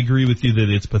I agree with you that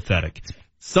it's pathetic.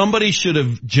 Somebody should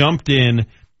have jumped in,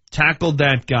 tackled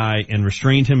that guy, and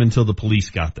restrained him until the police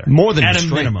got there. More than at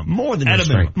restraint. A minimum. More than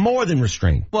restraint. More than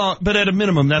restraint. Well, but at a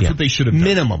minimum, that's what they should have done.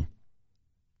 Minimum.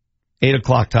 8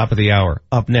 o'clock, top of the hour.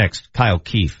 Up next, Kyle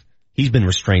Keefe. He's been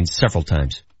restrained several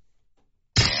times.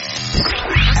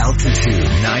 Altitude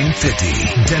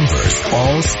 950, Denver's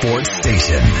all sports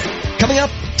station. Coming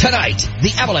up tonight,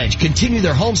 the Avalanche continue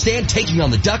their homestand taking on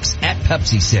the Ducks at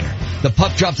Pepsi Center. The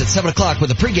puck drops at 7 o'clock with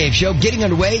the pregame show getting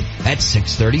underway at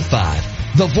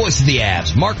 6:35. The voice of the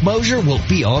Avs, Mark Mosier, will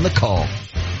be on the call.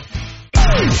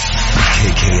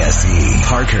 KKSE,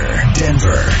 Parker,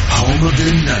 Denver, home of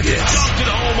the Nuggets.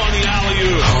 Home on the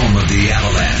alley-oop. Home of the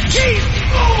Avalanche.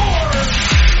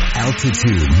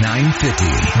 Altitude 950,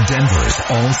 Denver's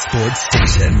all sports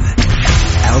station.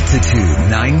 Altitude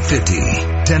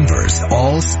 950, Denver's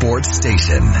all sports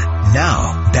station.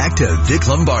 Now, back to Vic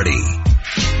Lombardi.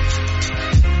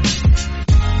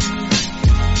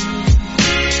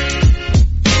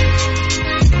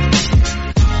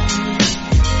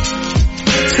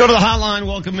 It's go to the hotline.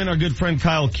 Welcome in our good friend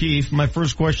Kyle Keefe. My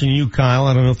first question to you, Kyle.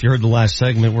 I don't know if you heard the last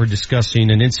segment. We're discussing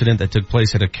an incident that took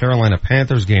place at a Carolina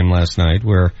Panthers game last night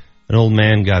where an old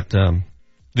man got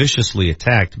viciously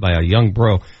attacked by a young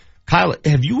bro. Kyle,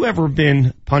 have you ever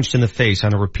been punched in the face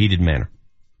on a repeated manner?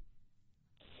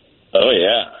 Oh,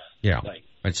 yeah. Yeah. Like,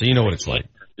 right, so you know what it's like.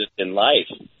 Just in life.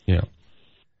 Yeah.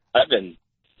 I've been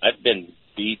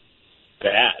beat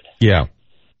bad. Yeah.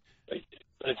 But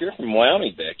if you're from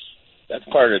Wyoming, Vic,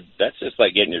 that's just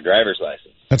like getting your driver's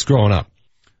license. That's growing up.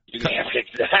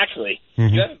 Exactly.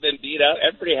 Mm-hmm. You haven't been beat up.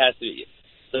 Everybody has to be.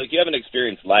 So if you haven't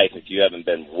experienced life, if you haven't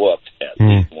been whooped at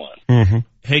least once. Mm-hmm.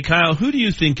 Hey, Kyle, who do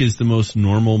you think is the most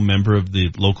normal member of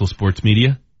the local sports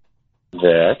media?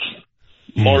 Vic.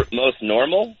 Most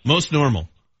normal? Most normal.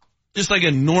 Just like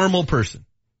a normal person.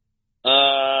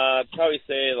 I'd probably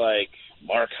say like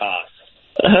Mark Haas.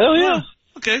 Hell yeah.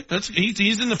 Okay,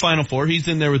 he's in the Final Four. He's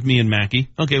in there with me and Mackey.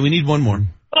 Okay, we need one more.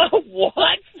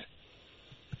 What?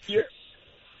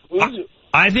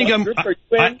 I think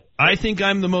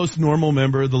I'm the most normal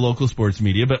member of the local sports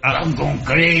media, but I'm going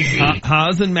crazy.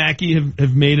 Haas and Mackey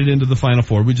have made it into the Final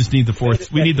Four. We just need the fourth.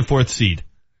 We need the fourth seed.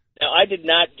 Now, I did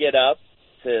not get up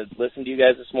to listen to you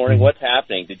guys this morning. What's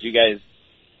happening? Did you guys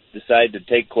decide to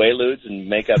take Quaaludes and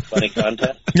make up funny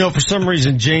contests? For some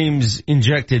reason, James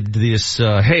injected this,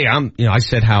 I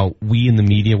said how we in the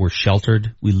media were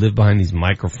sheltered. We live behind these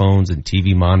microphones and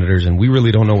TV monitors, and we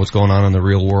really don't know what's going on in the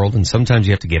real world. And sometimes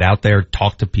you have to get out there,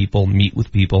 talk to people, meet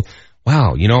with people.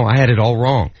 Wow, I had it all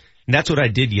wrong. And that's what I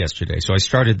did yesterday. So I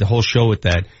started the whole show with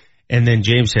that. And then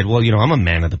James said, well, I'm a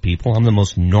man of the people. I'm the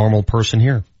most normal person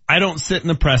here. I don't sit in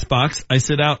the press box. I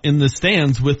sit out in the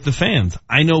stands with the fans.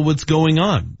 I know what's going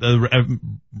on. The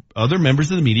other members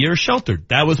of the media are sheltered.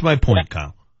 That was my point,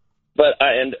 Kyle. But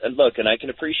and I can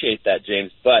appreciate that,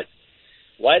 James. But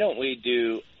why don't we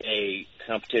do a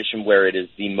competition where it is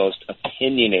the most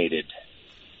opinionated?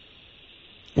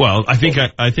 Well, I think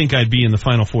I'd be in the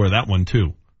Final Four of that one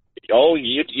too. Oh,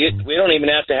 we don't even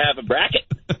have to have a bracket.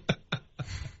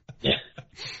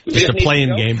 Just a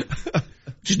play-in game.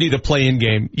 Just need a play-in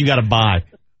game. You got to buy.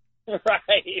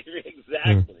 Right.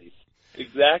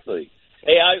 Exactly.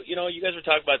 Hey, you guys were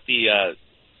talking about the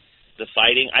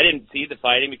fighting. I didn't see the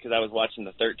fighting because I was watching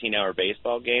the 13-hour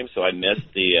baseball game, so I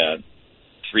missed the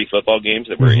 3 football games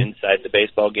that were inside the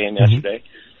baseball game yesterday.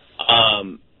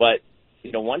 But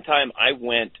one time I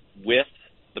went with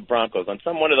the Broncos on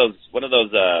one of those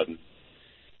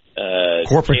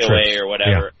corporate KOA trips or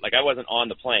whatever. Yeah. Like I wasn't on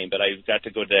the plane, but I got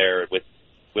to go there with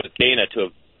Dana to a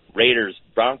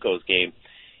Raiders-Broncos game.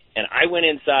 And I went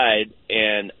inside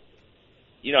and,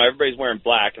 everybody's wearing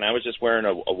black and I was just wearing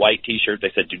a white t-shirt.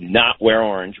 They said, do not wear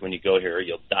orange when you go here or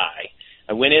you'll die.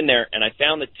 I went in there and I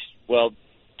found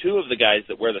 2 of the guys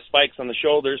that wear the spikes on the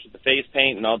shoulders with the face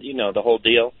paint and all, the whole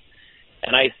deal.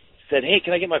 And I said, hey,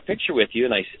 can I get my picture with you?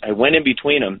 And I went in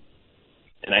between them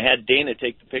and I had Dana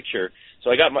take the picture. So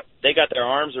they got their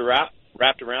arms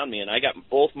wrapped around me and I got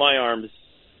both my arms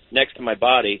next to my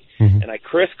body, and I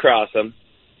crisscross them,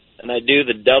 and I do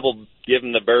the double give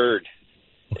them the bird.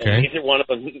 Okay. And neither one of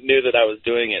them knew that I was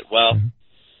doing it. Well,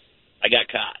 I got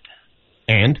caught.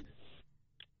 And?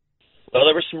 Well,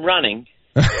 there was some running.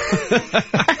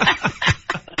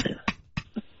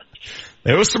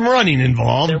 There was some running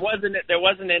involved. There wasn't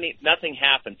nothing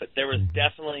happened, but there was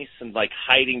definitely some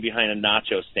hiding behind a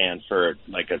nacho stand for a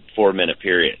 4-minute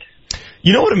period.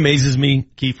 You know what amazes me,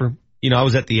 Kiefer? I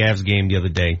was at the Avs game the other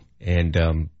day,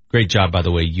 and great job, by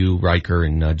the way, you, Riker,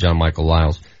 and John Michael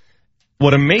Lyles.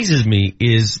 What amazes me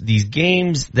is these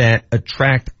games that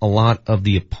attract a lot of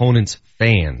the opponent's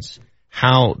fans,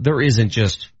 how there isn't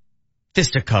just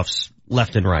fisticuffs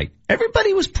left and right.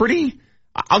 Everybody was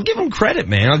I'll give them credit,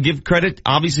 man. I'll give credit,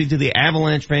 obviously, to the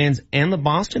Avalanche fans and the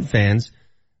Boston fans.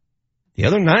 The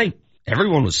other night,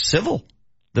 everyone was civil.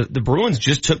 The Bruins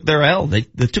just took their L. They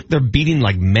took their beating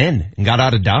like men and got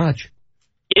out of Dodge.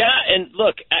 Yeah, and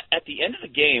look, at the end of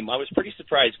the game, I was pretty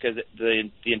surprised because the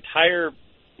entire,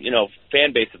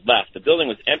 fan base had left. The building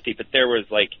was empty, but there was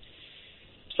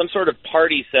some sort of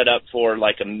party set up for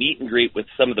a meet and greet with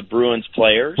some of the Bruins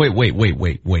players. Wait. What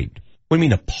do you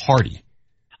mean a party?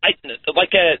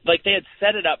 They had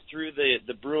set it up through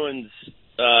the Bruins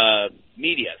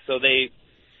media. So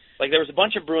there was a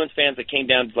bunch of Bruins fans that came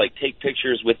down to take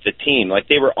pictures with the team.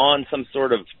 They were on some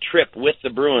sort of trip with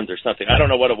the Bruins or something. I don't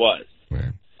know what it was.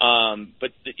 Right.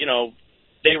 But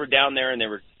they were down there and they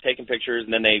were taking pictures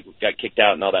and then they got kicked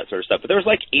out and all that sort of stuff. But there was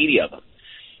 80 of them.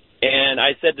 And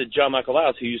I said to John Michael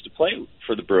Lyles, who used to play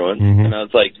for the Bruins, and I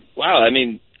was like, wow, I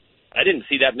didn't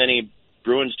see that many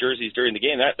Bruins jerseys during the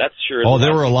game. That's sure. Oh,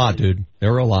 there were a lot, dude.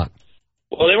 There were a lot.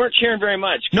 Well, they weren't cheering very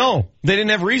much. No, they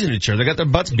didn't have reason to cheer. They got their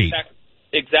butts beat.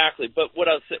 Exactly. But what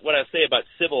I say about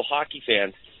civil hockey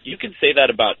fans, you can say that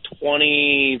about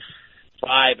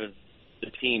 25 of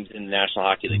the teams in the National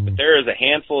Hockey League. But there is a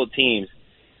handful of teams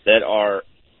that are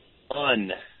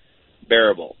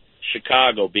unbearable.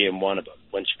 Chicago being one of them.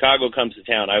 When Chicago comes to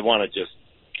town, I want to just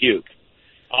puke.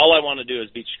 All I want to do is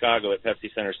beat Chicago at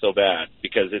Pepsi Center so bad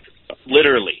because it's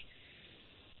literally,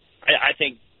 I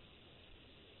think,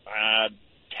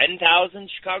 10,000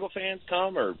 Chicago fans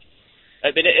come, or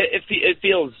I mean, it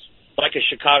feels like a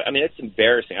Chicago. I mean, it's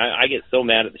embarrassing. I get so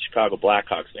mad at the Chicago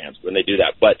Blackhawks fans when they do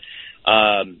that, but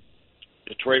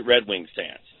Detroit Red Wings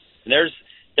fans. And there's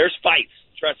fights.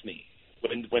 Trust me,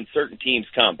 when certain teams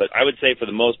come. But I would say for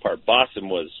the most part, Boston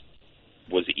was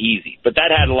easy. But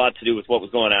that had a lot to do with what was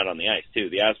going on the ice too.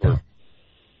 The Avs were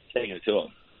taking it to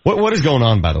them. What is going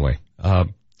on, by the way?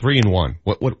 3-1.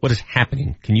 What is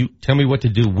happening? Can you tell me what to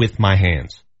do with my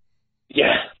hands?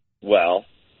 Yeah. Well,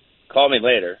 call me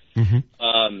later. Mm-hmm.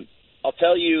 I'll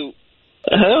tell you.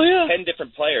 Hell yeah. 10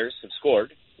 different players have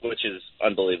scored, which is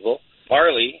unbelievable.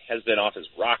 Barley has been off his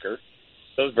rocker.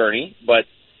 So has Bernie, but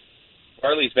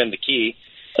Barley's been the key.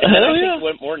 And then I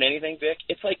think more than anything, Vic,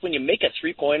 it's like when you make a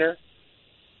three-pointer,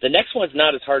 the next one's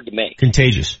not as hard to make.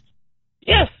 Contagious.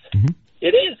 Yes,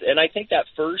 It is. And I think that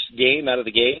first game out of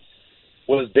the gate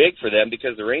was big for them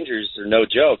because the Rangers are no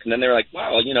joke. And then they're like,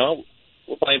 wow,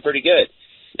 we're playing pretty good.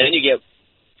 And then you get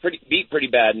beat pretty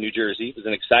bad in New Jersey. It was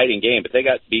an exciting game, but they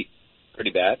got beat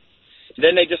pretty bad. And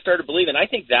then they just started believing. I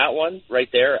think that one right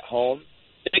there at home,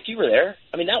 Nick, you were there.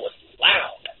 I mean, that was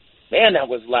loud. Man, that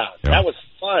was loud. Yeah. That was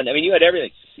fun. I mean, you had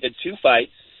everything. You had 2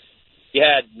 fights. You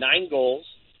had 9 goals.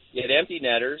 You had empty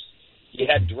netters. You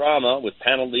had drama with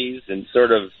penalties and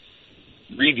sort of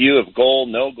review of goal,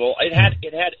 no goal. It had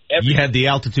everything. You had the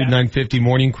Altitude 950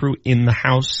 morning crew in the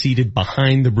house seated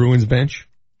behind the Bruins bench?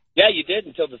 Yeah, you did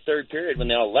until the third period when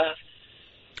they all left.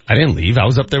 I didn't leave. I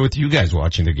was up there with you guys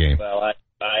watching the game. Well,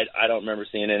 I don't remember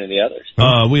seeing any of the others.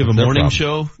 We have a morning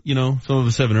show. Some of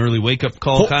us have an early wake-up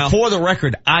call, Kyle. For the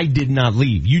record, I did not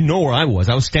leave. You know where I was.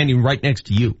 I was standing right next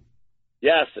to you.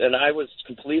 Yes, and I was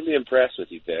completely impressed with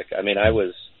you, Vic. I mean, I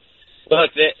was...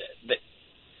 Look,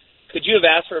 could you have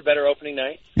asked for a better opening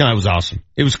night? No, it was awesome.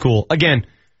 It was cool. Again,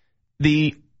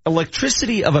 the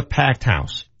electricity of a packed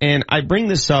house. And I bring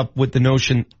this up with the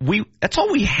notion, that's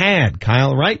all we had,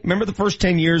 Kyle, right? Remember the first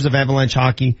 10 years of Avalanche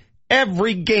hockey?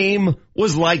 Every game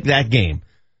was like that game.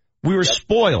 We were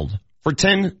spoiled for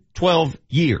 10, 12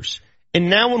 years. And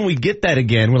now when we get that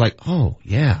again, we're like, oh,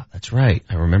 yeah, that's right.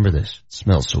 I remember this. It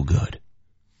smells so good.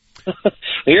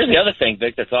 Here's the other thing,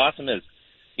 Vic, that's awesome is,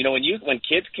 when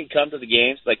kids can come to the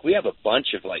games, like we have a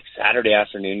bunch of like Saturday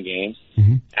afternoon games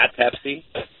at Pepsi.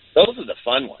 Those are the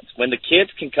fun ones. When the kids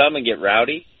can come and get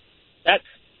rowdy,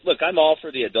 I'm all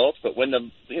for the adults, but when the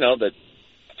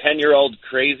 10-year-old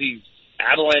crazy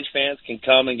Avalanche fans can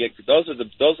come and get, those are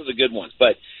the good ones.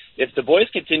 But if the boys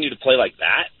continue to play like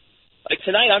that, like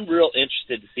tonight, I'm real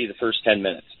interested to see the first 10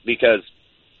 minutes because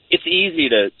it's easy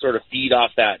to sort of feed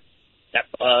off that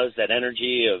buzz, that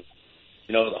energy of,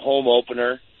 the home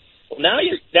opener. Well, now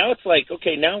it's like,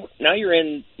 okay, now you're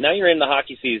in the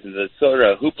hockey season, the sort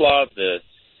of hoopla of the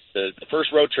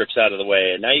first road trips out of the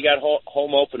way, and now you got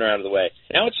home opener out of the way.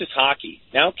 Now it's just hockey.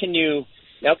 Now can you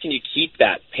keep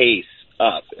that pace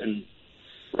up? And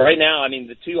right now, I mean,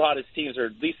 the 2 hottest teams, or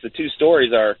at least the 2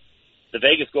 stories, are the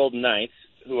Vegas Golden Knights,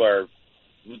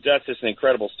 that's just an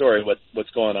incredible story,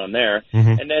 what's going on there.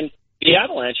 And then the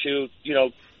Avalanche, who,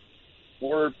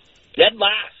 were dead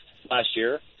last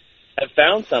year, have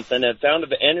found something, have found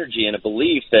an energy and a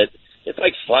belief that it's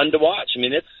like fun to watch. I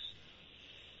mean,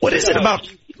 what is it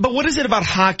about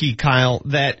hockey, Kyle,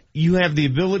 that you have the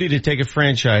ability to take a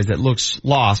franchise that looks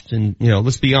lost and,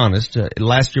 let's be honest,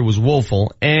 last year was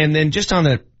woeful, and then just on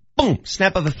that, boom,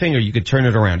 snap of a finger, you could turn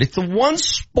it around. It's the one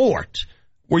sport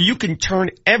where you can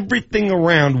turn everything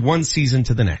around one season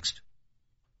to the next.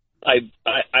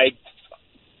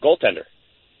 Goaltender.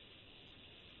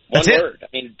 One word. I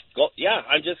mean,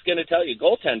 I'm just going to tell you,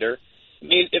 goaltender. I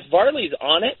mean, if Varley's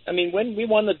on it, I mean, when we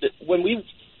what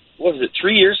was it,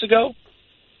 3 years ago?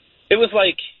 It was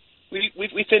like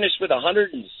we finished with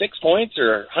 106 points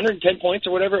or 110 points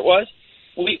or whatever it was.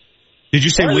 Did you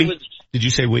say we? Did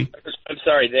you say we? I'm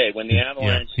sorry, when the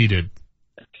Avalanche. Yeah, he did.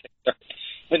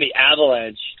 When the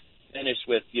Avalanche finished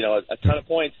with, a ton of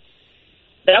points,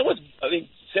 that was,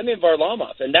 Semyon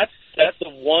Varlamov, and that's the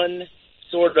one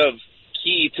sort of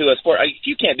key to a sport.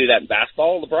 You can't do that in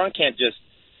basketball. LeBron can't just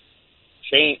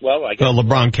change. Well, I guess. Well,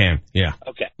 LeBron can. Yeah.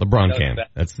 Okay. LeBron can.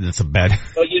 That's a bad.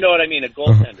 Well, you know what I mean, a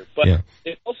goaltender. But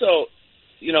it also,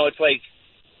 it's like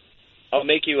I'll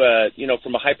make you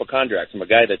from a hypochondriac, from a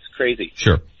guy that's crazy.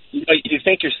 Sure. You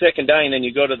think you're sick and dying, and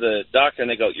you go to the doctor, and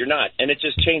they go, "You're not," and it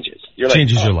just changes. You're like,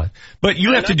 changes your life. But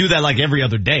you have to do that like every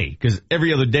other day, because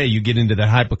every other day you get into that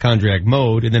hypochondriac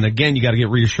mode, and then again you got to get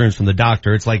reassurance from the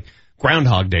doctor. It's like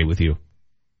Groundhog Day with you.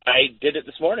 I did it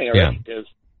this morning already. Because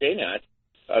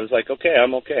I was like, okay,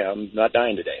 I'm not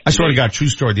dying today. I swear to God, true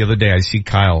story. The other day I see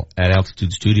Kyle at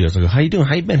Altitude Studios. I go, "How you doing?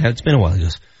 How you been? It's been a while." He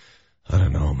goes, "I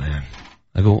don't know, man."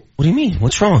 I go, "What do you mean?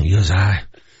 What's wrong?" He goes, I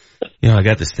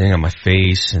got this thing on my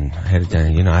face, and I had it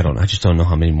done. I just don't know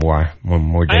how many more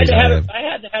days I have.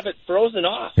 I had to have it frozen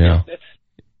off.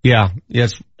 Yeah.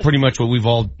 It's pretty much what we've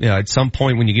all. Yeah, at some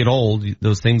point when you get old,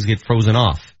 those things get frozen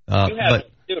off. You have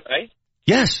it too, right?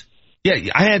 Yes.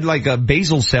 Yeah, I had like a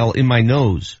basal cell in my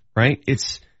nose. Right?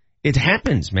 It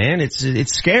happens, man.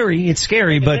 It's scary. It's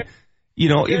scary, but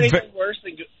it's worse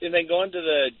than going to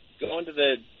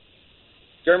the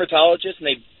dermatologist and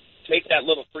they take that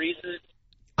little freezer.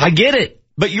 I get it.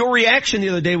 But your reaction the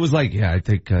other day was like, I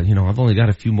think, I've only got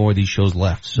a few more of these shows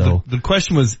left. So the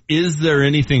question was, is there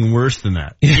anything worse than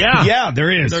that? Yeah. Yeah,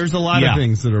 there is. There's a lot of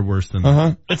things that are worse than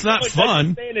that. It's not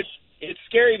fun. It's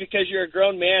scary because you're a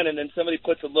grown man and then somebody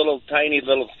puts a tiny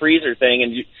little freezer thing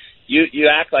and you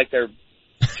act like they're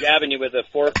jabbing you with a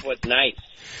 4-foot knife.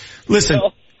 Listen,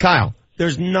 Kyle,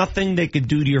 there's nothing they could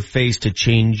do to your face to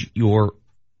change your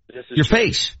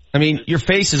face. I mean, your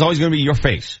face is always going to be your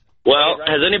face. Well,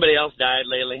 has anybody else died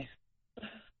lately?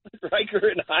 Riker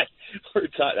and I were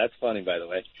talking. That's funny, by the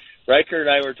way. Riker and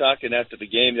I were talking after the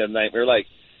game the other night. We were like,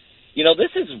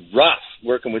 this is rough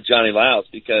working with Johnny Lyles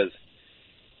because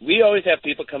we always have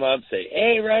people come up and say,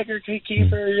 "Hey, Riker,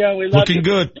 Kiefer, we love you." Looking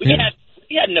good.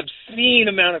 We had an obscene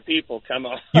amount of people come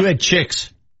up. You had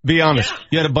chicks. Be honest. Yeah.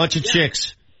 You had a bunch of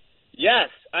chicks. Yes.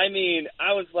 I mean,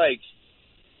 I was like,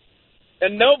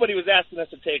 and nobody was asking us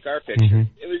to take our picture.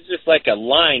 Mm-hmm. It was just like a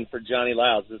line for Johnny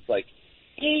Lyles. It's like,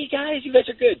 "Hey, guys, you guys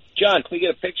are good. John, can we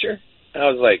get a picture?" And I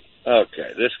was like, okay,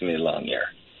 this is going to be a long year.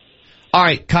 All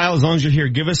right, Kyle, as long as you're here,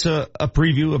 give us a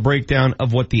preview, a breakdown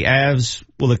of what the Avs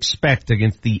will expect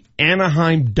against the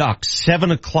Anaheim Ducks,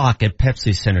 7 o'clock at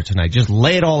Pepsi Center tonight. Just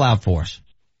lay it all out for us.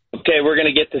 Okay, we're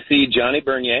going to get to see Johnny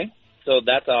Bernier, so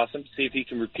that's awesome. See if he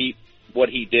can repeat what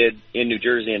he did in New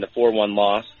Jersey in the 4-1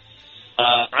 loss.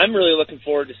 I'm really looking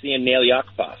forward to seeing Nail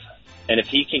Yakupov. And if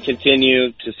he can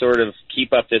continue to sort of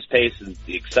keep up this pace and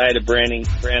the excited brand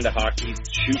of hockey,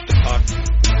 shoot the puck.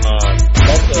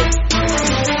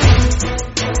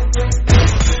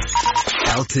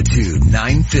 Altitude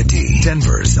 950,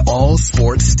 Denver's all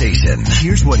sports station.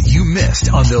 Here's what you missed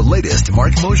on the latest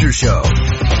Mark Mosier show.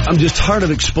 I'm just tired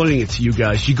of explaining it to you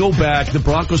guys. You go back, the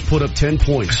Broncos put up 10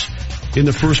 points in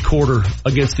the first quarter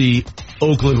against the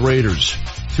Oakland Raiders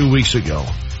 2 weeks ago.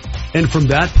 And from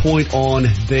that point on,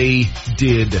 they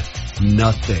did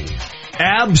nothing.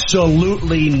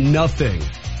 Absolutely nothing.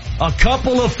 A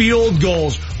couple of field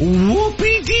goals.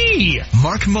 Whoopee-dee!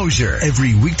 Mark Mosier,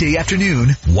 every weekday afternoon,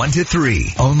 1 to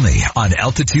 3, only on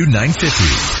Altitude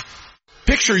 950.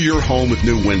 Picture your home with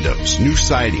new windows, new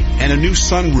siding, and a new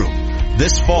sunroom.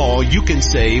 This fall, you can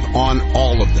save on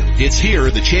all of them. It's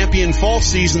here, the Champion Fall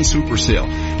Season Super Sale,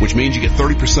 which means you get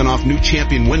 30% off new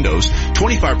Champion windows,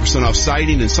 25% off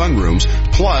siding and sunrooms,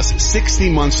 plus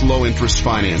 60 months low interest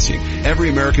financing. Every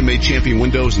American-made Champion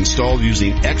window is installed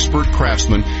using expert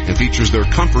craftsmen and features their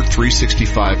Comfort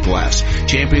 365 glass.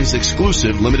 Champion's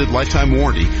exclusive limited lifetime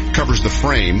warranty covers the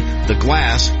frame, the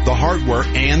glass, the hardware,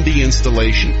 and the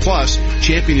installation. Plus,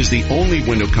 Champion is the only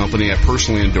window company I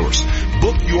personally endorse.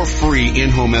 Book your free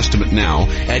in-home estimate now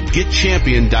at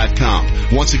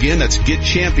getchampion.com. Once again, that's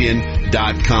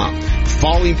getchampion.com.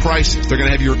 Falling prices. They're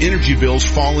going to have your energy bills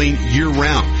falling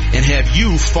year-round and have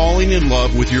you falling in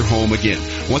love with your home again.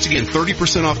 Once again,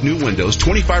 30% off new windows,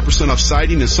 25% off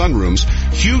siding and sunrooms.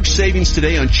 Huge savings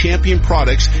today on Champion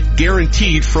products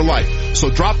guaranteed for life. So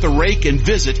drop the rake and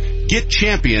visit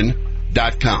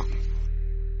getchampion.com.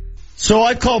 So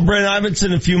I called Brent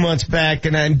Ivinson a few months back,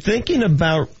 and I'm thinking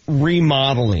about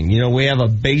remodeling. We have a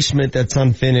basement that's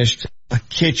unfinished, a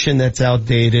kitchen that's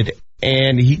outdated,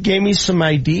 and he gave me some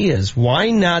ideas. Why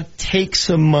not take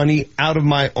some money out of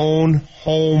my own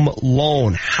home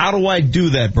loan? How do I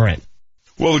do that, Brent?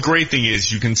 Well, the great thing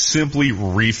is you can simply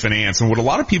refinance. And what a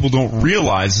lot of people don't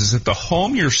realize is that the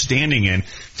home you're standing in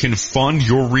can fund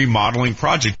your remodeling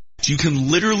project. You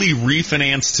can literally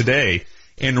refinance today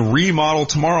and remodel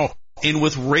tomorrow. And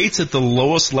with rates at the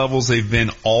lowest levels they've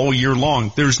been all year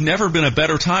long, there's never been a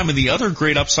better time. And the other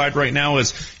great upside right now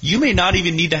is you may not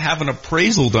even need to have an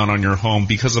appraisal done on your home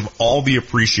because of all the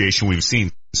appreciation we've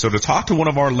seen. So to talk to one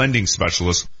of our lending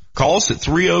specialists, Call us at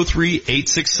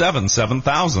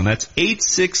 303-867-7000. That's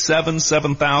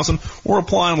 867-7000, or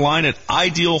apply online at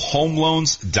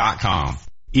idealhomeloans.com.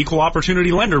 Equal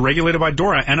opportunity lender regulated by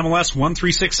DORA, NMLS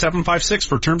 136756.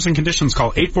 For terms and conditions,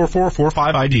 call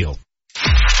 844-45-IDEAL.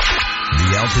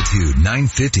 The Altitude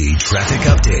 950 traffic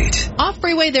update. Off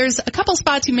freeway, there's a couple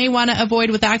spots you may want to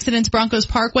avoid with accidents. Broncos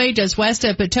Parkway just west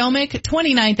of Potomac,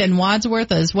 29th and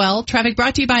Wadsworth as well. Traffic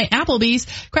brought to you by Applebee's.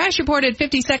 Crash reported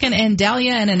 52nd and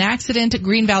Dahlia, and an accident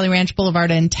Green Valley Ranch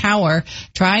Boulevard and Tower.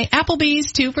 Try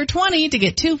Applebee's 2 for $20 to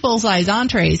get 2 full-size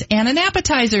entrees and an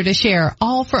appetizer to share,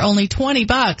 all for only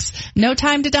 $20. No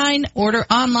time to dine, order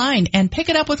online and pick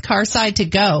it up with Carside to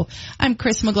go. I'm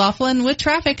Chris McLaughlin with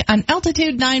traffic on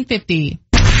Altitude 950.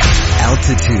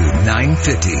 Altitude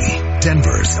 950,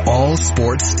 Denver's all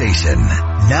sports station.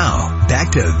 Now,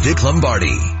 back to Vic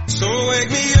Lombardi. So wake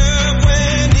me up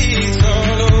when it's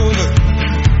all over,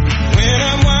 when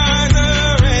I'm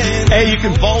wiser and Hey, you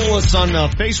can follow us on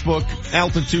Facebook,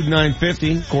 Altitude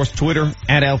 950. Of course, Twitter,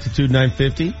 at Altitude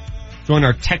 950. Join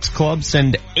our text club.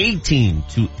 Send 18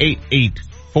 to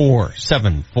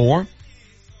 88474.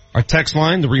 Our text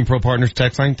line, the Rheem Pro Partners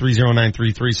text line,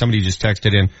 30933. Somebody just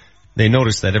texted in. They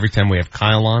notice that every time we have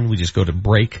Kyle on, we just go to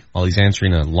break while he's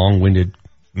answering a long-winded,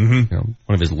 one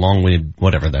of his long-winded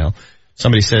whatever the hell.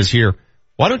 Somebody says here,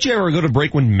 why don't you ever go to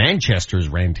break when Manchester's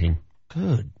ranting?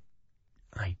 Good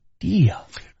idea.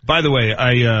 By the way,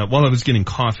 while I was getting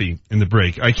coffee in the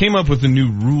break, I came up with a new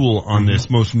rule on this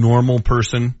most normal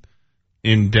person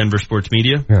in Denver sports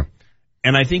media. Yeah.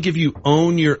 And I think if you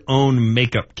own your own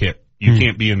makeup kit, you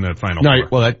can't be in the final four.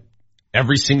 Well,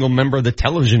 every single member of the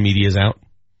television media is out.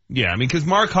 Yeah, I mean, because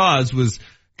Mark Haas was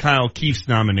Kyle Keefe's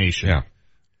nomination. Yeah.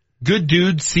 Good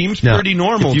dude, seems pretty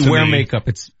normal to me. If you wear makeup,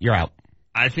 you're out.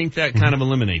 I think that kind of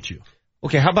eliminates you.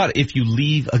 Okay, how about if you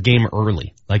leave a game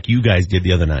early, like you guys did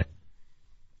the other night?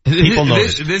 People know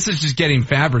this is just getting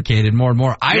fabricated more and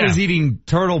more. I was eating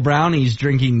turtle brownies,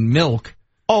 drinking milk.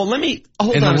 Oh, let me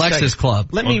hold in on the a Lexus second. Club.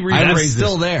 Let me rephrase I was this.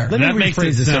 still there. Let me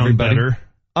rephrase this, everybody. Better.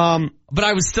 But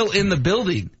I was still in the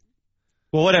building.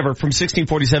 Well, whatever. From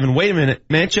 1647. Wait a minute.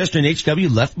 Manchester and HW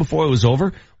left before it was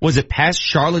over. Was it past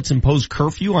Charlotte's imposed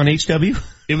curfew on HW?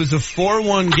 It was a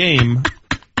 4-1 game,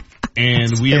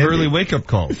 and we have early wake-up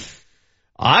calls.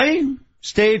 I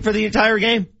stayed for the entire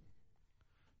game.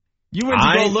 You went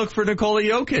to go look for Nikola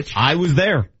Jokic. I was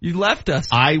there. You left us.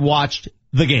 I watched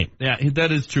the game. Yeah,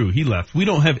 that is true. He left. We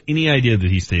don't have any idea that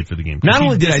he stayed for the game. Not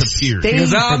only did I stay, stay,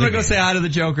 I'm going to go say hi to the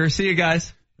Joker. See you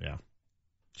guys. Yeah,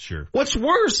 sure. What's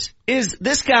worse is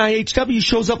this guy, HW,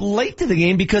 shows up late to the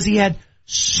game because he had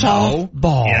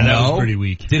softball. Yeah, that was pretty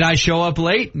weak. Did I show up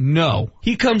late? No.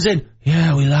 He comes in,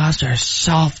 yeah, we lost our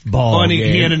softball and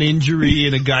game. He had an injury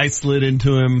and a guy slid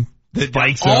into him.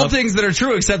 All things that are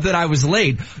true, except that I was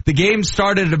late. The game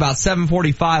started at about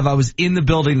 7:45. I was in the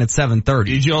building at 7:30.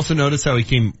 Did you also notice how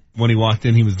when he walked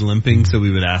in, he was limping, so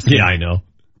we would ask him. Yeah, I know.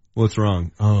 What's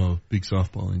wrong? Oh, big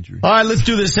softball injury. All right, let's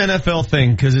do this NFL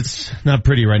thing, because it's not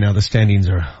pretty right now. The standings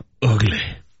are ugly.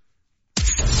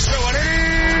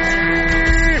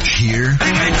 Here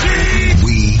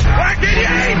we go.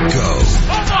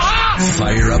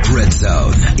 Fire up Red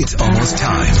Zone. It's almost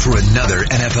time for another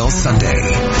NFL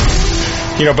Sunday.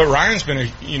 But Ryan's been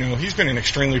he's been an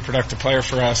extremely productive player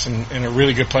for us and a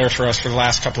really good player for us for the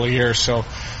last couple of years. So,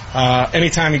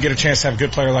 anytime you get a chance to have a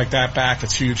good player like that back,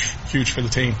 it's huge for the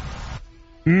team.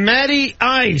 Matty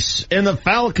Ice and the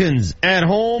Falcons at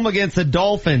home against the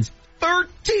Dolphins.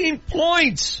 13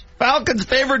 points. Falcons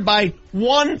favored by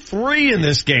 1-3 in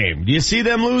this game. Do you see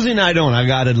them losing? I don't. I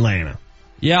got Atlanta.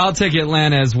 Yeah, I'll take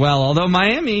Atlanta as well. Although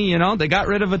Miami, they got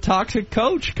rid of a toxic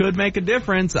coach, could make a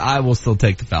difference. I will still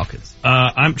take the Falcons.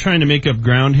 I'm trying to make up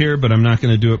ground here, but I'm not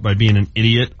going to do it by being an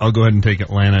idiot. I'll go ahead and take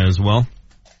Atlanta as well.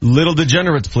 Little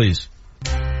degenerates, please.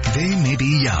 They may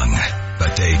be young,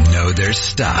 but they know their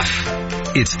stuff.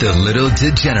 It's the Little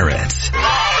Degenerates.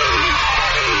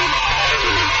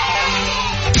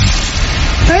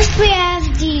 First we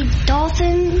have the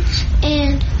Dolphins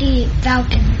and the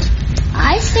Falcons.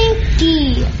 I think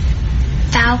the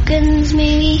Falcons,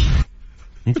 maybe.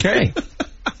 Okay.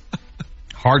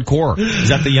 Hardcore. Is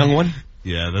that the young one?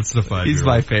 Yeah, that's the 5-year-old. He's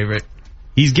my favorite.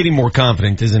 He's getting more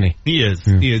confident, isn't he? He is.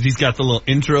 He is. He's got the little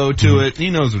intro to it. He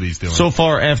knows what he's doing. So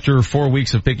far, after 4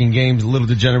 weeks of picking games, the Little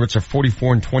Degenerates are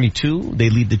 44-22. They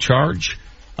lead the charge.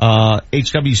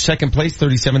 HW second place,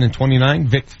 37-29.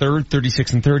 Vic third,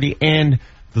 36-30. And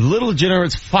the Little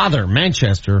Degenerates' father,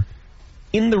 Manchester,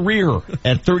 in the rear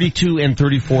at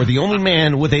 32-34. The only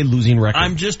man with a losing record.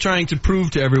 I'm just trying to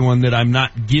prove to everyone that I'm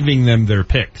not giving them their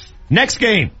picks. Next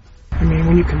game. I mean,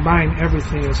 when you combine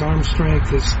everything, his arm strength,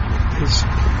 his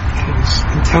his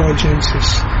intelligence,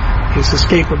 his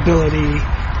escapability,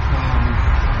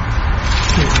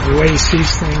 the way he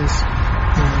sees things.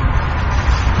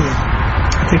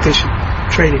 I think they should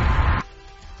trade him.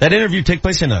 That interview take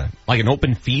place in an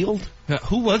open field?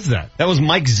 Who was that? That was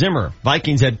Mike Zimmer,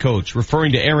 Vikings head coach,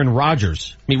 referring to Aaron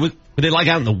Rodgers. I mean, were they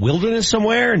out in the wilderness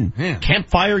somewhere and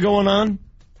campfire going on?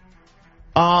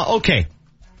 Okay.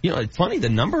 It's funny, the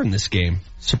number in this game.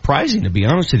 Surprising, to be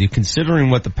honest with you, considering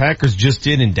what the Packers just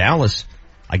did in Dallas.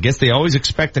 I guess they always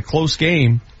expect a close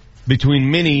game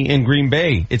between Minnie and Green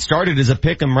Bay. It started as a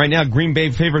pick'em. Right now, Green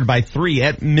Bay favored by 3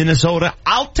 at Minnesota.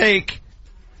 I'll take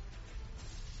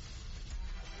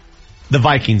the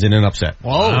Vikings in an upset.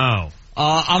 Whoa. Wow.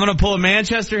 I'm going to pull a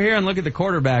Manchester here and look at the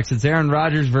quarterbacks. It's Aaron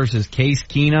Rodgers versus Case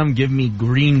Keenum. Give me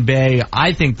Green Bay.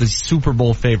 I think the Super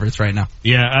Bowl favorites right now.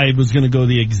 Yeah, I was going to go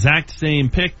the exact same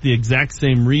pick, the exact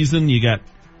same reason. You got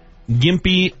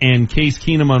Gimpy and Case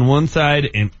Keenum on one side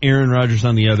and Aaron Rodgers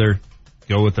on the other.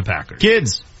 Go with the Packers.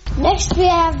 Kids. Next we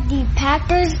have the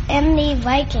Packers and the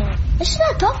Vikings. This is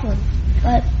not a tough one,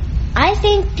 but I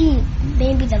think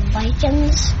maybe the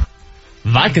Vikings.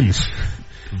 Vikings.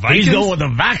 He's going with the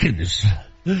Vikings.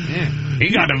 Yeah. He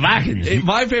got the Vikings.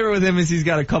 My favorite with him is he's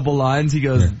got a couple lines. He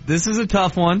goes, this is a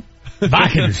tough one.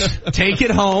 Vikings. Take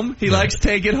it home. He likes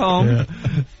take it home. Yeah.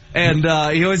 And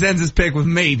he always ends his pick with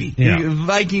maybe. Yeah.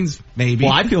 Vikings, maybe.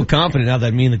 Well, I feel confident now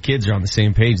that me and the kids are on the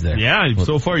same page there. Yeah,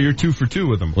 so far you're 2 for 2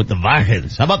 with them. With the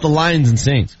Vikings. How about the Lions and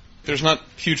Saints? There's not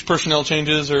huge personnel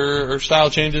changes or style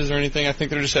changes or anything. I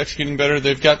think they're just executing better.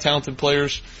 They've got talented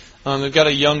players. They've got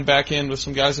a young back end with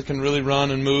some guys that can really run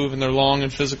and move, and they're long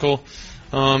and physical.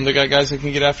 They got guys that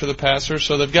can get after the passer,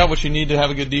 so they've got what you need to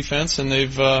have a good defense, and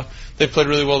they've played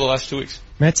really well the last 2 weeks.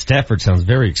 Matt Stafford sounds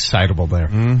very excitable there.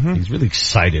 Mm-hmm. He's really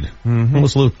excited. Mm-hmm.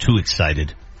 Almost a little too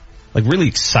excited. Like really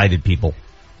excited people.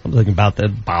 Something about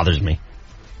that bothers me.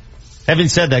 Having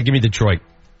said that, give me Detroit.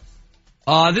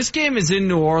 This game is in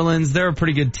New Orleans. They're a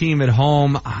pretty good team at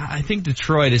home. I think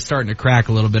Detroit is starting to crack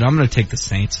a little bit. I'm going to take the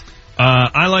Saints.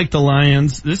 I like the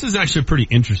Lions. This is actually a pretty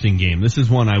interesting game. This is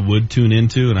one I would tune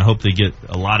into, and I hope they get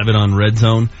a lot of it on Red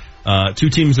Zone. 2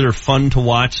 teams that are fun to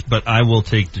watch, but I will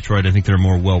take Detroit. I think they're a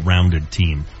more well-rounded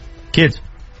team. Kids.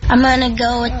 I'm going to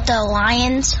go with the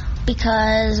Lions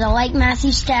because I like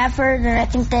Matthew Stafford, and I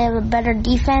think they have a better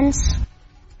defense.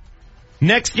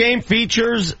 Next game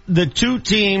features the 2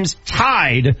 teams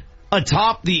tied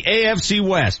atop the AFC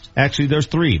West. Actually, there's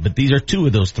 3, but these are 2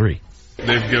 of those 3.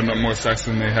 They've given up more sacks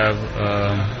than they have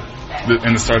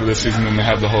in the start of this season than they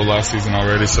have the whole last season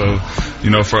already. So,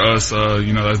 for us,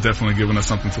 that's definitely given us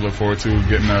something to look forward to,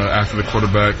 getting after the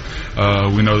quarterback.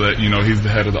 We know that, he's the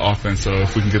head of the offense, so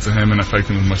if we can get to him and affect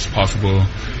him as much as possible,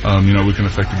 we can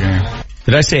affect the game.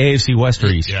 Did I say AFC West or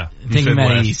East? Yeah. I think you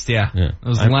meant East, yeah. It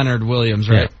was Leonard Williams,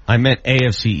 right? Yeah, I meant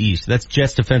AFC East. That's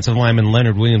Jets defensive lineman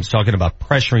Leonard Williams talking about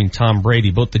pressuring Tom Brady.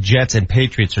 Both the Jets and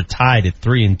Patriots are tied at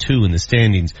 3-2 in the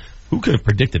standings. Who could have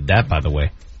predicted that, by the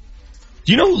way?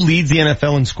 Do you know who leads the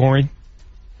NFL in scoring?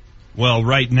 Well,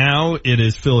 right now it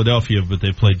is Philadelphia, but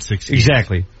they played 6 games.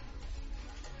 Exactly.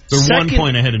 They're 1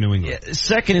 point ahead of New England. Yeah,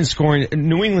 second in scoring.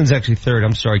 New England's actually third.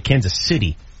 I'm sorry. Kansas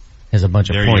City has a bunch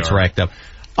of points racked up.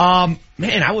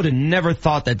 Man, I would have never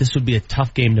thought that this would be a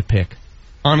tough game to pick.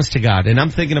 Honest to God. And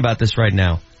I'm thinking about this right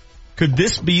now. Could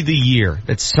this be the year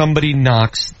that somebody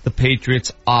knocks the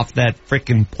Patriots off that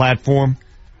frickin' platform?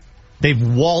 They've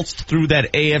waltzed through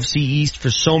that AFC East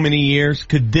for so many years.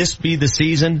 Could this be the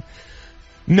season?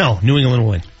 No, New England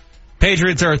will win.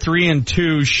 Patriots are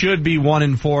 3-2, should be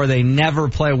 1-4. They never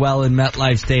play well in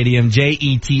MetLife Stadium.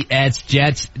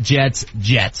 Jets,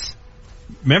 Jets.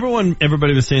 Remember when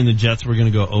everybody was saying the Jets were going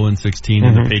to go 0-16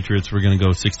 and the Patriots were going to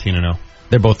go 16-0?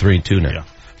 They're both 3-2 now. Yeah.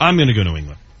 I'm going to go New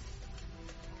England.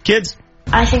 Kids?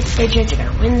 I think the Patriots are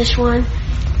going to win this one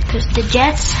because the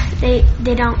Jets, they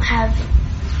don't have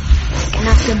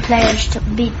enough good players to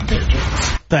beat the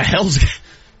Patriots. The hell's...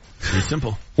 Pretty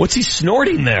simple. What's he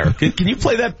snorting there? Can you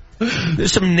play that?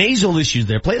 There's some nasal issues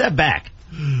there. Play that back.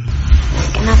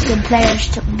 Enough good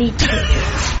players to beat the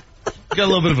Patriots. Got a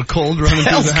little bit of a cold running through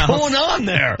the house. What's going on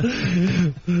there?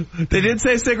 They did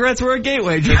say cigarettes were a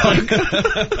gateway drug.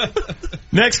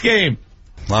 Next game.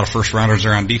 A lot of first rounders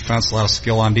are on defense, a lot of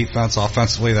skill on defense.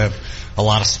 Offensively, they have a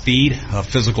lot of speed, a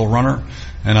physical runner,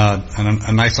 and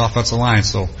a nice offensive line.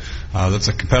 So that's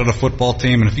a competitive football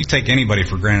team. And if you take anybody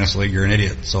for granted in this league, you're an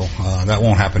idiot. So that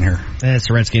won't happen here. That's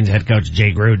the Redskins head coach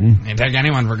Jay Gruden. You take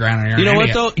anyone for granted, you're You know an what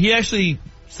idiot. though? He actually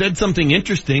said something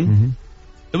interesting.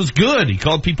 It was good. He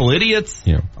called people idiots.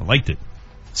 Yeah, I liked it.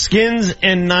 Skins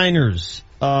and Niners.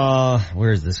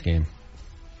 Where is this game?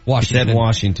 Washington.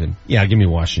 Washington. Yeah, give me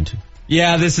Washington.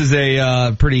 Yeah, this is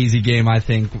a pretty easy game. I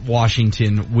think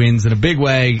Washington wins in a big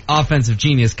way. Offensive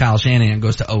genius Kyle Shanahan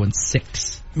goes to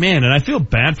 0-6. Man, and I feel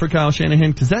bad for Kyle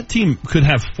Shanahan because that team could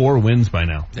have 4 wins by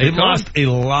now. They've lost a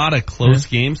lot of close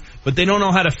games, but they don't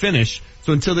know how to finish.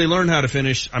 So until they learn how to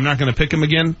finish, I'm not going to pick them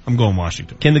again. I'm going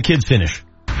Washington. Can the kids finish?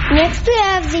 Next we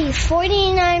have the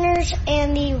 49ers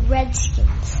and the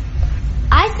Redskins.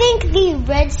 I think the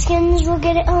Redskins will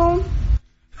get it home.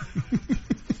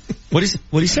 What did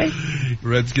he say?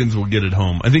 Redskins will get it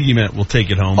home. I think he meant we'll take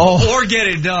it home. Oh, or get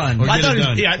it done. I thought he was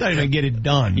going to get it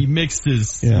done. He mixed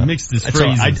his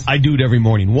phrases. I do it every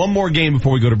morning. One more game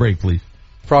before we go to break, please.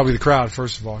 Probably the crowd,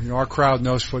 first of all. Our crowd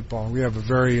knows football. We have a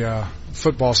very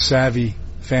football savvy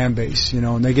fan base,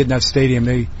 and they get in that stadium,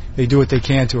 they do what they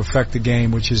can to affect the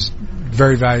game, which is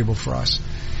very valuable for us.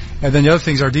 And then the other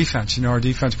thing is our defense. Our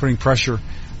defense putting pressure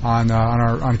on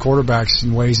quarterbacks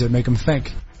in ways that make them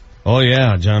think. Oh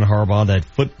yeah, John Harbaugh, that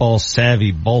football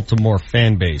savvy Baltimore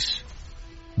fan base.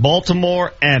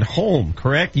 Baltimore at home,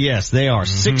 correct? Yes, they are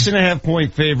 6.5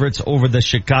 point favorites over the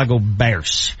Chicago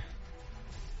Bears.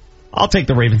 I'll take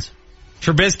the Ravens.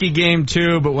 Trubisky game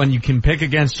too, but when you can pick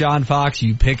against John Fox,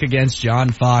 you pick against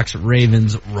John Fox.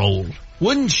 Ravens roll.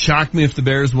 Wouldn't shock me if the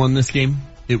Bears won this game.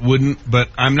 It wouldn't, but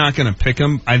I'm not going to pick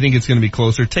them. I think it's going to be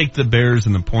closer. Take the Bears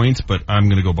and the points, but I'm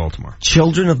going to go Baltimore.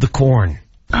 Children of the Corn.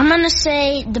 I'm going to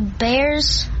say the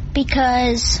Bears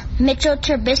because Mitchell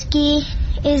Trubisky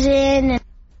is in.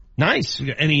 Nice.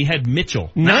 And he had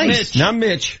Mitchell. Nice. Not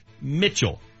Mitch.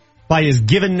 Mitchell. By his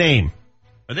given name.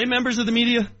 Are they members of the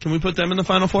media? Can we put them in the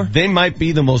Final Four? They might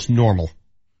be the most normal.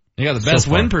 They got the best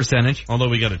win percentage. Although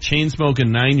we got a chain-smoking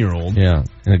 9-year-old. Yeah,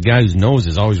 and a guy whose nose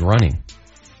is always running.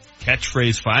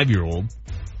 Catchphrase 5-year-old.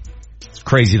 It's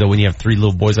crazy, though, when you have 3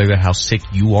 little boys like that, how sick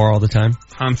you are all the time.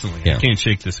 Constantly. Yeah. I can't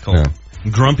shake this cold. Yeah.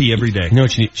 Grumpy every day. You know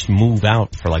what, you should move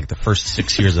out for like the first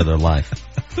 6 years of their life.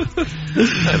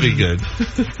 That'd be good.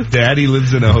 Daddy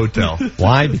lives in a hotel.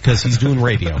 Why? Because he's doing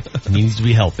radio, and he needs to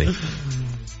be healthy.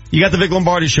 You got the Vic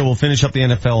Lombardi Show. We'll finish up the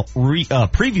NFL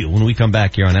preview when we come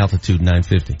back here on Altitude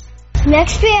 950.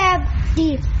 Next we have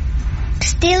the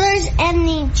Steelers and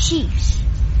the Chiefs.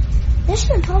 This is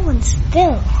a good one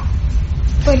still.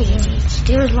 Pretty easy.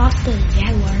 Steelers lost to the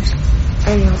Jaguars.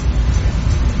 I know.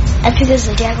 That's because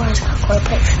the Jaguars got 4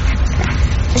 picks.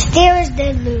 The Steelers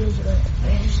did lose, but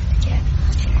where's the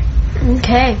Jaguars?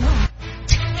 Okay.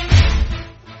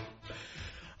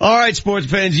 All right, sports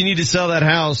fans, you need to sell that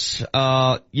house.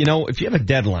 If you have a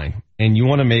deadline and you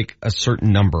want to make a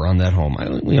certain number on that home,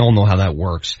 we all know how that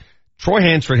works. Troy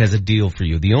Hansford has a deal for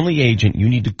you. The only agent you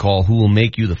need to call who will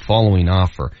make you the following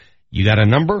offer. You got a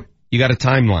number, you got a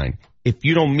timeline. If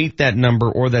you don't meet that number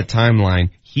or that timeline,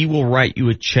 he will write you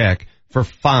a check for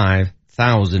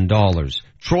 $5,000.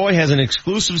 Troy has an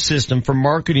exclusive system for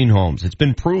marketing homes. It's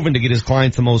been proven to get his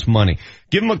clients the most money.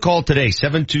 Give him a call today,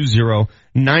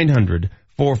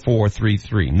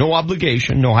 720-900-4433. No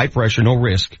obligation, no high pressure, no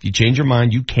risk. If you change your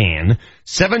mind, you can.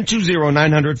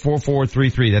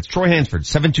 720-900-4433. That's Troy Hansford,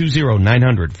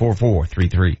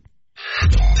 720-900-4433.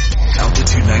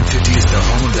 Altitude 950 is the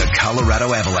home of the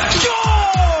Colorado Avalanche.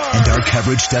 And our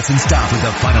coverage doesn't stop with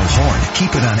the final horn.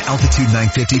 Keep it on Altitude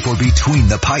 950 for Between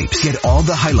the Pipes. Get all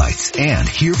the highlights and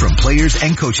hear from players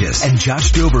and coaches. And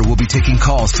Josh Dover will be taking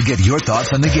calls to get your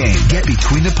thoughts on the game. Get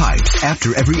Between the Pipes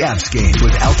after every Avs game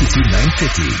with Altitude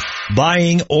 950.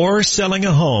 Buying or selling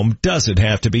a home doesn't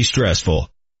have to be stressful.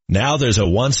 Now there's a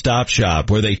one-stop shop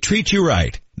where they treat you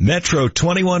right. Metro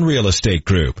 21 Real Estate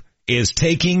Group is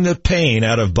taking the pain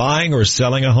out of buying or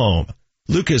selling a home.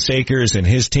 Lucas Akers and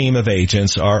his team of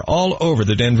agents are all over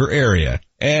the Denver area,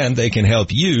 and they can help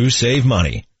you save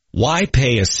money. Why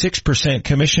pay a 6%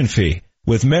 commission fee?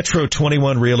 With Metro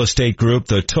 21 Real Estate Group,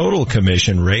 the total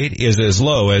commission rate is as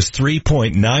low as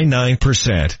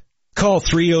 3.99%. Call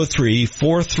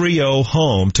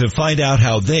 303-430-HOME to find out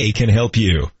how they can help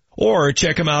you. Or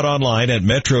check them out online at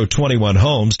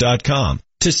metro21homes.com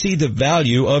to see the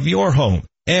value of your home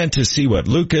and to see what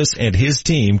Lucas and his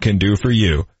team can do for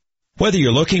you. Whether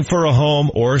you're looking for a home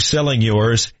or selling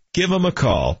yours, give them a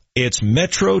call. It's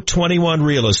Metro 21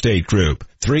 Real Estate Group,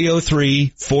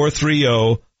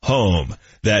 303-430-HOME.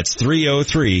 That's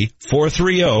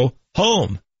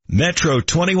 303-430-HOME. Metro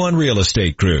 21 Real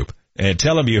Estate Group. And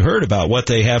tell them you heard about what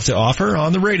they have to offer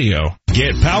on the radio.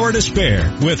 Get power to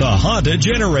spare with a Honda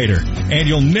generator, and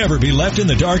you'll never be left in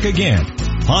the dark again.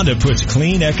 Honda puts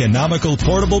clean, economical,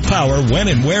 portable power when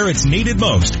and where it's needed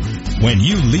most, when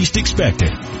you least expect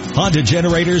it. Honda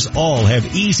generators all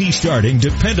have easy starting,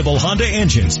 dependable Honda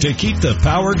engines to keep the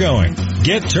power going.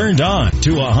 Get turned on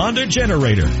to a Honda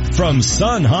generator from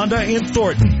Sun Honda in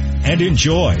Thornton and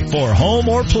enjoy for home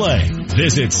or play.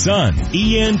 Visit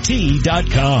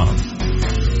sunent.com.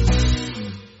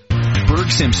 Berg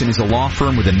Simpson is a law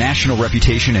firm with a national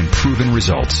reputation and proven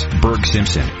results. Berg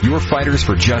Simpson, your fighters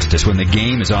for justice when the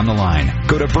game is on the line.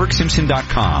 Go to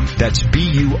BergSimpson.com. That's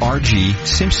B-U-R-G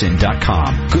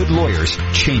Simpson.com. Good lawyers,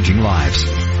 changing lives.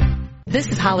 This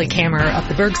is Holly Kammerer of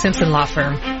the Berg Simpson Law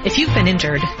Firm. If you've been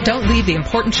injured, don't leave the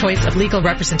important choice of legal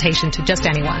representation to just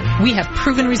anyone. We have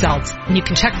proven results, and you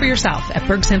can check for yourself at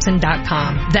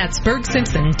BergSimpson.com. That's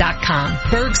BergSimpson.com.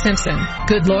 Berg Simpson.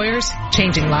 Good lawyers,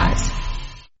 changing lives.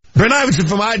 Brent Iverson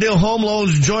from Ideal Home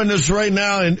Loans joining us right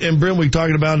now. And Brent, we're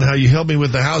talking about how you helped me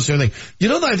with the house and everything. You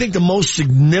know, I think the most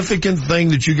significant thing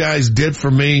that you guys did for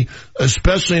me,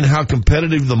 especially in how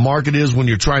competitive the market is when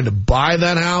you're trying to buy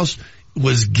that house,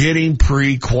 was getting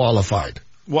pre-qualified.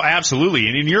 Well, absolutely.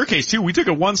 And in your case, too, we took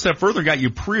it one step further, got you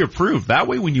pre-approved. That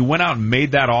way, when you went out and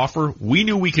made that offer, we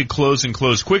knew we could close and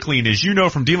close quickly. And as you know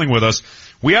from dealing with us,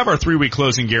 we have our 3-week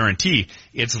closing guarantee.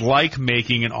 It's like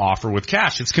making an offer with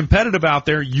cash. It's competitive out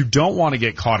there. You don't want to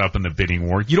get caught up in the bidding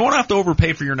war. You don't have to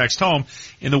overpay for your next home.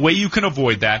 And the way you can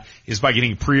avoid that is by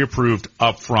getting pre-approved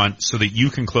up front so that you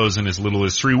can close in as little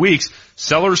as 3 weeks.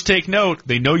 Sellers take note.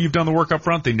 They know you've done the work up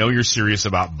front. They know you're serious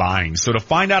about buying. So to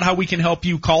find out how we can help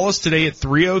you, call us today at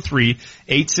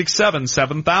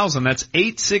 303-867-7000. That's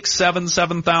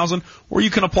 867-7000. Or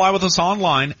you can apply with us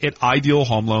online at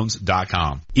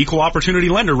idealhomeloans.com. Equal opportunity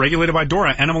lender regulated by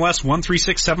DORA, NMLS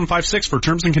 136756. For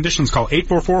terms and conditions, call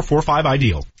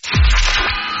 844-45-IDEAL.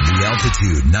 The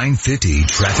Altitude 950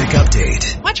 traffic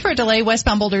update. Watch for a delay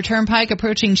westbound Boulder Turnpike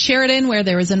approaching Sheridan where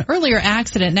there was an earlier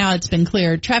accident. Now it's been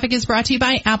cleared. Traffic is brought to you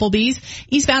by Applebee's.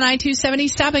 Eastbound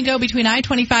I-270 stop and go between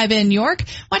I-25 and York.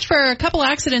 Watch for a couple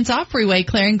accidents off freeway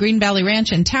clearing Green Valley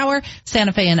Ranch and Tower,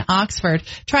 Santa Fe and Oxford.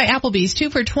 Try Applebee's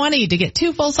 2 for $20 to get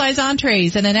 2 full-size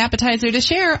entrees and an appetizer to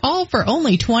share, all for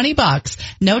only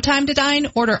 $20. No time to dine.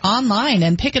 Order online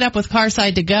and pick it up with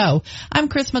Carside to go. I'm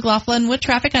Chris McLaughlin with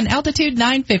traffic on Altitude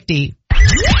 950.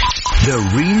 The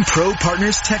Rheem Pro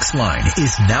Partners text line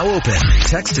is now open.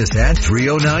 Text us at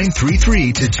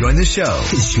 30933 to join the show.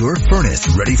 Is your furnace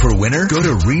ready for winter? Go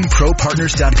to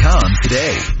RheemProPartners.com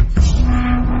today.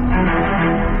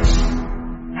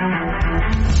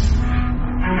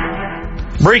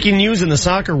 Breaking news in the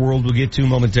soccer world we'll get to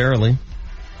momentarily.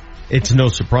 It's no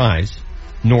surprise,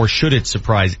 nor should it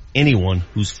surprise anyone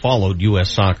who's followed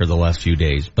U.S. soccer the last few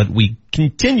days. But we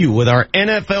continue with our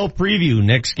NFL preview.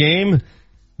 Next game,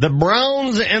 the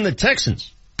Browns and the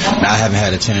Texans. I haven't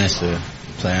had a chance to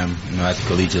play them, at the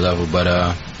collegiate level, but,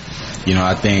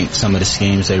 I think some of the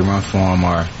schemes they run for him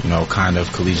are, kind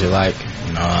of collegiate-like.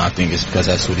 I think it's because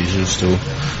that's what he's used to.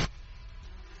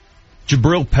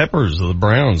 Jabril Peppers of the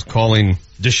Browns calling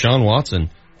Deshaun Watson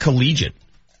collegiate.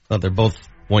 Well, they're both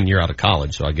 1 year out of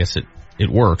college, so I guess it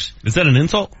works. Is that an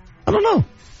insult? I don't know.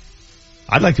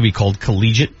 I'd like to be called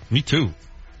collegiate. Me too.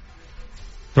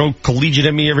 Throw collegiate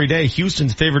at me every day.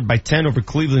 Houston's favored by 10 over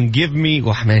Cleveland.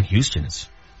 Houston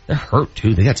they're hurt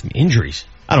too. They got some injuries.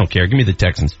 I don't care. Give me the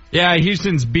Texans. Yeah,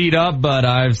 Houston's beat up, but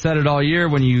I've said it all year.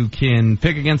 When you can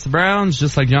pick against the Browns,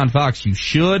 just like John Fox, you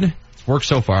should. It's worked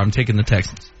so far. I'm taking the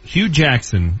Texans. Hugh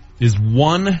Jackson is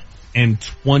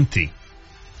 1-20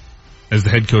 as the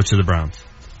head coach of the Browns.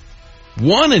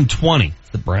 1-20.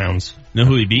 The Browns. Know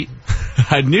who he beat?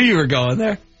 I knew you were going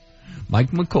there.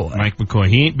 Mike McCoy.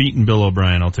 He ain't beating Bill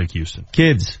O'Brien. I'll take Houston.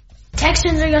 Kids.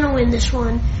 Texans are going to win this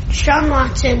one. Deshaun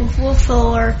Watson, Will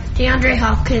Fuller, DeAndre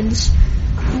Hopkins.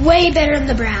 Way better than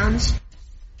the Browns.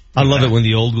 I love it when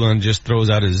the old one just throws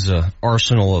out his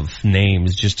arsenal of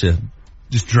names just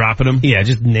dropping them. Yeah,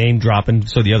 just name dropping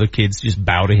so the other kids just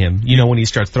bow to him. When he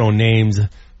starts throwing names,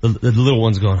 the little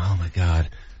one's going, oh my God,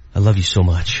 I love you so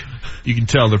much. You can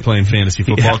tell they're playing fantasy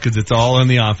football because it's all on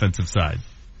the offensive side.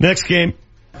 Next game.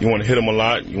 You want to hit him a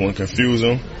lot. You want to confuse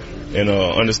him and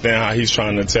understand how he's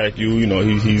trying to attack you. He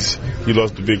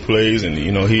loves the big plays, and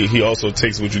he also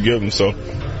takes what you give him. So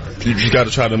you just got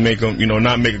to try to make him,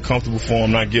 not make it comfortable for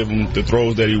him, not give him the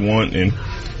throws that he want, and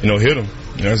hit him.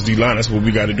 That's D-line. That's what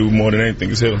we got to do more than anything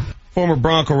is hit him. Former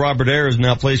Bronco Robert Ayers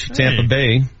now plays for Tampa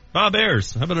Bay. Bob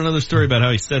Ayers. How about another story about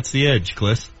how he sets the edge,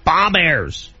 Cliff? Bob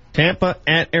Ayers. Tampa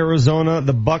at Arizona.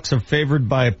 The Bucs are favored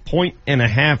by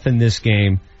 1.5 in this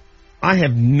game. I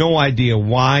have no idea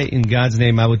why in God's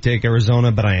name I would take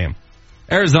Arizona, but I am.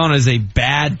 Arizona is a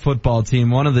bad football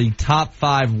team, one of the top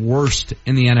 5 worst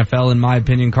in the NFL, in my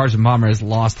opinion. Carson Palmer has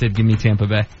lost it. Give me Tampa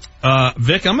Bay.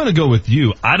 Vic, I'm going to go with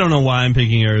you. I don't know why I'm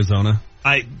picking Arizona.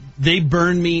 They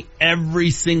burn me every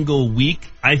single week.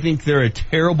 I think they're a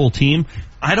terrible team.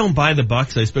 I don't buy the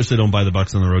Bucs. I especially don't buy the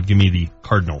Bucs on the road. Give me the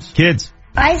Cardinals. Kids.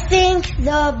 I think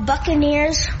the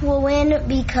Buccaneers will win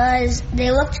because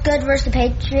they looked good versus the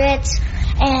Patriots,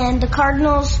 and the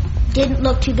Cardinals didn't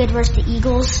look too good versus the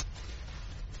Eagles.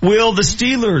 Will the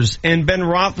Steelers and Ben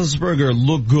Roethlisberger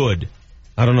look good?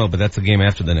 I don't know, but that's the game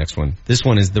after the next one. This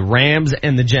one is the Rams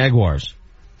and the Jaguars.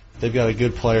 They've got a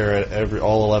good player at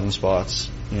all 11 spots.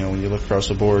 When you look across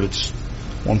the board, it's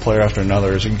one player after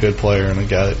another is a good player and a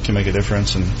guy that can make a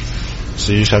difference. And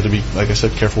so you just have to be, like I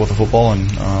said, careful with the football. And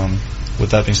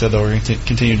with that being said, though, we're going to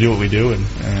continue to do what we do and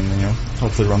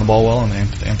hopefully run the ball well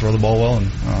and throw the ball well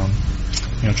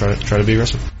and try to be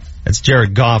aggressive. That's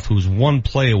Jared Goff, who's one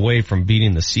play away from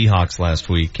beating the Seahawks last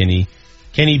week. Can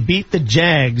he beat the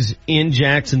Jags in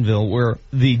Jacksonville, where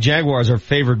the Jaguars are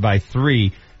favored by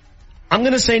 3? I'm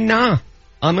going to say nah.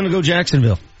 I'm going to go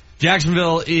Jacksonville.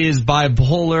 Jacksonville is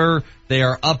bipolar. They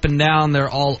are up and down. They're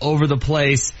all over the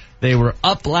place. They were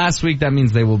up last week. That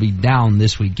means they will be down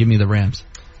this week. Give me the Rams.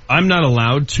 I'm not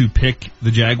allowed to pick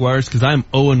the Jaguars because I'm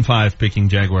 0-5 picking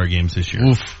Jaguar games this year.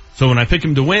 Oof. So when I pick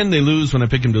them to win, they lose. When I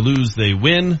pick them to lose, they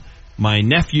win. My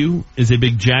nephew is a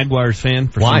big Jaguars fan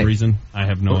for some reason. I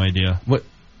have no idea. What?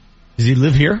 Does he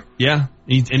live here? Yeah.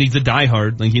 He's a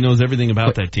diehard. Like, he knows everything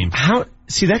about that team.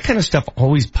 See, that kind of stuff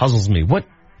always puzzles me. What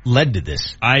led to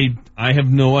this? I have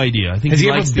no idea. I think he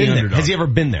likes the underdog. Has he ever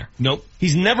been there? Nope.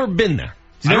 He's never been there.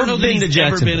 I don't know that he's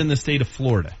ever been in the state of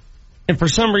Florida. And for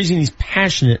some reason, he's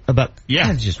passionate about. Yeah,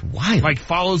 that's just wild. Like,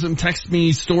 follows him, texts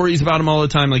me stories about him all the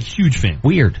time. Like, huge fan.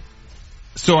 Weird.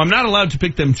 So I'm not allowed to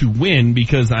pick them to win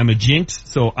because I'm a jinx.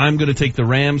 So I'm going to take the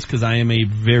Rams because I am a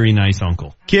very nice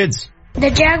uncle. Kids. The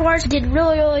Jaguars did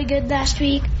really, really good last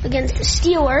week against the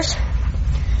Steelers.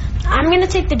 I'm going to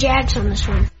take the Jags on this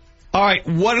one. All right,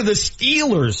 what are the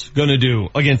Steelers going to do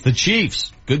against the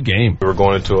Chiefs? Good game. We're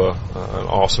going into an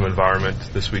awesome environment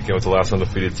this weekend with the last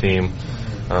undefeated team,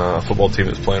 a football team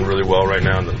that's playing really well right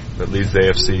now and that leads the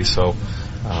AFC. So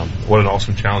what an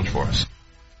awesome challenge for us.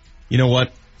 You know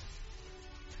what?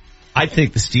 I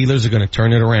think the Steelers are going to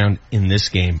turn it around in this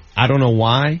game. I don't know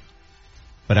why,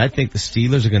 but I think the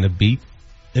Steelers are going to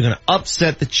they're going to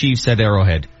upset the Chiefs at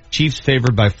Arrowhead. Chiefs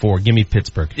favored by 4. Give me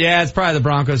Pittsburgh. Yeah, it's probably the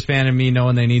Broncos fan and me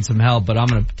knowing they need some help, but I'm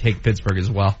going to take Pittsburgh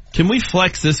as well. Can we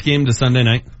flex this game to Sunday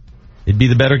night? It'd be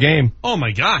the better game. Oh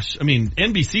my gosh. I mean,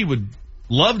 NBC would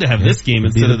love to have this game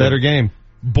instead of the better game.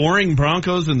 Boring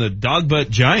Broncos and the dog butt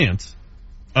Giants.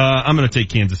 I'm going to take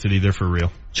Kansas City. They're for real.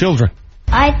 Children.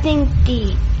 I think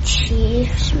the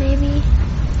Chiefs, maybe.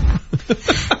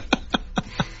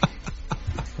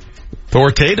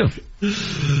 Authoritative.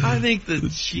 I think the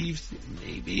Chiefs,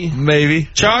 maybe. Maybe.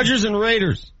 Chargers and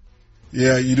Raiders.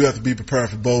 Yeah, you do have to be prepared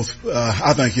for both.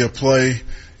 I think he'll play.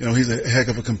 He's a heck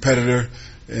of a competitor,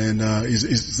 and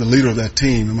he's the leader of that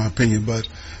team, in my opinion. But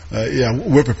yeah,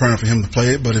 we're preparing for him to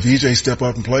play it. But if EJ step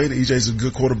up and play it, EJ's a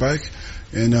good quarterback,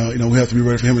 and we have to be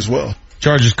ready for him as well.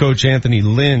 Chargers coach Anthony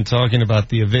Lynn talking about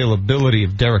the availability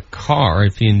of Derek Carr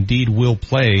if he indeed will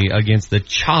play against the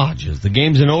Chargers. The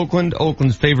game's in Oakland.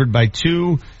 Oakland's favored by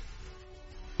 2.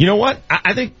 You know what?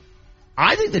 I think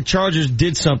the Chargers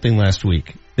did something last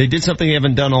week. They did something they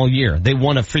haven't done all year. They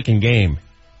won a freaking game.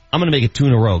 I'm going to make it 2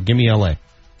 in a row. Give me LA.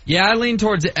 Yeah, I lean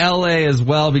towards LA as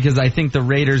well because I think the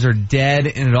Raiders are dead,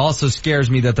 and it also scares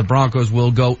me that the Broncos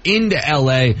will go into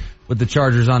LA with the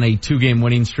Chargers on a 2-game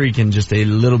winning streak and just a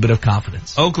little bit of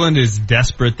confidence. Oakland is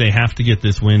desperate. They have to get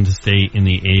this win to stay in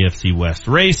the AFC West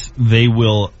race. They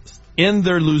will end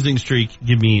their losing streak.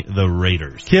 Give me the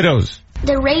Raiders. Kiddos.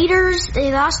 The Raiders,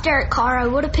 they lost Derek Carr. I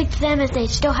would have picked them if they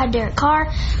still had Derek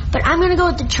Carr. But I'm going to go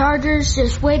with the Chargers.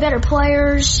 Just way better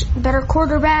players, better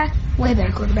quarterback, way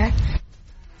better quarterback.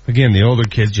 Again, the older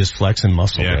kids just flexing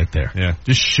muscle right there. Yeah,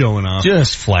 just showing off.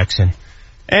 Just flexing.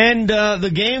 And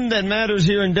the game that matters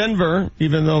here in Denver,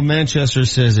 even though Manchester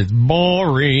says it's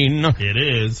boring. It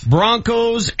is.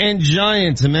 Broncos and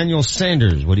Giants. Emmanuel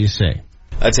Sanders, what do you say?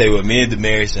 I tell you what, me and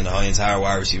Demaryius and the entire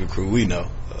wide receiver crew, we know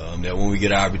that when we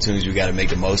get our opportunities, we got to make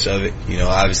the most of it.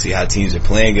 Obviously how teams are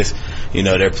playing us,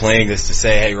 they're playing us to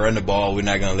say, hey, run the ball. We're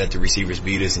not going to let the receivers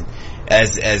beat us. And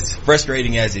as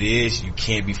frustrating as it is, you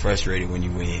can't be frustrated when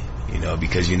you win,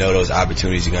 because those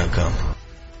opportunities are going to come.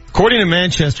 According to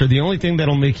Manchester, the only thing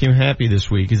that'll make him happy this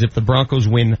week is if the Broncos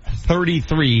win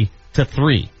 33-3. That's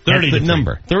the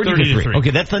number. 30-3. Okay,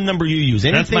 that's the number you use.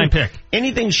 That's my pick.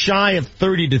 Anything shy of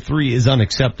 30-3 is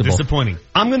unacceptable. Disappointing.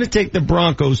 I'm going to take the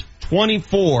Broncos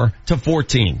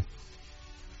 24-14.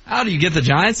 How do you get the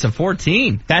Giants to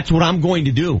 14? That's what I'm going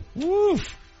to do.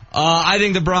 Woof. I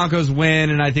think the Broncos win,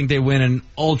 and I think they win an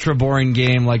ultra boring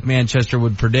game like Manchester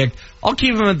would predict. I'll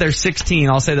keep them at their 16.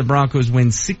 I'll say the Broncos win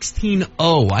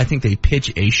 16-0. I think they pitch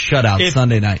a shutout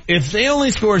Sunday night. If they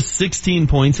only score 16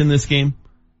 points in this game,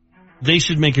 They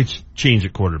should make a change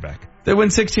at quarterback. They win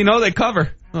 16-0, they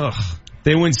cover. Ugh.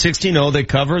 They win 16-0, they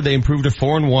cover, they improved to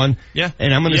 4-1. Yeah.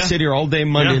 And I'm going to sit here all day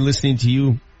Monday listening to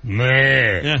you.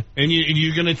 Yeah. And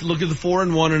you're going to look at the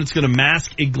 4-1 and it's going to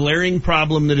mask a glaring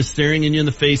problem that is staring in you in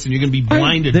the face and you're going to be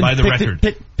blinded by the record.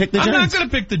 Pick the Giants. I'm not going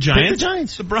to pick the Giants. Pick the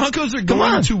Giants. The Broncos are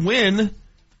going to win,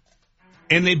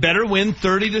 and they better win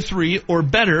 30-3 or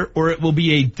better, or it will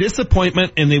be a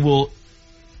disappointment and they will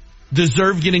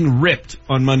deserve getting ripped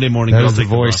on Monday morning. That is the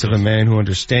voice of a man who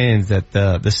understands that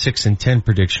the 6-10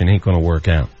 prediction ain't going to work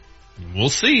out. We'll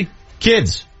see.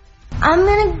 Kids. I'm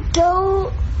going to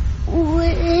go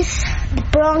with the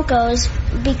Broncos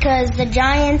because the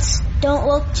Giants don't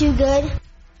look too good.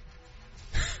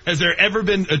 Has there ever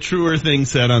been a truer thing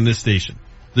said on this station?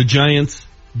 The Giants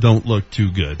don't look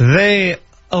too good. They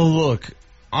look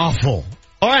awful.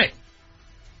 All right.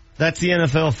 That's the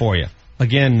NFL for you.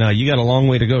 Again, you got a long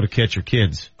way to go to catch your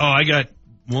kids. Oh, I got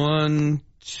 1,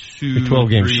 2, 12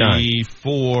 games 3,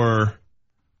 4,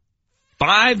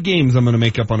 5 games I'm going to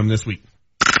make up on them this week.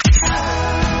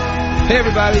 Hey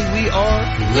everybody, we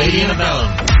are Lady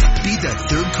Antebellum. Be that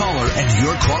third caller and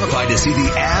you're qualified to see the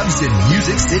Avs in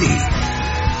Music City.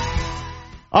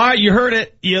 All right, you heard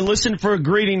it. You listened for a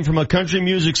greeting from a country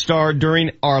music star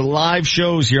during our live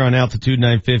shows here on Altitude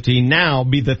 950. Now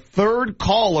be the third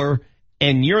caller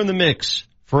and you're in the mix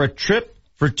for a trip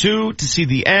for 2 to see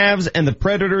the Avs and the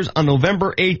Predators on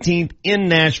November 18th in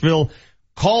Nashville.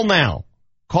 Call now.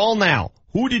 Call now.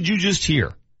 Who did you just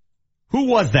hear? Who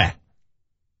was that?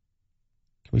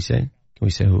 Can we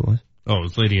say who it was? Oh, it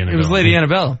was Lady Antebellum. It was Lady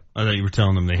Antebellum. I thought you were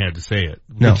telling them they had to say it.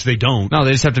 No. Which they don't. No,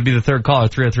 they just have to be the third caller,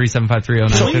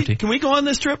 303-753-0950. Can we go on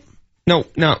this trip? No,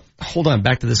 hold on.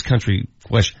 Back to this country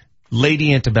question.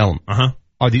 Lady Antebellum. Uh-huh.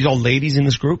 Are these all ladies in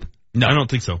this group? No, I don't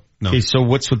think so. No. Okay, so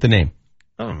what's with the name?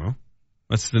 I don't know.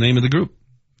 That's the name of the group.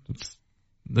 It's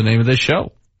the name of this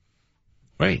show.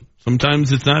 Right.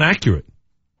 Sometimes it's not accurate.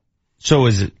 So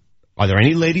are there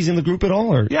any ladies in the group at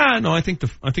all? Or? Yeah, no, I think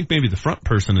maybe the front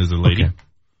person is a lady. Okay.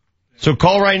 So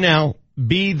call right now.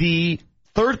 Be the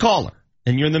third caller,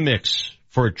 and you're in the mix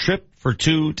for a trip for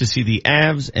 2 to see the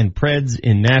Avs and Preds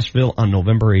in Nashville on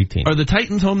November 18th. Are the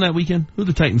Titans home that weekend? Who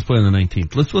the Titans play on the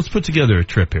 19th? Let's put together a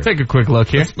trip here. Take a quick look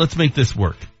here. Let's make this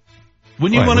work.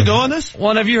 Wouldn't you want to go on this?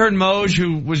 Well, have you heard Moj,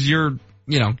 who was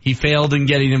he failed in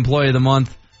getting Employee of the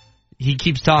Month. He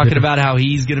keeps talking about how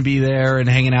he's going to be there and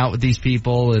hanging out with these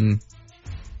people, and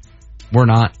we're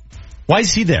not. Why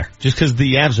is he there? Just because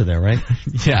the Avs are there, right?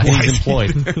 Yeah. He's employed.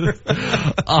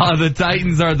 The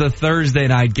Titans are the Thursday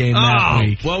night game that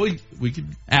week. Well, we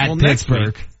could at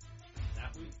Pittsburgh.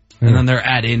 And then they're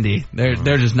at Indy.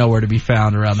 They're just nowhere to be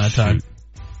found around that time.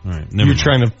 All right. You're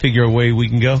trying to figure a way we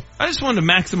can go? I just wanted to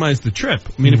maximize the trip.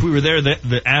 I mean, if we were there,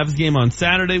 the Avs game on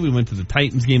Saturday, we went to the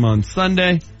Titans game on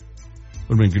Sunday.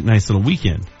 Would have been a nice little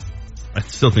weekend. I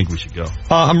still think we should go.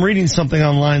 I'm reading something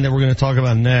online that we're going to talk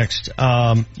about next.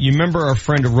 You remember our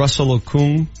friend Russell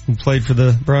Okung, who played for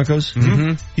the Broncos?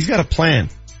 Mm-hmm. He's got a plan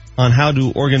on how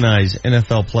to organize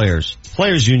NFL players.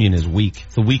 Players Union is weak,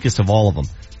 the weakest of all of them.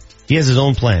 He has his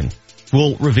own plan.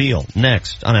 We'll reveal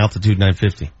next on Altitude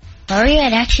 950. Sorry,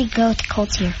 I'd actually go with the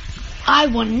Colts here. I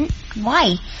wouldn't.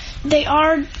 Why? They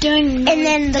are doing... And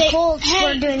then the Colts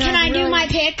were doing... Can I do my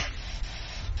pick?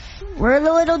 We're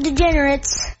the little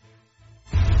degenerates.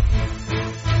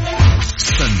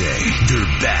 Sunday,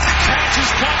 they're back. Catch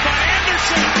is caught by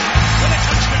Anderson.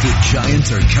 The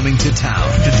Giants are coming to town.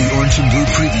 The Orange and Blue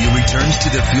Preview returns to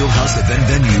the Fieldhouse event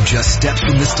venue just steps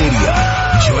from the stadium.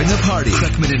 Join the party.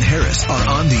 Kreckman and Harris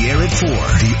are on the air at 4.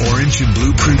 The Orange and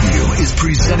Blue Preview is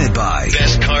presented by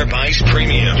Best Car Buys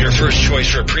Premium, your first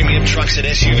choice for premium trucks and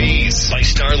SUVs. By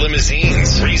Star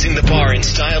Limousines, raising the bar in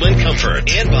style and comfort.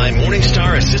 And by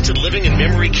Morningstar Assisted Living and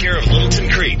Memory Care of Littleton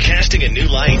Creek, casting a new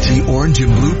light. The Orange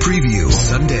and Blue Preview,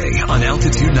 Sunday on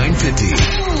Altitude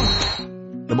 950.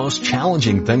 The most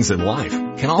challenging things in life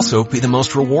can also be the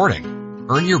most rewarding.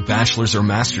 Earn your bachelor's or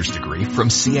master's degree from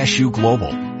CSU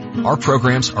Global. Our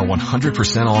programs are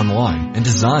 100% online and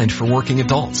designed for working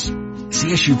adults.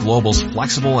 CSU Global's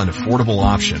flexible and affordable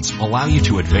options allow you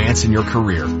to advance in your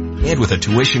career. And with a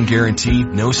tuition guarantee,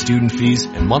 no student fees,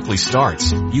 and monthly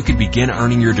starts, you can begin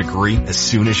earning your degree as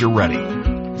soon as you're ready.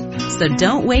 So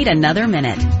don't wait another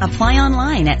minute. Apply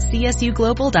online at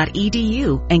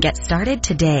csuglobal.edu and get started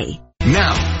today.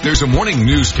 Now, there's a morning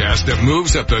newscast that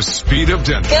moves at the speed of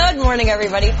Denver. Good morning,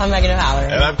 everybody. I'm Megan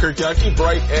O'Halloran. And I'm Kirk Yonke,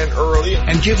 bright and early.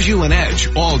 And gives you an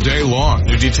edge all day long.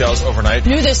 New details overnight.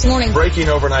 New this morning. Breaking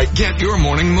overnight. Get your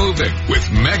morning moving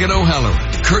with Megan O'Halloran,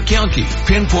 Kirk Yonke,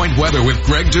 Pinpoint Weather with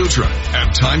Greg Dutra,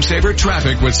 and Time Saver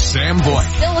Traffic with Sam Boyd.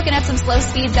 Still looking at some slow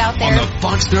speeds out there. On the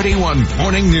Fox 31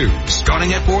 Morning News,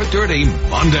 starting at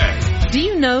 4:30 Monday. Do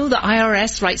you know the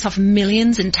IRS writes off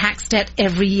millions in tax debt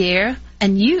every year?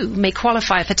 And you may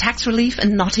qualify for tax relief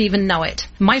and not even know it.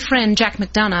 My friend Jack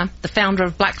McDonough, the founder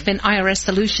of Blackfin IRS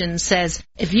Solutions, says,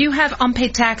 if you have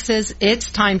unpaid taxes,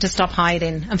 it's time to stop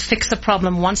hiding and fix the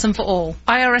problem once and for all.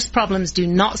 IRS problems do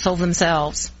not solve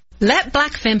themselves. Let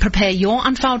Blackfin prepare your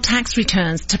unfiled tax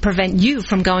returns to prevent you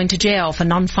from going to jail for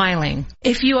non-filing.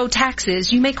 If you owe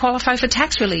taxes, you may qualify for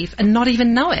tax relief and not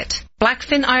even know it.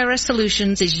 Blackfin IRS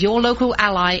Solutions is your local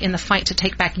ally in the fight to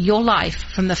take back your life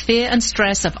from the fear and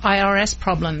stress of IRS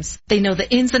problems. They know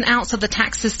the ins and outs of the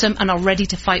tax system and are ready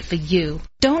to fight for you.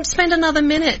 Don't spend another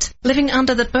minute living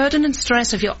under the burden and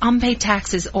stress of your unpaid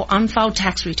taxes or unfiled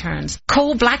tax returns.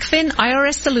 Call Blackfin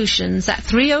IRS Solutions at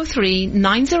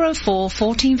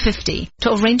 303-904-1450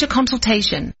 to arrange a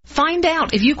consultation. Find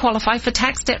out if you qualify for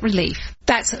tax debt relief.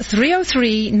 That's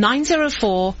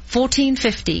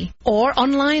 303-904-1450 or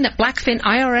online at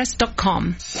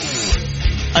blackfinirs.com.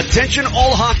 Attention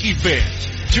all hockey fans.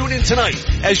 Tune in tonight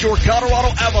as your Colorado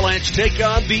Avalanche take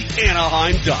on the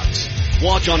Anaheim Ducks.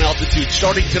 Watch on Altitude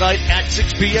starting tonight at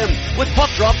 6 p.m. with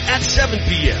puck drop at 7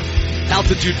 p.m.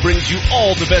 Altitude brings you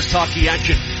all the best hockey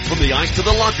action from the ice to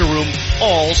the locker room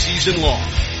all season long.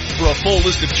 For a full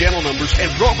list of channel numbers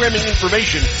and programming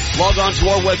information, log on to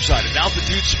our website at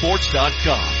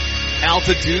altitudesports.com.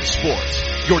 Altitude Sports,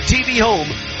 your TV home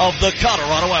of the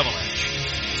Colorado Avalanche.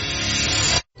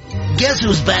 Guess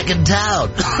who's back in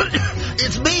town?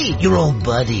 It's me, your old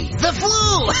buddy. The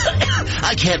flu!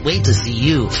 I can't wait to see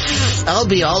you. I'll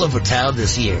be all over town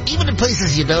this year, even in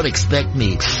places you don't expect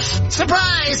me.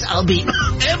 Surprise! I'll be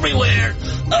everywhere.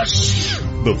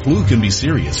 The flu can be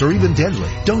serious or even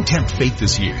deadly. Don't tempt fate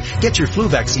this year. Get your flu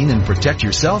vaccine and protect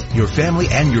yourself, your family,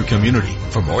 and your community.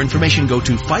 For more information, go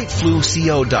to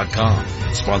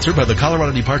fightfluco.com. Sponsored by the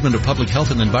Colorado Department of Public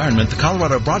Health and Environment, the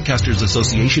Colorado Broadcasters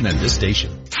Association, and this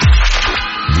station.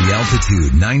 The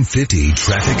Altitude 950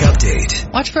 traffic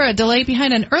update. Watch for a delay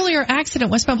behind an earlier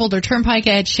accident. Westbound Boulder Turnpike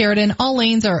at Sheridan. All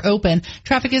lanes are open.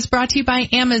 Traffic is brought to you by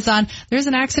Amazon. There's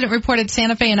an accident reported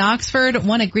Santa Fe and Oxford,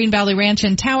 one at Green Valley Ranch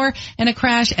and Tower, and a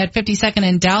crash at 52nd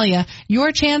and Dahlia.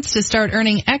 Your chance to start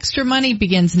earning extra money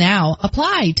begins now.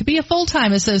 Apply to be a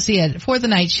full-time associate for the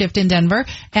night shift in Denver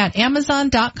at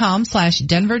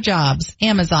amazon.com/Denver jobs.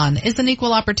 Amazon is an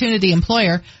equal opportunity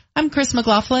employer. I'm Chris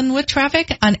McLaughlin with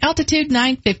traffic on Altitude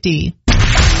 950.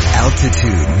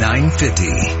 Altitude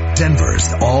 950,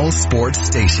 Denver's all sports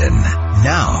station.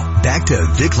 Now, back to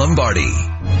Vic Lombardi.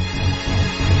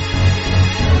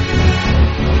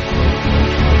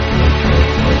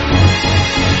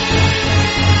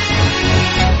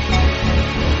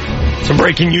 Some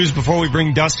breaking news before we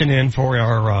bring Dustin in for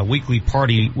our weekly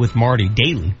party with Marty,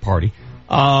 daily party.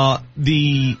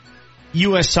 The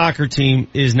U.S. soccer team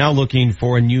is now looking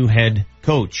for a new head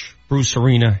coach. Bruce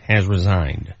Arena has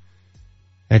resigned.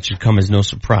 That should come as no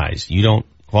surprise. You don't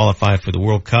qualify for the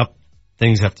World Cup.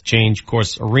 Things have to change. Of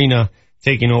course, Arena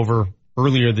taking over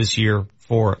earlier this year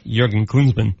for Jurgen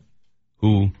Klinsmann,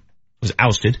 who was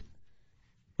ousted.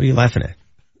 What are you laughing at?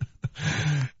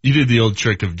 You did the old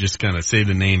trick of just kind of say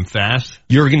the name fast.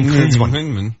 Jurgen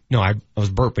Klinsmann. No, I was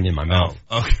burping in my mouth.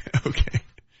 Oh, okay.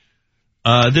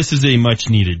 This is a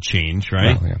much needed change,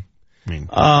 right? Well, yeah. I mean,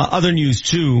 other news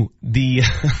too, the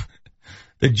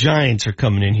Giants are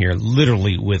coming in here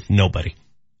literally with nobody.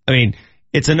 I mean,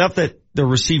 it's enough that the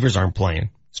receivers aren't playing.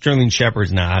 Sterling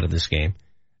Shepard's now out of this game.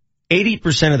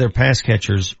 80% of their pass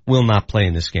catchers will not play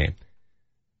in this game.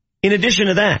 In addition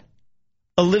to that,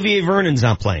 Olivier Vernon's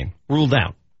not playing, ruled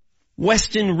out.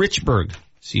 Weston Richburg,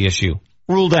 CSU,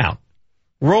 ruled out.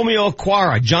 Romeo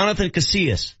Okwara, Jonathan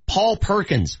Casillas, Paul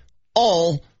Perkins,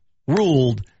 all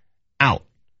ruled out.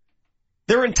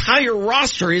 Their entire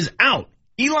roster is out.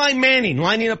 Eli Manning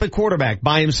lining up at quarterback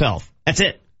by himself. That's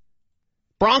it.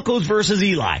 Broncos versus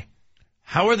Eli.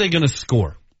 How are they going to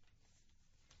score?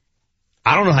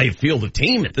 I don't know how you feel the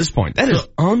team at this point. That is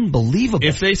unbelievable.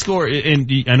 If they score,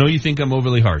 and I know you think I'm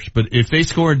overly harsh, but if they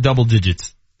score double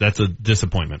digits, that's a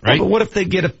disappointment, right? Well, but what if they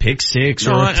get a pick six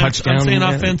or a touchdown? I'm saying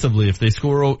offensively, if they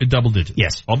score double digits.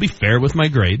 Yes. I'll be fair with my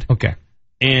grade. Okay.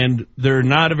 And they're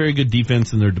not a very good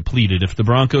defense and they're depleted. If the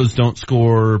Broncos don't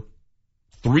score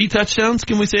 3 touchdowns,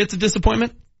 can we say it's a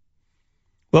disappointment?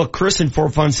 Well, Chris in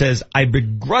Fort Fun says, I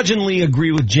begrudgingly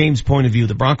agree with James' point of view.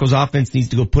 The Broncos offense needs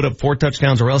to go put up 4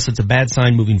 touchdowns or else it's a bad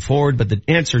sign moving forward, but the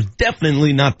answer is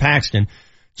definitely not Paxton.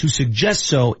 To suggest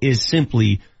so is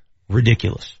simply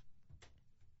ridiculous.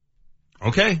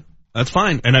 Okay, that's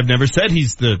fine. And I've never said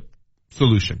he's the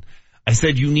solution. I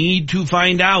said you need to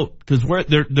find out because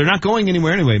they're not going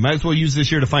anywhere anyway. Might as well use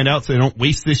this year to find out so they don't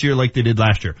waste this year like they did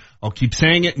last year. I'll keep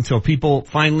saying it until people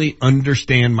finally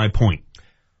understand my point.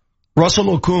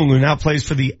 Russell Okung, who now plays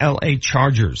for the LA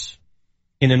Chargers,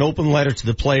 in an open letter to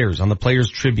the players on the Players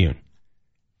Tribune,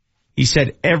 he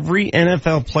said every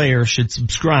NFL player should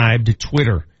subscribe to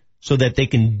Twitter so that they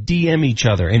can DM each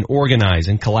other and organize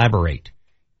and collaborate.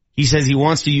 He says he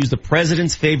wants to use the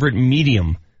president's favorite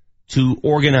medium to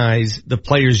organize the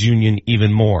players union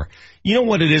even more. You know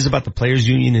what it is about the players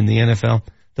union in the NFL?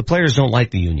 The players don't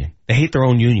like the union. They hate their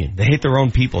own union. They hate their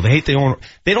own people. They don't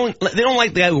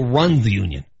like the guy who runs the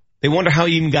union. They wonder how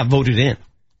he even got voted in.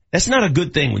 That's not a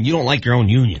good thing when you don't like your own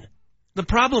union. The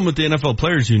problem with the NFL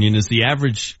Players Union is the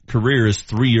average career is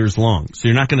 3 years long. So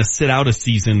you're not going to sit out a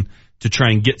season to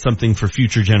try and get something for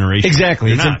future generations.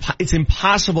 Exactly. It's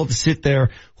impossible to sit there.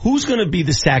 Who's going to be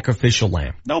the sacrificial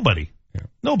lamb? Nobody. Yeah.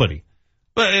 Nobody.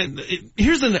 But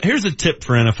here's a tip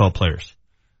for NFL players.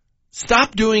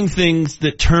 Stop doing things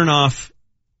that turn off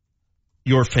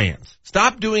your fans.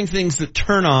 Stop doing things that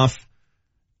turn off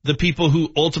the people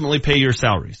who ultimately pay your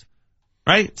salaries,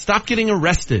 right? Stop getting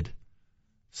arrested.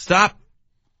 Stop.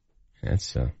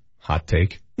 That's a hot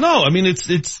take. No, I mean,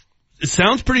 it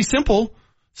sounds pretty simple.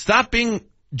 Stop being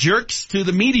jerks to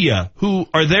the media who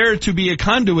are there to be a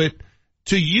conduit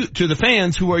to the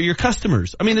fans who are your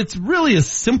customers. I mean, it's really a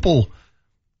simple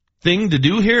thing to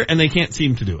do here and they can't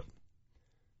seem to do it.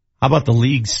 How about the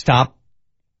league stop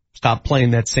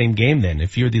playing that same game then?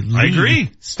 If you're the league, I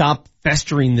agree. Stop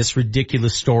festering this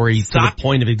ridiculous story to the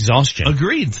point of exhaustion.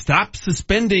 Agreed. Stop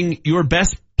suspending your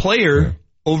best player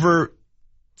over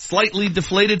slightly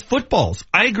deflated footballs.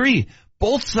 I agree.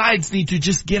 Both sides need to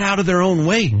just get out of their own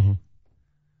way. Mm-hmm.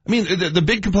 I mean, the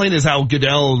big complaint is how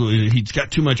Goodell, he's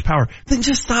got too much power. Then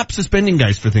just stop suspending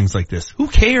guys for things like this. Who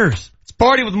cares? It's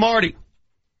Party with Marty.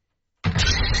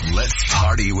 Let's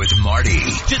party with Marty.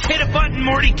 Just hit a button,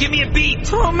 Marty. Give me a beat.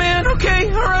 Oh, man. Okay.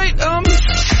 All right.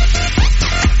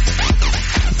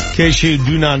 In case you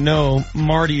do not know,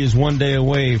 Marty is 1 day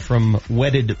away from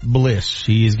wedded bliss.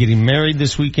 He is getting married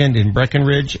this weekend in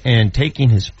Breckenridge and taking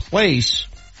his place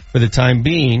for the time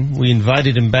being. We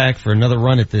invited him back for another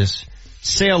run at this.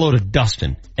 Say hello to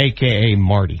Dustin, a.k.a.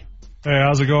 Marty. Hey,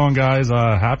 how's it going, guys?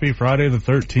 Happy Friday the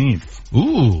 13th.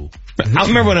 Ooh. I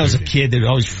remember when I was a kid, they'd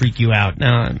always freak you out.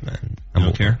 Now, I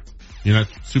don't care. You're not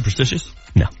superstitious?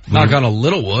 No. Knock on a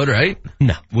little wood, right?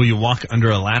 No. Will you walk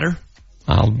under a ladder?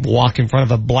 I'll walk in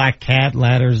front of a black cat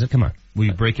ladders. Come on. Will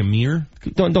you break a mirror?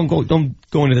 Don't go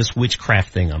into this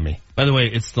witchcraft thing on me. By the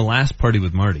way, it's the last Party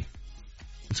with Marty.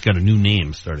 It's got a new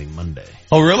name starting Monday.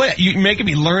 Oh, really? You're making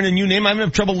me learn a new name? I'm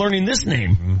having trouble learning this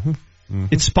name. Mm-hmm. Mm-hmm.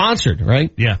 It's sponsored,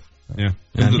 right? Yeah. Yeah.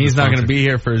 And he's not going to be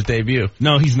here for his debut.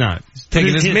 No, he's not. He's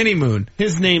taking his mini moon.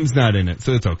 His name's not in it,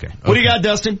 so it's okay. What do you got,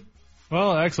 Dustin?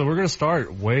 Well, excellent. We're going to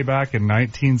start way back in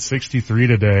 1963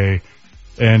 today.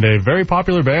 And a very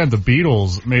popular band, the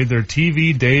Beatles, made their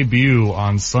TV debut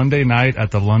on Sunday night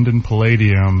at the London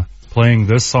Palladium, playing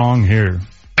this song here.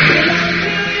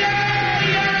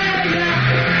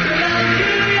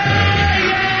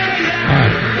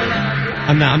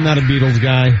 I'm not a Beatles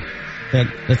guy.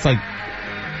 That's like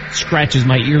scratches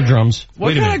my eardrums.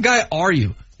 What kind of guy are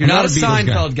you? You're not a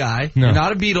Seinfeld guy. No. You're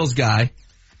not a Beatles guy.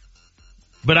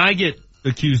 But I get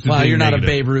accused of being you're not negative.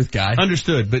 A Babe Ruth guy.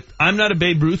 Understood, but I'm not a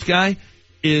Babe Ruth guy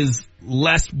is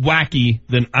less wacky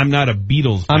than I'm not a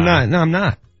Beatles guy. I'm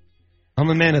not. I'm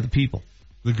a man of the people.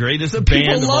 The greatest the band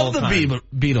people of love all the time.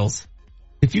 Beatles.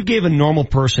 If you gave a normal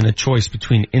person a choice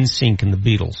between NSYNC and the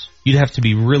Beatles, you'd have to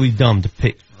be really dumb to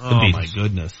pick the Beatles. Oh my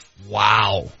goodness.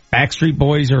 Wow. Backstreet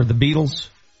Boys or the Beatles?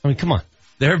 I mean, come on.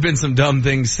 There have been some dumb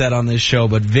things said on this show,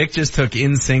 but Vic just took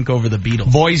NSYNC over the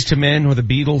Beatles. Boys to Men or the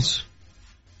Beatles?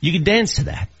 You could dance to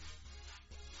that.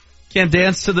 Can't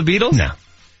dance to the Beatles? No.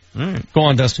 All right. Go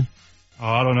on, Dustin. Oh,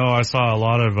 I don't know. I saw a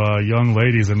lot of young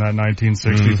ladies in that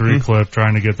 1963 clip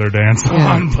trying to get their dance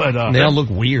on, but they all look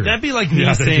weird. That'd be like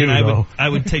me saying I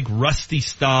would take Rusty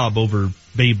Staub over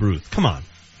Babe Ruth. Come on.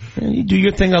 You do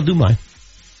your thing, I'll do mine.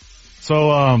 So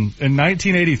in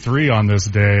 1983 on this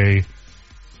day,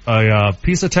 a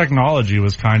piece of technology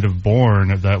was kind of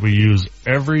born that we use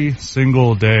every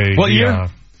single day. What year?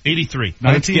 83.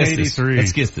 1983.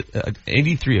 Let's guess it.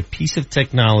 83, a piece of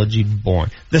technology born.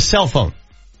 The cell phone.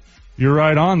 You're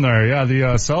right on there. Yeah,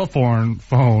 the cell phone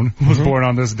was born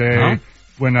on this day.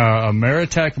 when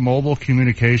Ameritech Mobile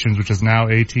Communications, which is now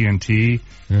AT&T,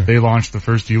 they launched the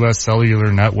first U.S.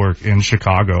 cellular network in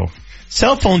Chicago.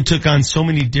 Cell phone took on so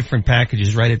many different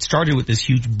packages, right? It started with this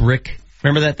huge brick.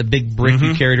 Remember that? The big brick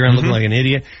you carried around looking like an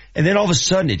idiot? And then all of a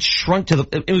sudden it shrunk to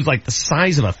it was like the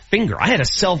size of a finger. I had a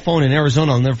cell phone in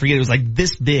Arizona, I'll never forget. It was like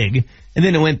this big, and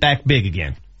then it went back big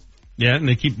again. Yeah, and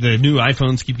the new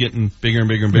iPhones keep getting bigger and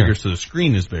bigger and bigger, so the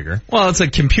screen is bigger. Well, it's a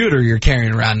computer you're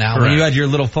carrying around now. Correct. When you had your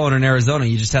little phone in Arizona,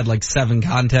 you just had like 7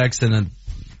 contacts and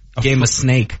a game of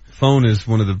Snake. Phone is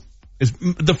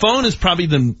the phone is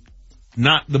probably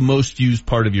not the most used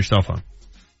part of your cell phone.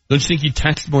 Don't you think you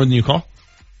text more than you call?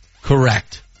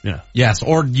 Correct. Yeah. Yes,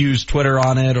 or use Twitter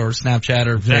on it, or Snapchat,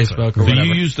 or Facebook, or whatever.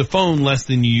 So you use the phone less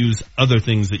than you use other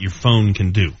things that your phone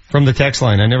can do. From the text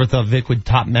line, I never thought Vic would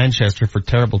top Manchester for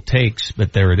terrible takes,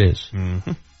 but there it is.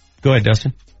 Mm-hmm. Go ahead,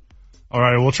 Dustin. All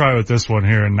right, we'll try with this one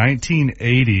here. In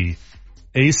 1980,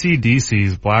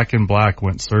 AC/DC's Black and Black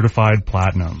went certified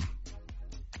platinum.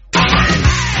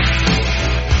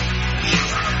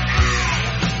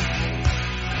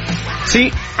 See,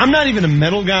 I'm not even a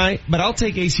metal guy, but I'll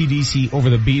take AC/DC over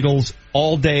the Beatles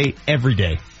all day, every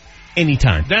day,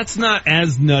 anytime. That's not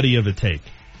as nutty of a take.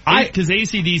 Because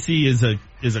AC/DC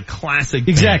is a classic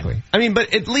Exactly. band. I mean,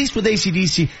 but at least with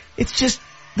AC/DC, it's just,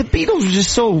 the Beatles are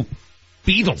just so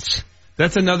Beatles.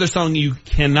 That's another song you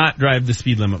cannot drive the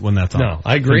speed limit when that's on. No,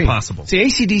 I agree. It's impossible. See,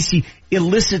 AC/DC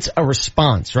elicits a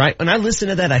response, right? When I listen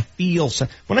to that, I feel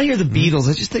when I hear the Beatles,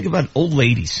 I just think about old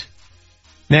ladies.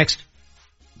 Next.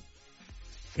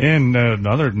 In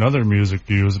another music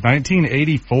news,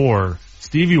 1984,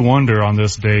 Stevie Wonder on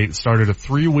this date started a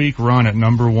 3-week run at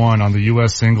number 1 on the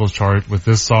U.S. singles chart with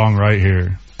this song right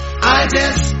here. I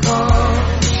just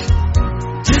want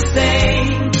to say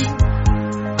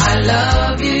I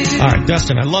love you. All right,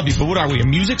 Dustin, I love you, but what are we, a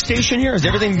music station here? Is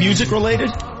everything music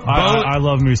related? I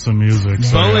love me some music.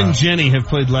 So Bo and Jenny have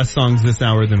played less songs this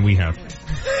hour than we have.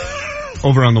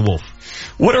 Over on the Wolf.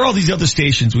 What are all these other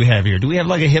stations we have here? Do we have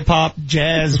like a hip-hop,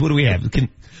 jazz? What do we have?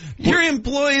 You're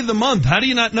Employee of the Month. How do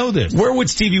you not know this? Where would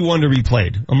Stevie Wonder be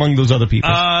played among those other people?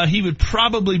 He would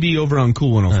probably be over on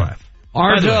Cool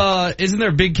 105. Isn't there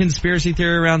a big conspiracy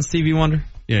theory around Stevie Wonder?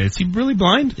 Yeah, is he really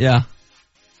blind? Yeah.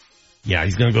 Yeah,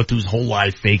 he's gonna go through his whole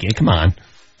life faking. Come on.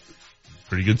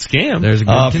 Pretty good scam. There's a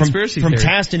good conspiracy from theory.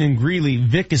 Taston and Greeley,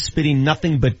 Vic is spitting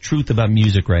nothing but truth about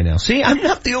music right now. See, I'm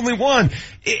not the only one.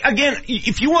 Again,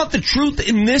 if you want the truth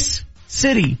in this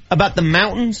city about the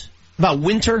mountains, about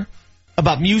winter,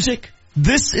 about music,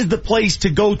 this is the place to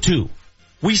go to.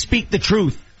 We speak the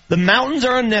truth. The mountains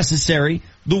are unnecessary,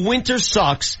 the winter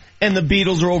sucks, and the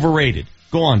Beatles are overrated.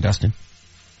 Go on, Dustin.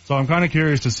 So I'm kind of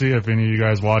curious to see if any of you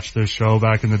guys watched this show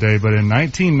back in the day, but in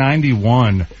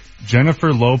 1991,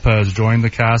 Jennifer Lopez joined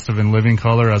the cast of In Living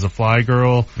Color as a fly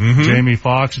girl. Mm-hmm. Jamie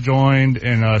Foxx joined,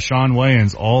 and Sean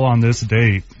Wayans, all on this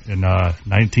date in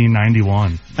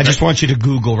 1991. I just want you to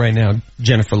Google right now,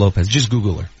 Jennifer Lopez. Just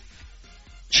Google her.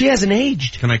 She hasn't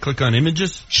aged. Can I click on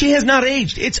images? She has not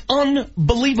aged. It's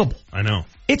unbelievable. I know.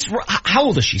 How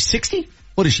old is she? 60?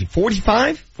 What is she,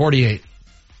 45? 48.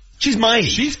 She's my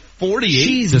age. She's 48?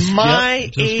 She's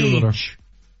my age.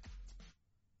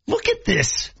 Look at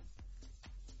this.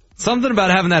 Something about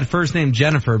having that first name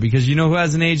Jennifer, because you know who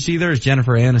hasn't aged either is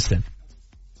Jennifer Aniston.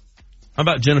 How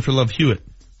about Jennifer Love Hewitt?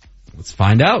 Let's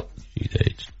find out. She's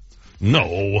aged.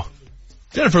 No.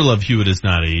 Jennifer Love Hewitt is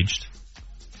not aged.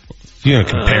 If you're going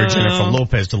to compare Jennifer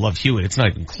Lopez to Love Hewitt, it's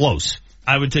not even close.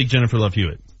 I would take Jennifer Love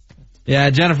Hewitt. Yeah,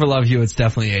 Jennifer Love Hewitt's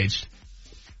definitely aged.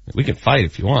 We can fight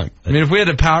if you want. I mean, if we had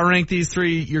to power rank these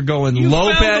three, you're going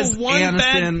Lopez,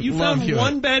 Aniston, you Love found Hewitt.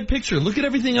 one bad picture. Look at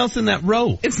everything else in that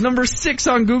row. It's number 6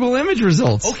 on Google image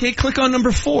results. Okay, click on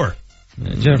number 4.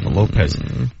 Jennifer Lopez.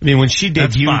 I mean, when she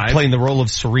debuted playing the role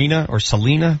of Serena or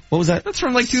Selena, what was that? That's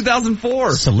from like 2004.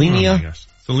 Selenia? Oh my gosh.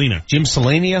 Selena. Jim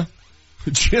Selenia?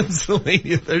 Jim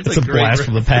Selenia. That's a blast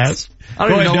from the past. I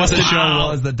don't even know what the show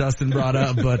was that Dustin brought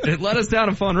up, but it led us down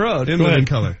a fun road. In Living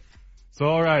Color. So,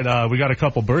 all right, we got a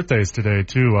couple birthdays today,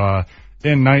 too.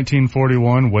 In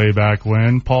 1941, way back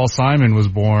when, Paul Simon was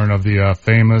born of the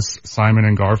famous Simon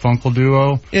and Garfunkel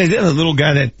duo. Yeah, is that the little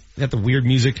guy that got the weird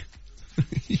music?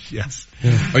 Yes.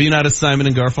 Yeah. Are you not a Simon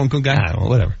and Garfunkel guy? I don't know,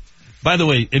 whatever. By the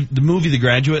way, the movie The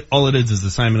Graduate, all it is the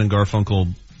Simon and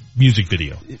Garfunkel music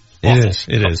video. It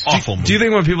is. Awful movie. Do you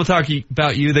think when people talk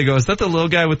about you, they go, is that the little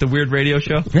guy with the weird radio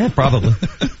show? Yeah, probably.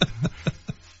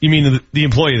 You mean the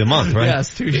employee of the month, right?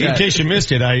 Yes, touche. In case you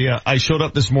missed it, I showed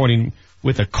up this morning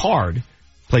with a card.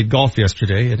 Played golf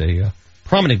yesterday at a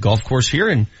prominent golf course here,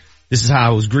 and This is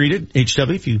how I was greeted.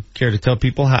 HW, if you care to tell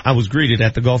people how I was greeted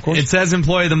at the golf course. It says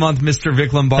Employee of the Month, Mr.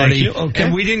 Vic Lombardi. Thank you. Okay.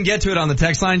 And we didn't get to it on the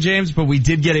text line, James, but we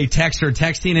did get a texter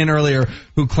texting in earlier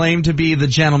who claimed to be the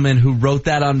gentleman who wrote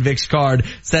that on Vic's card.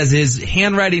 Says his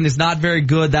handwriting is not very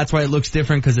good. That's why it looks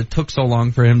different, because it took so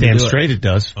long for him to do it. Damn straight it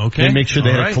does. Okay. They make sure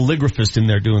they had a calligraphist in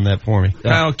there doing that for me.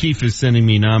 Kyle Keefe is sending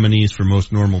me nominees for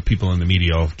most normal people in the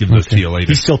media. I'll give those to you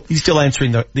later. He's still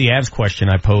answering the Avs question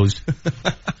I posed.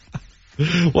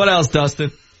 What else,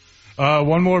 Dustin?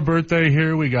 One more birthday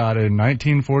here we got in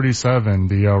 1947.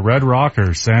 The Red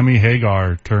Rocker, Sammy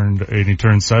Hagar, turned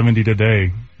 70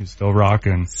 today. He's still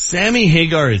rocking. Sammy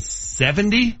Hagar is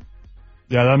 70?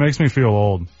 Yeah, that makes me feel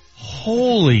old.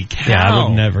 Holy cow. Yeah, I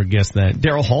would never guess that.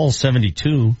 Daryl Hall,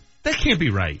 72. That can't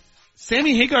be right.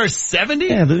 Sammy Hagar is 70?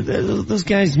 Yeah, those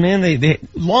guys, man, they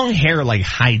long hair like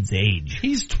hides age.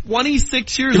 He's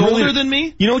 26 years older than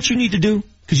me? You know what you need to do?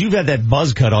 Because you've had that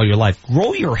buzz cut all your life.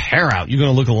 Grow your hair out. You're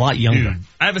going to look a lot younger. Dude,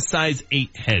 I have a size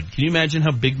 8 head. Can you imagine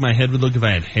how big my head would look if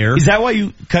I had hair? Is that why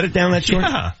you cut it down that short?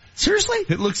 Yeah. Seriously?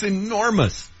 It looks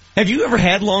enormous. Have you ever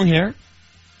had long hair?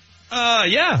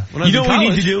 Yeah. When I was you know in what we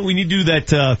college. need to do? We need to do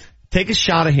that, take a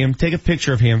shot of him, take a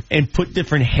picture of him, and put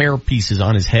different hair pieces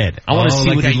on his head. I want to see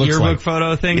like what he looks like. yearbook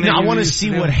photo thing? No, I want to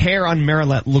see what hair on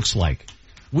Marilette looks like.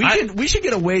 We should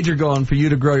get a wager going for you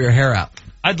to grow your hair out.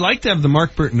 I'd like to have the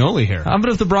Mark Bertinoli hair. How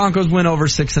about if the Broncos win over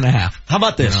 6.5? How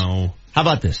about this? No. How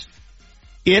about this?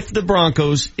 If the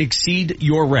Broncos exceed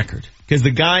your record, because the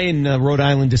guy in Rhode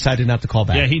Island decided not to call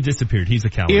back. Yeah, he disappeared. He's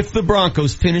a coward. If the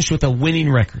Broncos finish with a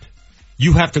winning record,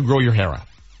 you have to grow your hair out.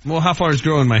 Well, how far is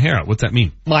growing my hair out? What's that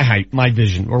mean? My height, my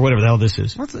vision, or whatever the hell this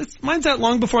is. Mine's that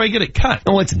long before I get it cut.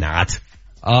 No, it's not.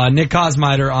 Nick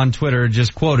Cosmiter on Twitter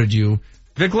just quoted you.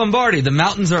 Vic Lombardi, the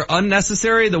mountains are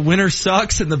unnecessary, the winter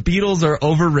sucks, and the Beatles are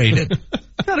overrated.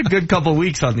 Got a good couple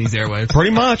weeks on these airwaves.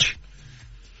 Pretty much.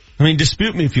 I mean,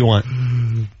 dispute me if you want.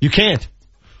 You can't.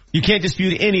 You can't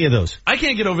dispute any of those. I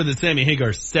can't get over that Sammy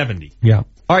Hagar's 70. Yeah.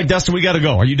 All right, Dustin, we got to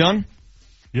go. Are you done?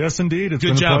 Yes, indeed. It's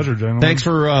Good been job. a pleasure, gentlemen. Thanks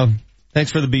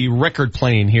for the record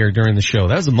playing here during the show.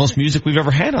 That was the most music we've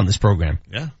ever had on this program.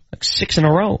 Yeah. Like 6 in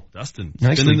a row. Dustin,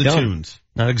 nicely spinning the done. tunes.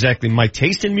 Not exactly my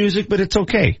taste in music, but it's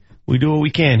okay. We do what we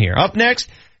can here. Up next,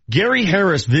 Gary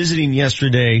Harris visiting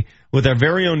yesterday with our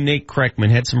very own Nate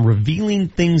Kreckman had some revealing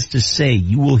things to say.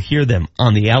 You will hear them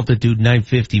on the Altitude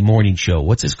 950 morning show.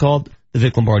 What's this called? The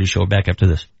Vic Lombardi Show. Back after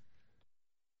this.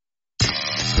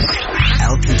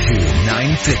 Altitude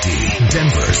 950,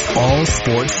 Denver's all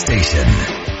sports station.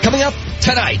 Coming up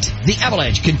tonight, the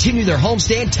Avalanche continue their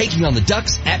homestand taking on the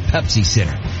Ducks at Pepsi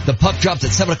Center. The puck drops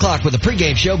at 7 o'clock with the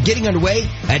pregame show getting underway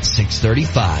at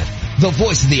 6:35. The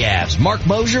voice of the Avs, Mark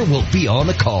Mosier, will be on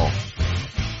the call.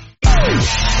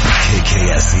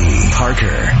 KKSE,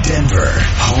 Parker, Denver,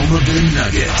 home of the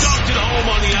Nuggets. Dunked it home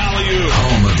on the alley-oop.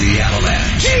 Home of the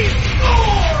Avalanche.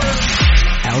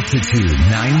 Altitude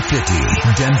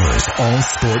 950, Denver's all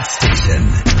sports station.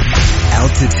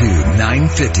 Altitude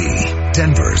 950,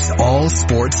 Denver's all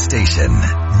sports station.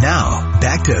 Now,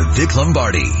 back to Vic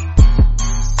Lombardi.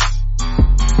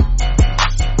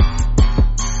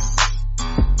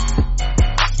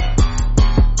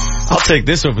 I'll take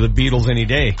this over the Beatles any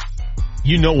day.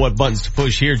 You know what buttons to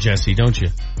push here, Jesse, don't you?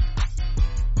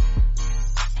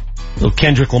 Little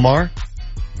Kendrick Lamar.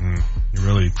 You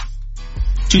really...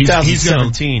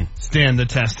 2017. He's stand the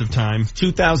test of time.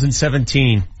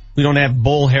 2017. We don't have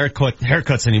bowl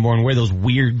haircuts anymore and wear those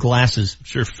weird glasses. I'm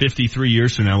sure 53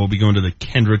 years from now we'll be going to the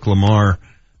Kendrick Lamar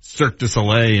Cirque du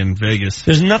Soleil in Vegas.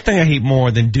 There's nothing I hate more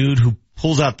than dude who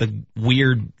pulls out the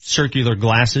weird circular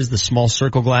glasses, the small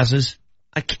circle glasses.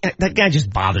 That guy just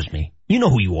bothers me. You know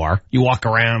who you are. You walk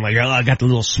around like, oh, I got the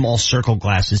little small circle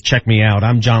glasses. Check me out.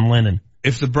 I'm John Lennon.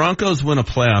 If the Broncos win a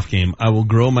playoff game, I will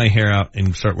grow my hair out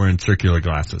and start wearing circular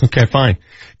glasses. Okay, fine.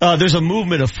 There's a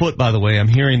movement afoot, by the way. I'm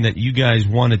hearing that you guys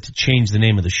wanted to change the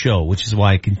name of the show, which is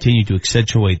why I continue to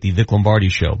accentuate the Vic Lombardi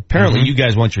Show. Apparently you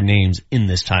guys want your names in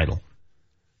this title.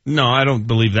 No, I don't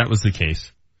believe that was the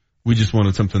case. We just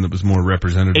wanted something that was more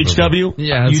representative. HW?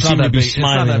 Yeah, you it's seem not to that be big. It's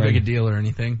smiling. not that right? big a deal or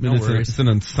anything. No it's worries. It's an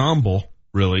ensemble,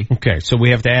 really. Okay, so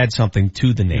we have to add something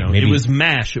to the name. You know, Maybe it was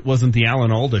MASH. It wasn't the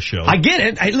Alan Alda Show. I get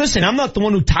it. Hey, listen, I'm not the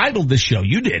one who titled this show.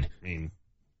 You did. I mean,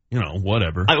 you know,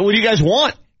 whatever. What do you guys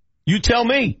want? You tell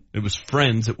me. It was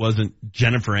Friends. It wasn't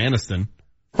Jennifer Aniston.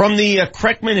 From the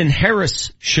Kreckman and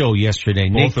Harris show yesterday,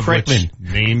 Nate Both of Kreckman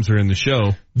which names are in the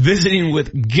show. visiting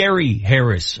with Gary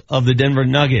Harris of the Denver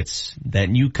Nuggets. That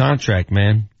new contract,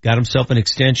 man, got himself an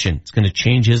extension. It's going to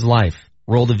change his life.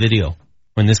 Roll the video,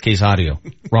 or in this case, audio.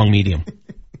 Wrong medium.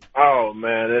 Oh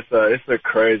man, it's a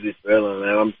crazy feeling,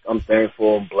 man. I'm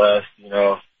thankful and blessed. You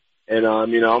know, And,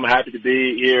 I'm happy to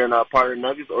be here in part of the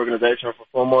Nuggets organization for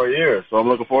 4 more years. So I'm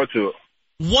looking forward to it.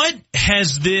 What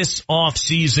has this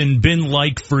offseason been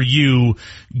like for you,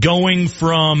 going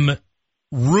from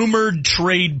rumored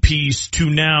trade piece to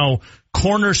now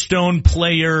cornerstone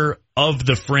player of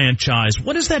the franchise?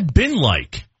 What has that been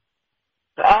like?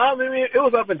 It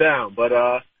was up and down, but,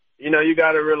 you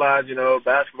got to realize,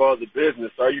 basketball is a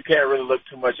business, so you can't really look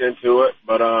too much into it.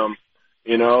 But,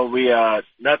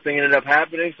 nothing ended up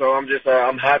happening, so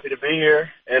I'm happy to be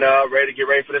here and ready to get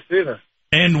ready for the season.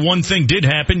 And one thing did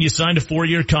happen. You signed a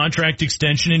 4-year contract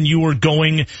extension and you were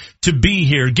going to be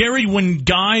here. Gary, when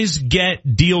guys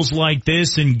get deals like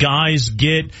this and guys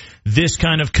get this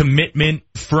kind of commitment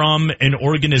from an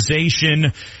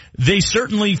organization, they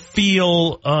certainly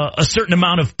feel a certain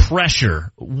amount of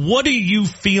pressure. What are you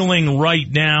feeling right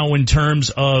now in terms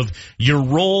of your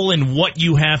role and what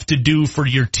you have to do for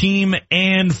your team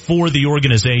and for the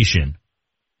organization?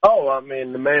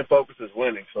 The main focus is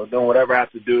winning. So doing whatever I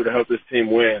have to do to help this team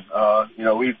win.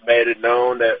 We've made it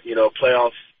known that,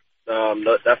 playoffs,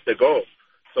 that's the goal.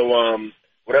 So,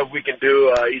 whatever we can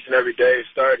do, each and every day,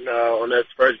 starting, on that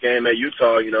first game at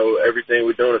Utah, everything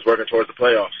we're doing is working towards the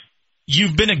playoffs.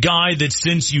 You've been a guy that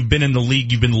since you've been in the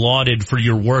league, you've been lauded for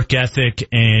your work ethic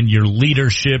and your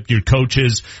leadership. Your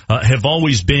coaches have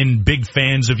always been big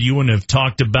fans of you and have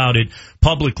talked about it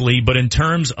publicly. But in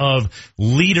terms of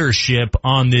leadership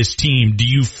on this team, do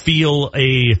you feel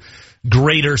a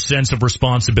greater sense of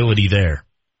responsibility there?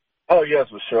 Oh, yes,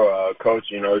 for sure. Coach,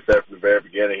 he said from the very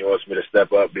beginning he wants me to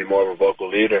step up, be more of a vocal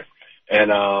leader. And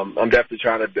I'm definitely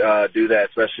trying to do that,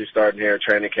 especially starting here in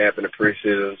training camp and the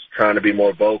preseason, trying to be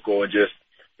more vocal and just,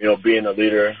 being a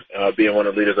leader, being one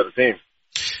of the leaders of the team.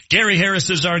 Gary Harris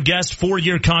is our guest.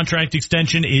 4-year contract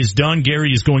extension is done.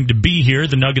 Gary is going to be here.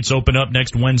 The Nuggets open up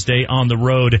next Wednesday on the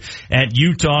road at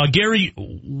Utah. Gary,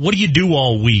 what do you do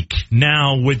all week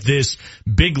now with this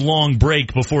big long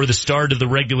break before the start of the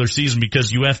regular season? Because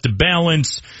you have to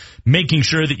balance making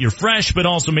sure that you're fresh, but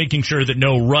also making sure that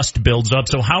no rust builds up.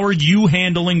 So how are you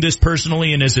handling this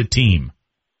personally and as a team?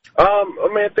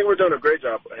 I think we're doing a great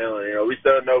job of handling it. We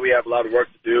still know we have a lot of work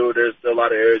to do. There's still a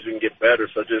lot of areas we can get better.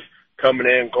 So just coming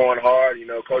in, going hard,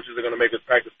 coaches are going to make us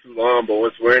practice too long, but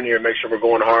once we're in here, make sure we're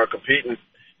going hard, competing,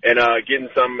 and getting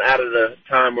something out of the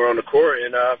time we're on the court.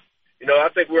 And, I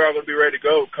think we're all going to be ready to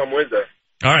go come Wednesday.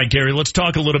 All right, Gary, let's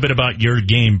talk a little bit about your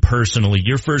game personally.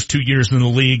 Your first 2 years in the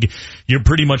league, you're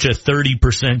pretty much a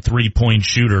 30% three-point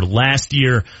shooter. Last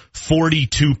year,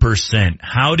 42%.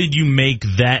 How did you make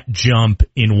that jump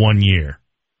in 1 year?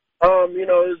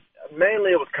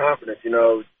 Mainly it was confidence.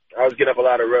 I was getting up a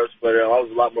lot of reps, but I was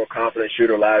a lot more confident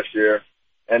shooter last year.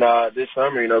 And this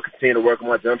summer, continue to work on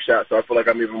my jump shot, so I feel like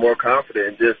I'm even more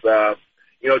confident. Just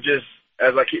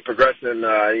as I keep progressing,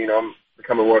 I'm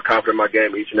becoming more confident in my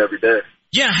game each and every day.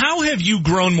 Yeah, how have you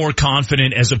grown more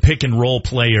confident as a pick-and-roll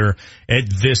player at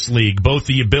this league, both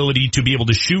the ability to be able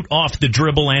to shoot off the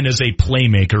dribble and as a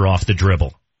playmaker off the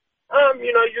dribble?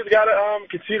 You just got to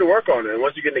continue to work on it. And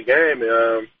once you get in the game,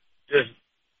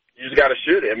 you just got to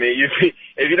shoot it.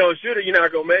 If you don't shoot it, you're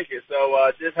not going to make it.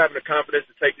 So just having the confidence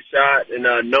to take the shot and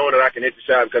knowing that I can hit the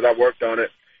shot because I worked on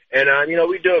it. And,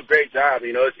 we do a great job.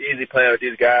 It's easy playing with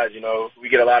these guys. We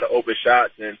get a lot of open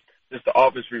shots, and just the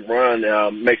offense we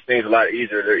run makes things a lot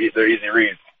easier. They're easy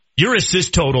reads. Your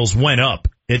assist totals went up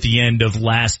at the end of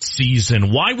last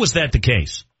season. Why was that the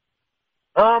case?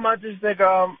 I just think,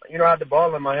 I had the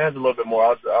ball in my hands a little bit more.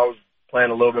 I was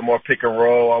playing a little bit more pick and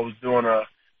roll. I was doing a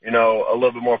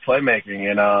little bit more playmaking.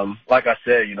 And, like I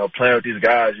said, playing with these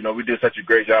guys, we do such a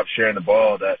great job sharing the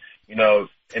ball that,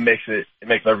 it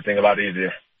makes everything a lot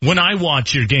easier. When I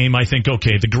watch your game, I think,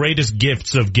 okay, the greatest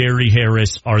gifts of Gary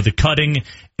Harris are the cutting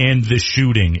and the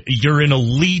shooting. You're an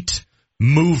elite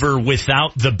mover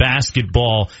without the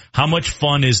basketball. How much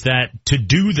fun is that to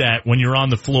do that when you're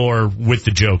on the floor with the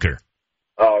Joker?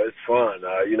 Oh, it's fun.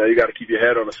 You got to keep your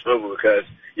head on the swivel because,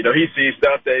 he sees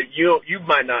stuff that you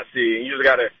might not see. And you just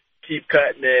got to keep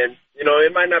cutting in.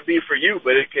 It might not be for you,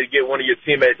 but it could get one of your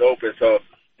teammates open. So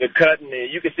the cutting,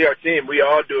 and you can see our team, we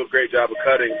all do a great job of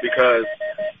cutting because,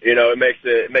 it makes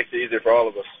it easier for all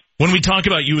of us. When we talk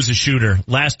about you as a shooter,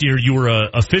 last year you were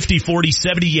a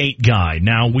 50-40-78 guy.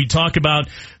 Now we talk about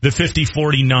the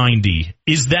 50-40-90.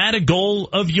 Is that a goal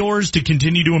of yours to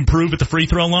continue to improve at the free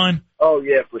throw line? Oh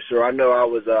yeah, for sure. I know I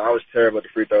was terrible at the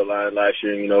free throw line last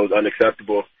year. It was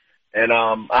unacceptable, and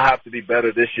I have to be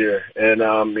better this year. And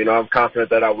I'm confident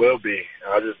that I will be.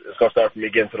 It's gonna start from me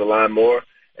getting to the line more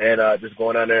and just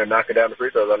going down there and knocking down the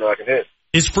free throws I know I can hit.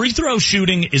 Is free throw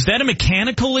shooting, is that a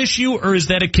mechanical issue or is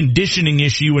that a conditioning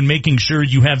issue and making sure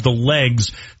you have the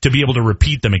legs to be able to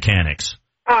repeat the mechanics?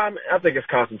 I think it's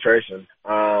concentration.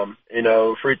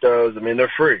 Free throws,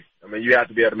 they're free. You have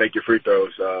to be able to make your free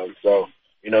throws. So,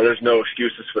 there's no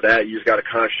excuses for that. You just got to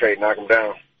concentrate and knock them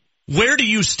down. Where do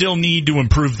you still need to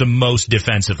improve the most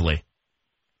defensively?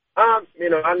 I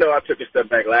know I took a step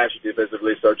back last year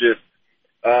defensively, so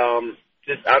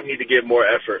I need to give more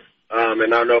effort.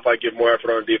 And I know if I give more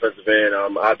effort on the defensive end,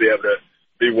 I'll be able to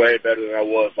be way better than I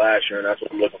was last year, and that's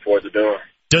what I'm looking forward to doing.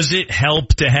 Does it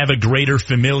help to have a greater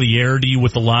familiarity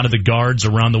with a lot of the guards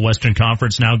around the Western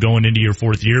Conference now going into your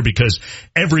fourth year? Because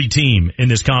every team in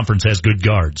this conference has good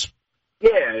guards.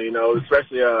 Yeah,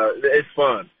 especially, it's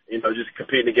fun, just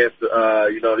competing against,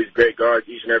 these great guards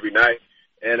each and every night.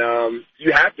 And,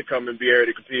 you have to come and be able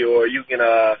to compete, or you can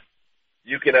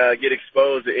get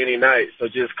exposed at any night. So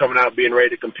just coming out, being ready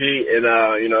to compete and,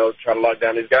 try to lock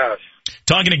down these guys.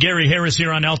 Talking to Gary Harris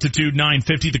here on Altitude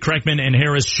 950, the Kreckman and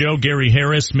Harris Show. Gary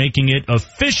Harris making it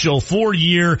official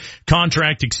 4-year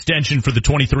contract extension for the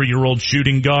 23-year-old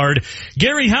shooting guard.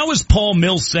 Gary, how is Paul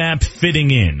Millsap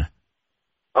fitting in?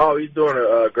 Oh, he's doing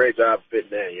a great job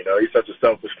fitting in. He's such a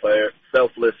selfless player,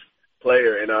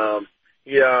 and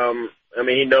he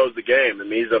knows the game.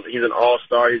 He's an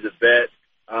all-star. He's a vet,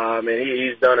 and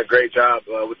he's done a great job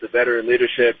with the veteran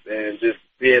leadership and just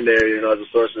being there, as a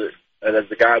source of. And as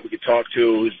the guy we could talk to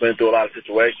who's been through a lot of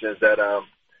situations that,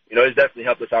 he's definitely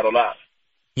helped us out a lot.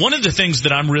 One of the things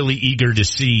that I'm really eager to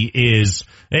see is,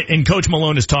 and Coach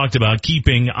Malone has talked about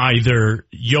keeping either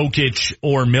Jokic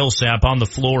or Millsap on the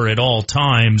floor at all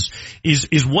times,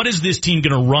 is what is this team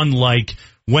going to run like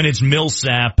when it's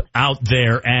Millsap out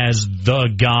there as the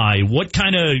guy? What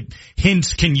kind of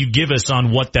hints can you give us on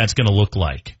what that's going to look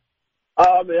like?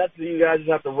 That's you guys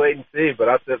just have to wait and see, but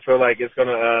I just feel like it's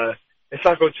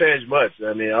not going to change much.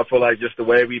 I feel like just the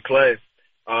way we play,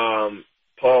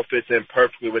 Paul fits in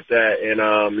perfectly with that. And,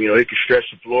 he can stretch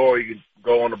the floor. He can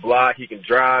go on the block. He can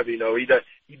drive. He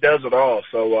does it all.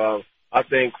 So, I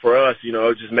think for us,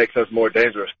 it just makes us more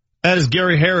dangerous. That is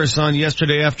Gary Harris on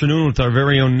yesterday afternoon with our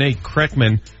very own Nate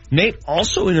Kreckman. Nate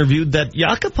also interviewed that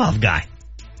Yakupov guy.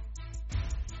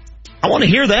 I want to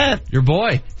hear that. Your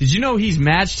boy. Did you know he's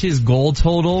matched his goal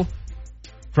total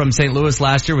from St. Louis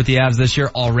last year with the Avs this year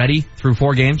already through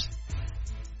 4 games?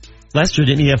 Last year,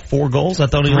 didn't he have 4 goals? I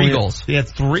thought he 3 goals. He had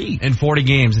 3 in 40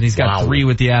 games, and he's got 3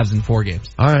 with the Avs in 4 games.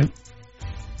 All right.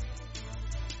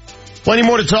 Plenty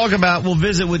more to talk about. We'll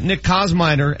visit with Nick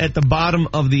Kosmider at the bottom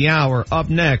of the hour. Up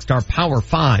next, our Power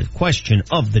 5 question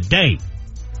of the day.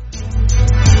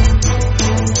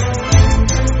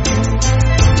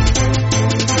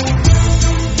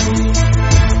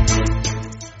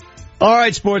 All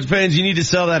right, sports fans, you need to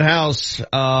sell that house.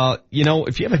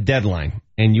 If you have a deadline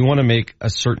and you want to make a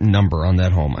certain number on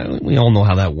that home, we all know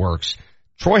how that works.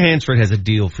 Troy Hansford has a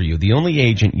deal for you. The only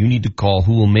agent you need to call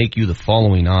who will make you the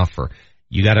following offer.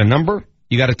 You got a number,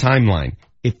 you got a timeline.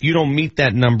 If you don't meet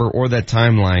that number or that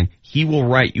timeline, he will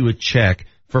write you a check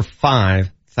for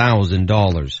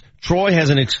 $5,000. Troy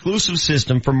has an exclusive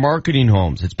system for marketing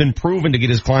homes. It's been proven to get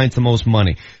his clients the most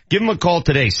money. Give him a call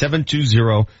today,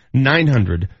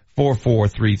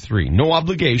 720-900-4433. No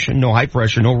obligation, no high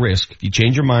pressure, no risk. If you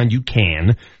change your mind, you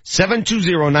can.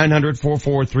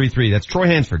 720-900-4433. That's Troy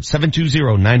Hansford,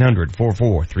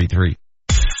 720-900-4433.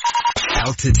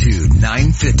 Altitude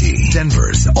 950,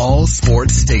 Denver's all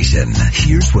sports station.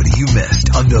 Here's what you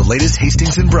missed on the latest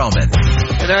Hastings and Browman.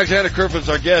 And Alexander Kerfoot's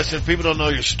our guest. If people don't know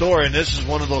your story, and this is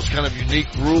one of those kind of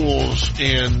unique rules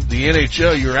in the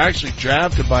NHL, you're actually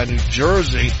drafted by New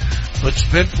Jersey, but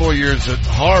spent 4 years at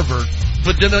Harvard.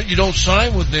 But then you don't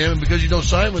sign with them, and because you don't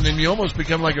sign with them, you almost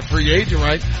become like a free agent,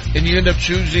 right? And you end up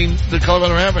choosing the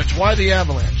Colorado Avalanche. Why the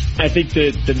Avalanche? I think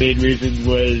that the main reason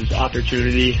was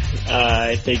opportunity.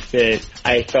 I think that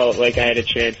I felt like I had a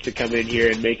chance to come in here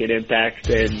and make an impact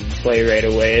and play right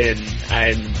away, and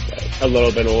I'm a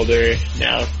little bit older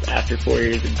now after 4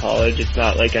 years in college. It's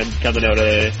not like I'm coming out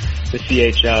of the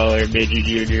CHL or Major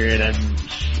Junior and I'm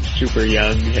super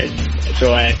young, and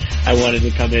so I wanted to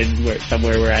come in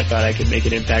somewhere where I thought I could make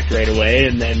an impact right away.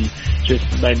 And then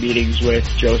just my meetings with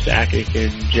Joe Sakic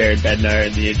and Jared Bednar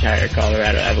and the entire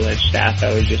Colorado Avalanche staff,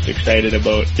 I was just excited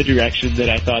about the direction that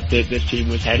I thought that this team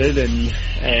was headed and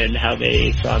how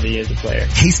they saw me as a player.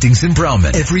 Hastings and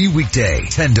Browman, every weekday,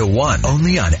 10 to 1,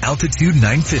 only on Altitude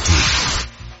 950.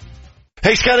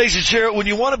 Hey, Scott Asians here. When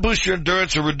you want to boost your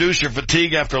endurance or reduce your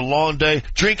fatigue after a long day,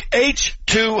 drink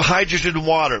H2 hydrogen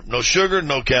water. No sugar,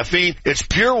 no caffeine. It's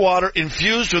pure water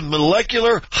infused with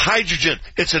molecular hydrogen.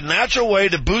 It's a natural way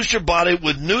to boost your body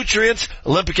with nutrients.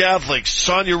 Olympic athletes,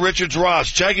 Sonia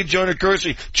Richards-Ross, Jackie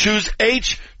Joyner-Kersee, choose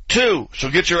H2 too. So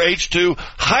get your H2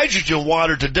 hydrogen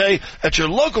water today at your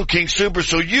local King Super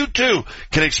so you too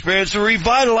can experience the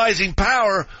revitalizing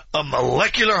power of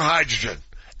molecular hydrogen.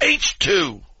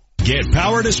 H2. Get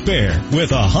power to spare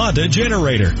with a Honda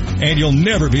generator, and you'll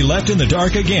never be left in the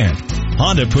dark again.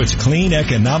 Honda puts clean,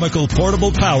 economical,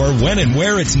 portable power when and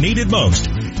where it's needed most,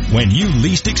 when you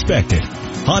least expect it.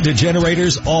 Honda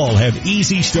generators all have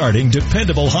easy starting,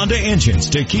 dependable Honda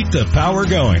engines to keep the power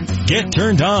going. Get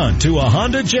turned on to a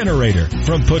Honda generator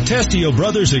from Potestio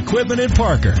Brothers Equipment in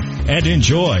Parker and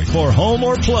enjoy for home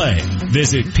or play.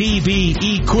 Visit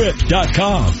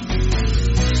pbequip.com.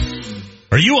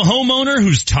 Are you a homeowner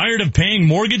who's tired of paying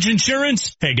mortgage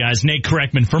insurance? Hey guys, Nate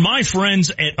Kreckman for my friends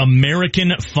at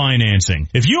American Financing.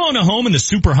 If you own a home in the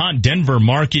super hot Denver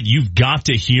market, you've got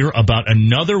to hear about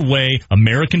another way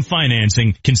American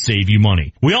Financing can save you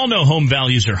money. We all know home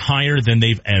values are higher than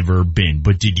they've ever been,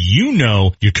 but did you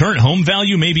know your current home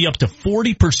value may be up to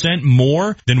 40%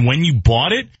 more than when you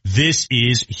bought it? This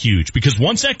is huge because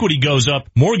once equity goes up,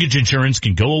 mortgage insurance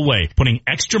can go away, putting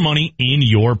extra money in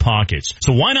your pockets.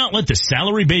 So why not let the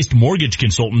salary-based mortgage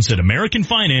consultants at American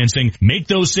Financing make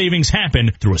those savings happen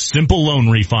through a simple loan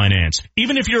refinance?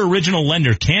 Even if your original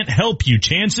lender can't help you,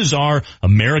 chances are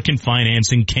American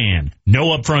Financing can.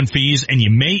 No upfront fees, and you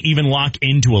may even lock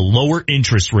into a lower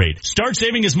interest rate. Start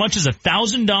saving as much as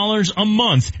 $1,000 a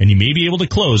month, and you may be able to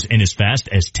close in as fast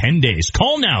as 10 days.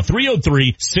 Call now,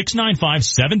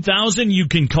 303-695-7000. You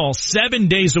can call 7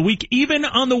 days a week, even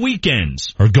on the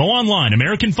weekends. Or go online,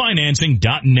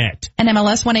 AmericanFinancing.net.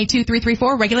 NMLS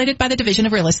 182334, regulated by the Division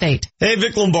of Real Estate. Hey,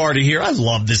 Vic Lombardi here. I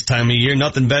love this time of year.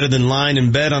 Nothing better than lying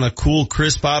in bed on a cool,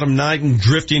 crisp autumn night and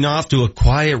drifting off to a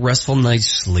quiet, restful night's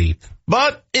sleep.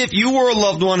 But if you or a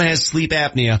loved one has sleep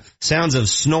apnea, sounds of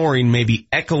snoring may be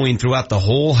echoing throughout the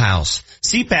whole house.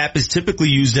 CPAP is typically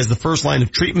used as the first line of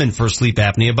treatment for sleep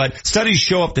apnea, but studies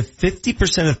show up to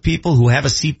 50% of people who have a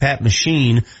CPAP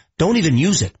machine don't even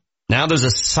use it. Now there's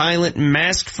a silent,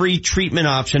 mask-free treatment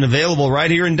option available right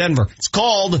here in Denver. It's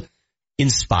called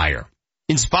Inspire.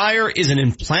 Inspire is an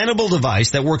implantable device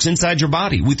that works inside your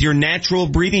body with your natural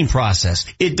breathing process.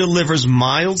 It delivers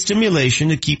mild stimulation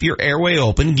to keep your airway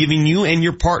open, giving you and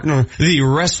your partner the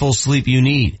restful sleep you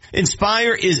need.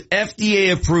 Inspire is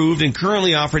FDA approved and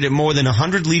currently offered at more than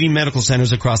 100 leading medical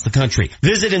centers across the country.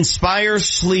 Visit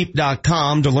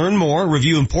InspireSleep.com to learn more,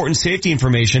 review important safety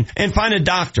information, and find a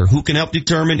doctor who can help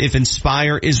determine if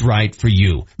Inspire is right for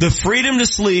you. The freedom to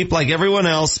sleep like everyone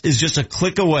else is just a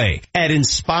click away at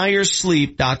InspireSleep.com.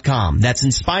 That's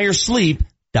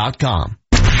InspireSleep.com.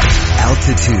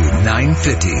 Altitude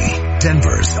 950,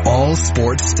 Denver's all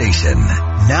sports station.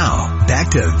 Now,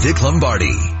 back to Vic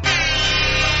Lombardi.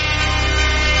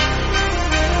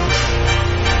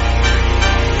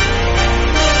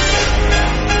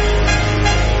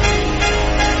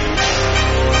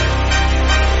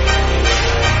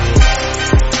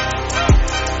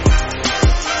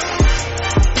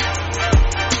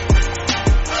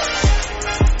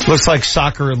 Looks like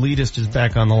Soccer Elitist is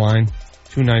back on the line.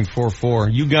 2944.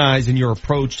 You guys and your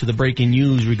approach to the breaking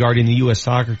news regarding the U.S.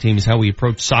 soccer team is how we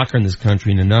approach soccer in this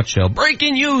country in a nutshell.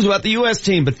 Breaking news about the U.S.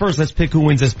 team. But first, let's pick who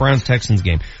wins this Browns-Texans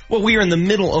game. Well, we are in the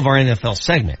middle of our NFL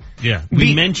segment. Yeah,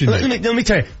 we mentioned it. Let me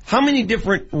tell you, how many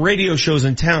different radio shows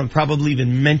in town probably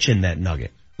even mentioned that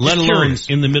nugget? Let alone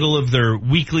in the middle of their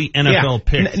weekly NFL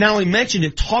picks. Not only mentioned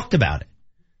it, talked about it.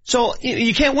 So,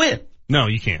 you can't win. No,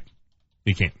 you can't.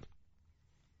 You can't.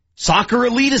 Soccer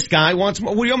Elitist guy wants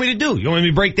more. What do you want me to do? You want me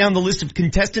to break down the list of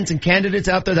contestants and candidates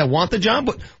out there that want the job?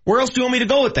 But where else do you want me to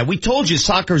go with that? We told you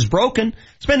soccer's broken.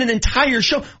 Spent an entire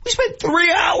show. We spent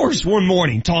 3 hours one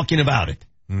morning talking about it.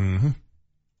 Mm-hmm.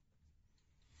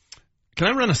 Can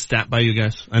I run a stat by you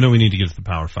guys? I know we need to get to the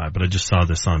Power 5, but I just saw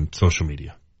this on social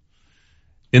media.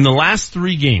 In the last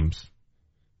 3 games,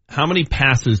 how many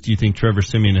passes do you think Trevor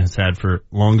Siemian has had for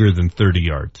longer than 30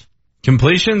 yards?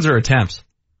 Completions or attempts?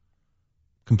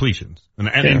 Completions. And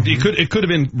it could have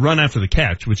been run after the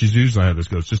catch, which is usually how this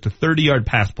goes. Just a 30-yard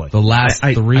pass play. The last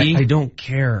 3? I don't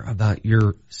care about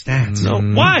your stats. No,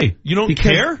 why? You don't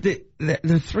care? They're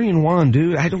 3-1,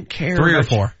 dude. I don't care. 3 or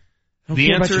 4. I don't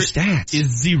care about your stats.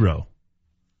 Is 0.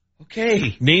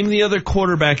 Okay. Name the other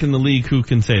quarterback in the league who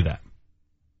can say that.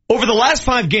 Over the last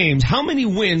 5 games, how many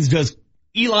wins does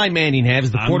Eli Manning have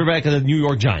as the quarterback of the New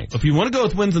York Giants? If you want to go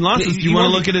with wins and losses, do you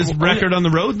want to look at his record on the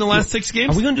road in the last 6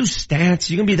 games? Are we going to do stats?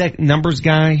 You going to be that numbers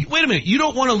guy? Wait a minute. You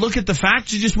don't want to look at the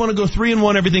facts. You just want to go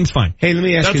 3-1, everything's fine. Hey, let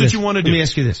me ask you this. That's what you want to do. Let me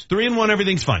ask you this. 3-1,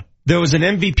 everything's fine. There was an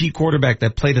MVP quarterback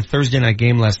that played a Thursday night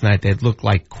game last night that looked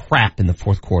like crap in the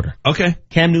fourth quarter. Okay.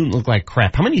 Cam Newton looked like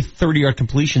crap. How many 30-yard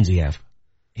completions do you have?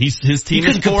 His team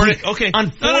is for it. Okay.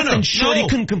 On fourth and short, he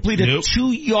couldn't complete a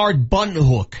 2-yard bunt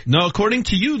hook. No, according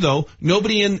to you though,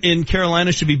 nobody in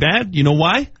Carolina should be bad. You know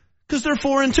why? Because they're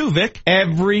 4-2, Vic. They're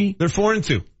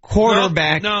 4-2.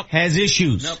 Quarterback has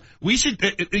issues. No. We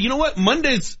should, you know what?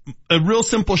 Monday's a real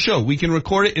simple show. We can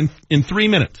record it in 3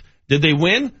 minutes. Did they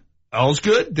win? All's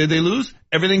good. Did they lose?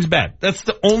 Everything's bad. That's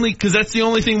the only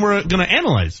thing we're going to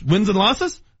analyze. Wins and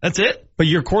losses? That's it? But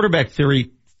your quarterback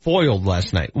theory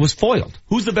was foiled.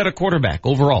 Who's the better quarterback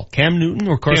overall? Cam Newton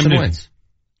or Carson Wentz?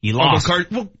 He lost.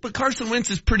 But Carson Wentz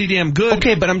is pretty damn good.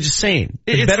 Okay, but I'm just saying.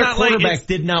 The better quarterback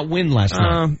did not win last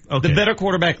night. Okay. The better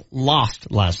quarterback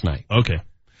lost last night. Okay.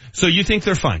 So you think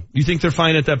they're fine? You think they're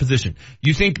fine at that position?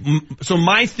 You think so?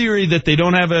 My theory that they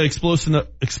don't have an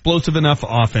explosive enough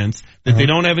offense, that they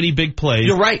don't have any big plays.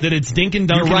 You're right. That it's Dink and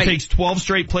Duncan takes 12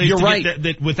 straight plays. You're to right. Get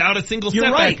that without a single step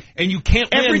You're right. back, and you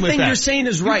can't win Everything with that. you're saying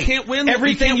is right. You can't win.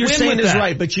 Everything you're saying is that.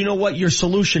 right. But you know what? Your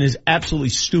solution is absolutely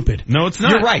stupid. No, it's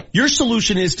not. You're right. Your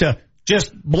solution is to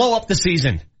just blow up the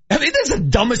season. I mean, that's the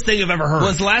dumbest thing I've ever heard.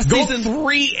 Was last season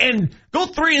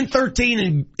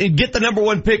 3-13 and get the number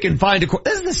 1 pick and find a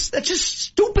that's just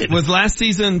stupid. Was last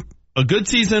season a good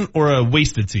season or a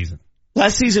wasted season?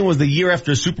 Last season was the year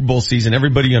after a Super Bowl season.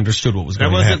 Everybody understood what was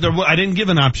going to happen. I didn't give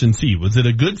an option C. Was it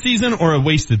a good season or a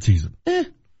wasted season? It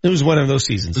was one of those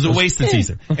seasons. It was a wasted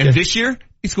season. Okay. And this year,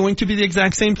 it's going to be the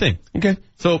exact same thing. Okay.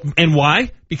 So, and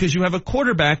why? Because you have a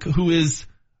quarterback who is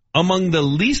among the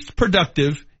least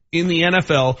productive in the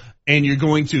NFL, and you're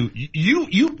going to,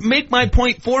 you make my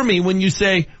point for me when you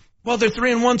say, well, they're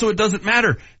 3-1, so it doesn't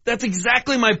matter. That's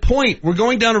exactly my point. We're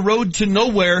going down a road to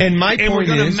nowhere, and we're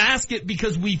going to mask it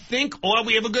because we think, oh,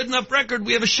 we have a good enough record,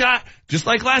 we have a shot. Just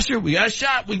like last year, we got a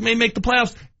shot, we may make the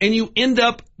playoffs, and you end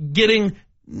up getting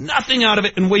nothing out of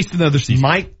it and waste another season.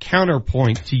 My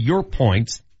counterpoint to your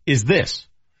points is this.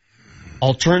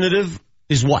 Alternative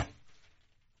is what?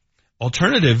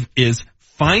 Alternative is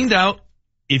find out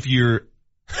if your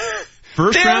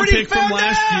first round pick from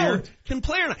last year can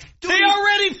play or not. They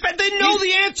know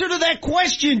the answer to that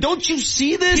question. Don't you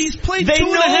see this? He's played they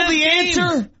 2.5 know the games.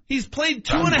 answer. He's played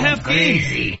 2.5 games.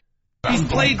 He's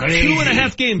played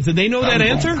 2.5 games. Did they know that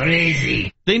answer?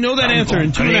 Crazy. They know that answer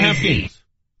in 2.5 games.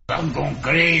 I'm going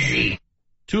crazy.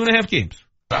 2.5 games.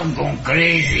 I'm going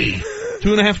crazy.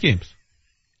 2.5 games.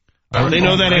 They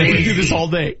know that answer. We do this all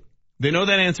day. They know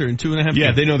that answer in 2.5 games.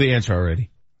 Yeah, they know the answer already.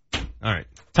 All right.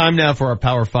 Time now for our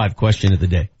Power 5 question of the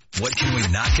day. What can we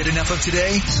not get enough of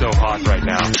today? So hot right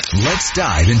now. Let's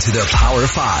dive into the Power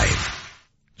 5.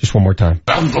 Just one more time.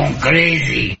 I'm going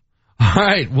crazy. All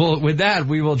right. Well, with that,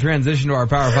 we will transition to our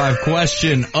Power 5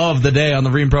 question of the day on the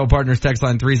Rheem Pro Partners text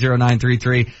line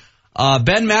 30933.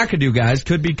 Ben McAdoo, guys,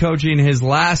 could be coaching his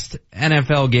last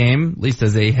NFL game, at least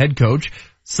as a head coach,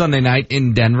 Sunday night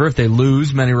in Denver. If they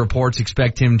lose, many reports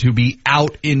expect him to be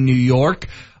out in New York.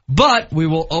 But we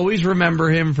will always remember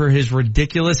him for his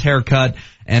ridiculous haircut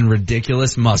and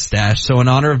ridiculous mustache. So in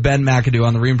honor of Ben McAdoo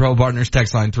on the Rheem Pro Partners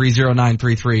text line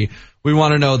 30933, we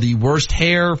want to know the worst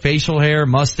hair, facial hair,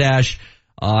 mustache,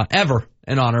 ever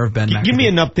in honor of Ben McAdoo. Give me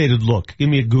an updated look. Give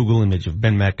me a Google image of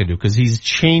Ben McAdoo because he's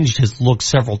changed his look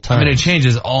several times. I mean, it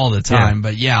changes all the time,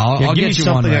 but I'll give get me you one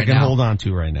something right I can now. hold on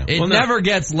to right now. It never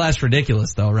gets less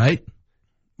ridiculous though, right?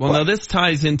 Well, now this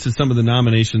ties into some of the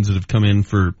nominations that have come in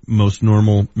for most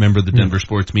normal member of the Denver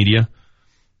sports media,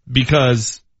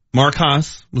 because Mark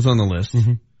Haas was on the list,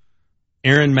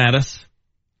 Aaron Mattis,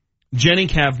 Jenny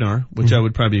Kavnar, which I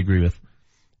would probably agree with,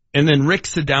 and then Rick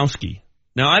Sadowski.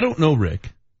 Now, I don't know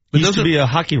Rick. He used to be a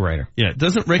hockey writer. Yeah,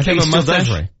 doesn't Rick I think have a he still mustache?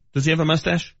 does, Ray. Does he have a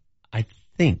mustache? I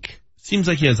think. Seems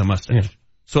like he has a mustache.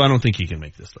 So I don't think he can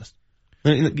make this list.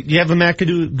 You have a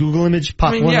McAdoo Google image?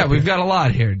 Pop one up we've here. got a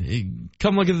lot here.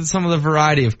 Come look at some of the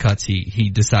variety of cuts he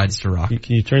decides to rock.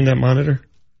 Can you turn that monitor?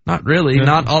 Not really. No,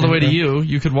 not all the way to no. you.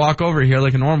 You could walk over here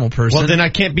like a normal person. Well, then I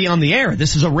can't be on the air.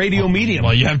 This is a radio medium.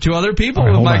 Well, you have two other people All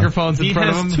right, with hold on. microphones in He front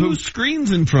of has him two who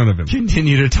screens in front of him.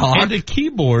 continue to talk. And a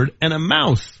keyboard and a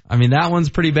mouse. I mean, that one's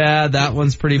pretty bad. That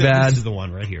one's pretty bad. This is the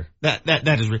one right here.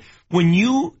 That is when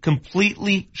you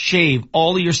completely shave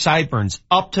all of your sideburns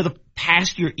up to the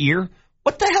past your ear.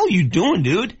 What the hell are you doing,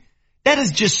 dude? That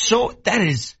is just so. That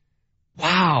is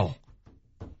wow.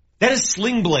 That is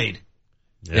Sling Blade.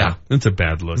 Yeah. That's a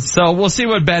bad look. So we'll see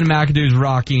what Ben McAdoo's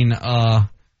rocking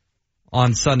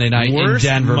on Sunday night Worst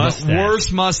in Denver. mustache. But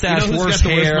worst mustache, You know who's worst got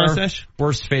the worst hair, mustache?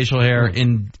 worst facial hair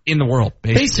in the world.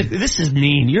 Basically, this is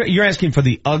mean. You're asking for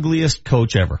the ugliest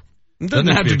coach ever. It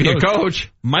Doesn't have to be a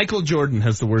coach. Michael Jordan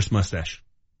has the worst mustache.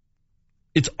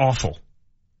 It's awful.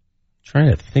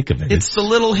 Trying to think of it. It's the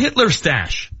little Hitler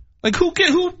stash. Like who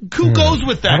goes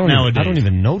with that nowadays? I don't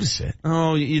even notice it.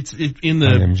 Oh, it's in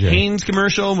the Hanes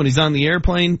commercial when he's on the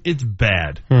airplane. It's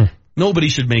bad. Nobody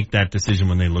should make that decision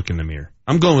when they look in the mirror.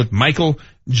 I'm going with Michael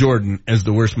Jordan as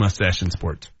the worst mustache in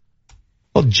sports.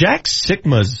 Well, Jack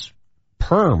Sikma's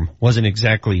perm wasn't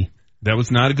exactly. That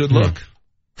was not a good look.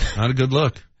 Not a good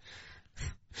look.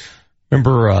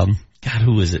 Remember, God,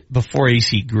 who is it? Before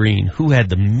AC Green, who had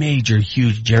the major,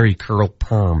 huge Jerry Curl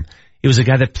perm? It was a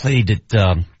guy that played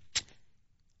at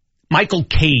Michael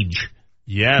Cage.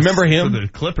 Yes. Remember him? For the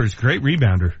Clippers. Great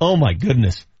rebounder. Oh, my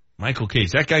goodness. Michael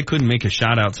Cage. That guy couldn't make a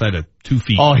shot outside of 2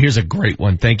 feet. Oh, here's a great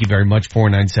one. Thank you very much,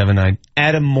 4979.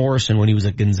 Adam Morrison when he was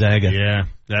at Gonzaga. Yeah,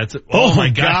 that's it. Oh, my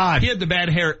God. He had the bad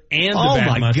hair and the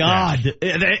bad mustache. God.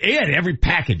 He had every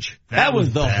package. That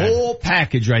was the whole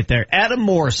package right there. Adam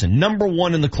Morrison, number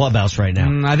 1 in the clubhouse right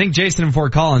now. I think Jason in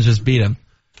Fort Collins just beat him.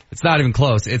 It's not even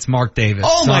close. It's Mark Davis.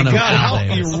 Oh, my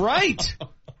God. You're right.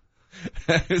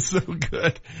 That is so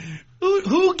good.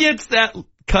 Who gets that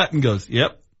cut and goes,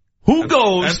 yep. Who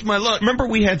goes? That's my look. Remember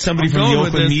we had somebody from the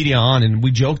Oakland media on and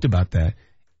we joked about that.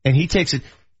 And he takes it.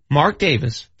 Mark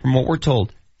Davis, from what we're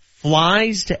told,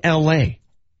 flies to L.A.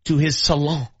 to his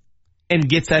salon and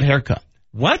gets that haircut.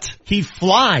 What? He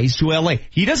flies to L.A.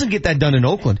 He doesn't get that done in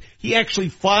Oakland. He actually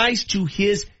flies to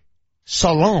his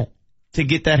salon to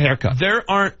get that haircut. There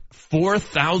aren't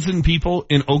 4,000 people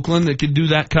in Oakland that could do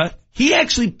that cut. He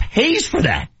actually pays for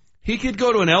that. He could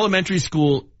go to an elementary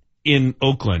school in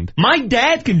Oakland. My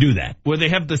dad can do that. Where they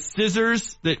have the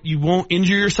scissors that you won't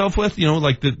injure yourself with, you know,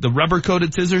 like the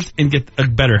rubber-coated scissors, and get a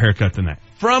better haircut than that.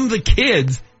 From the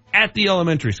kids at the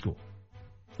elementary school.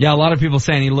 Yeah, a lot of people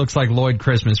saying he looks like Lloyd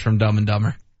Christmas from Dumb and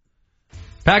Dumber.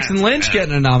 Paxton Lynch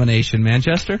getting a nomination,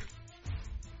 Manchester.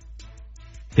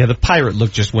 Yeah, the pirate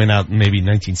look just went out in maybe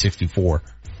 1964.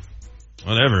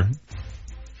 Whatever.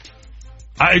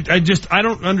 I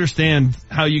don't understand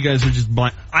how you guys are just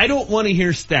blind. I don't want to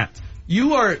hear stats.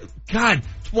 You are, God,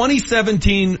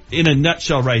 2017 in a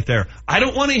nutshell right there. I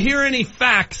don't want to hear any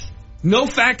facts. No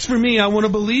facts for me. I want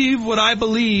to believe what I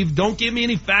believe. Don't give me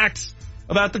any facts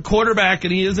about the quarterback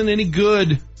and he isn't any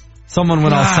good. Someone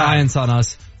went all science on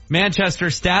us. Manchester,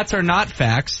 stats are not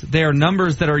facts. They are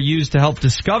numbers that are used to help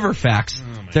discover facts.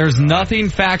 There's nothing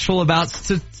factual about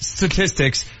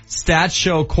statistics. Stats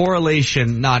show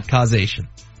correlation, not causation.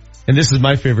 And this is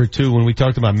my favorite too. When we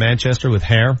talked about Manchester with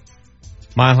hair,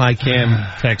 Mile High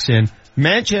Cam texts in,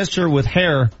 Manchester with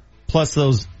hair plus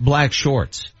those black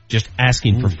shorts. Just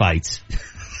asking for fights.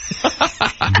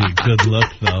 Good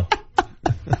look though.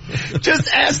 Just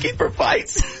asking for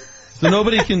fights. So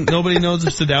nobody knows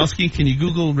of Sadowski. Can you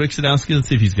Google Rick Sadowski? Let's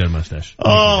see if he's got a mustache.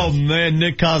 Oh man,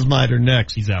 Nick Kosmider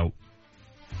next. He's out.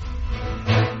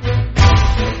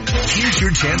 Here's your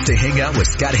chance to hang out with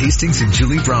Scott Hastings and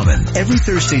Julie Brahman. Every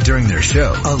Thursday during their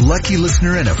show, a lucky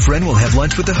listener and a friend will have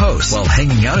lunch with the host while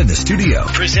hanging out in the studio.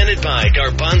 Presented by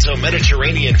Garbanzo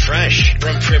Mediterranean Fresh.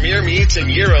 From premier meats and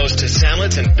gyros to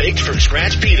salads and baked from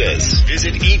scratch pitas.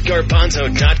 Visit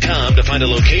eatgarbanzo.com to find a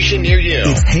location near you.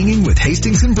 It's Hanging with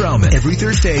Hastings and Brahman every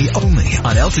Thursday only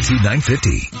on Altitude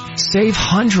 950. Save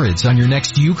hundreds on your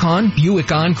next Yukon,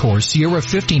 Buick Encore, Sierra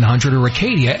 1500 or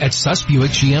Acadia at Suss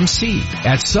Buick GMC.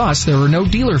 At Suss, there are no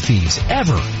dealer fees,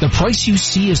 ever. The price you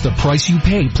see is the price you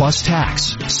pay plus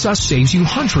tax. Suss saves you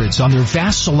hundreds on their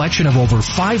vast selection of over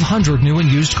 500 new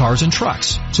and used cars and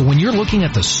trucks. So when you're looking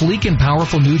at the sleek and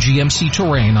powerful new GMC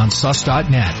Terrain on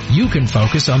Suss.net, you can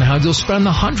focus on how you'll spend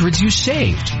the hundreds you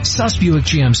saved. Suss Buick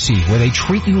GMC, where they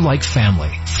treat you like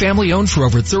family. Family owned for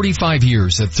over 35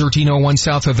 years at 1301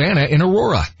 South Havana in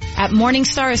Aurora. At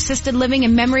Morningstar Assisted Living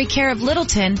and Memory Care of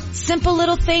Littleton, simple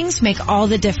little things make all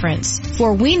the difference.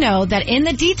 For we know that in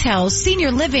the details,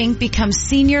 senior living becomes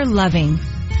senior loving.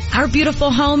 Our beautiful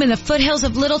home in the foothills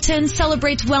of Littleton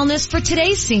celebrates wellness for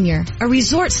today's senior, a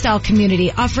resort-style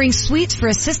community offering suites for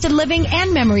assisted living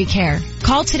and memory care.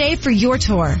 Call today for your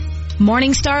tour.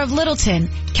 Morningstar of Littleton,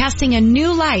 casting a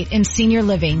new light in senior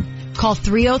living. Call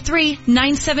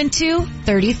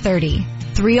 303-972-3030.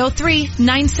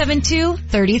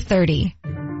 303-972-3030.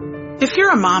 If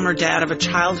you're a mom or dad of a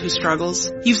child who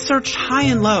struggles, you've searched high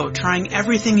and low trying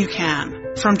everything you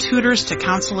can. From tutors to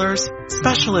counselors,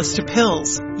 specialists to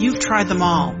pills, you've tried them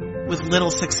all with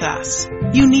little success.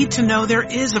 You need to know there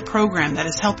is a program that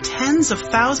has helped tens of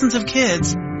thousands of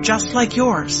kids just like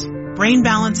yours. Brain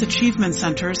Balance Achievement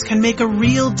Centers can make a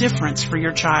real difference for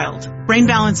your child. Brain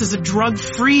Balance is a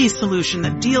drug-free solution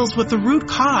that deals with the root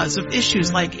cause of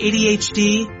issues like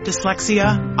ADHD,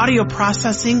 dyslexia, audio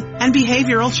processing, and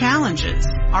behavioral challenges.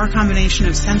 Our combination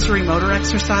of sensory motor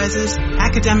exercises,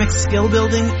 academic skill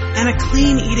building, and a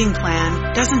clean eating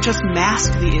plan doesn't just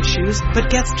mask the issues, but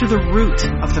gets to the root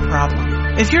of the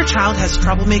problem. If your child has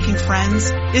trouble making friends,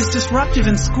 is disruptive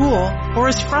in school, or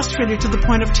is frustrated to the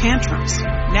point of tantrums,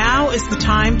 now is the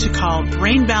time to call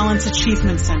Brain Balance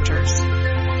Achievement Centers.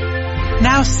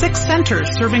 Now 6 centers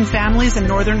serving families in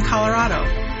northern Colorado.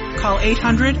 Call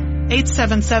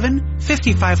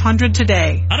 800-877-5500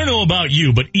 today. I don't know about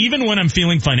you, but even when I'm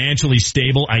feeling financially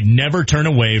stable, I never turn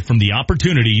away from the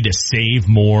opportunity to save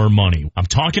more money. I'm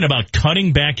talking about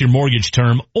cutting back your mortgage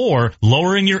term or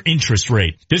lowering your interest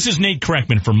rate. This is Nate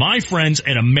Kreckman from my friends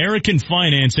at American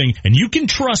Financing, and you can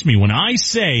trust me when I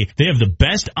say they have the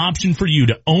best option for you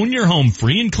to own your home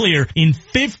free and clear in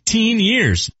 15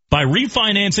 years. By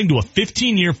refinancing to a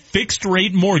 15-year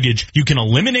fixed-rate mortgage, you can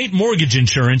eliminate mortgage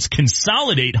insurance,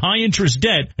 consolidate high-interest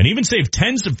debt, and even save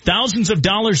tens of thousands of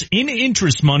dollars in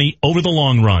interest money over the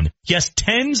long run. Yes,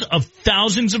 tens of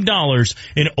thousands of dollars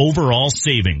in overall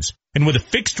savings. And with a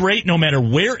fixed rate, no matter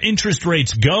where interest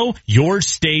rates go, yours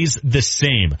stays the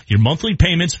same. Your monthly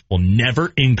payments will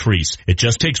never increase. It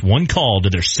just takes one call to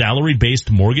their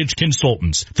salary-based mortgage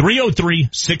consultants.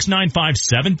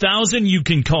 303-695-7000. You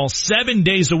can call 7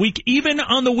 days a week, even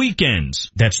on the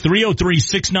weekends. That's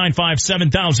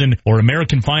 303-695-7000 or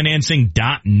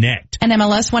AmericanFinancing.net.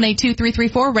 NMLS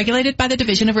 182334, regulated by the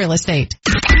Division of Real Estate.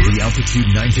 The Altitude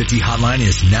 950 hotline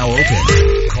is now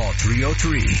open. Call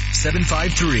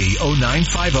 303-753-0950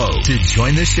 to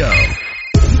join the show.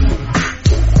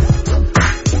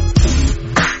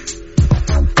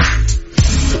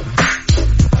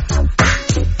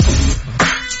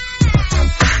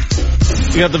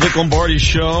 We got the Vic Lombardi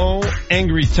Show.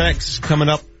 Angry texts coming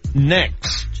up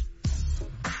next.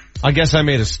 I guess I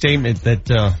made a statement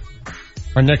that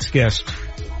our next guest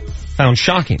found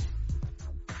shocking,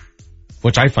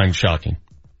 which I find shocking.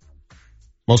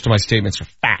 Most of my statements are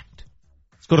fact.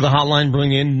 Let's go to the hotline,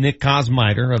 bring in Nick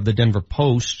Kosmider of the Denver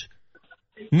Post.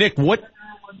 Nick, what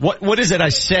is it I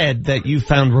said that you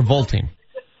found revolting?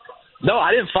 No,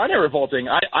 I didn't find it revolting.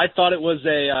 I thought it was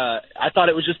I thought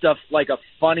it was just a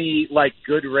funny,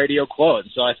 good radio quote.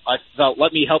 So I felt,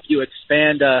 let me help you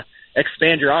expand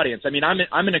your audience. I mean,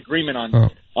 I'm in agreement on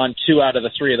 2 out of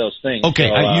the 3 of those things. Okay,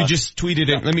 so, you just tweeted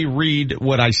it. Let me read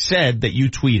what I said that you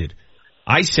tweeted.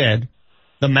 I said,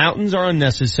 the mountains are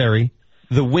unnecessary,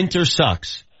 the winter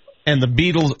sucks, and the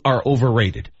Beatles are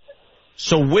overrated.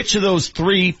 So which of those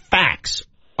 3 facts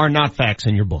are not facts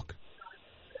in your book?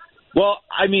 Well,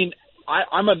 I mean,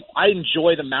 I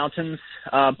enjoy the mountains,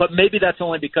 but maybe that's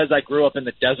only because I grew up in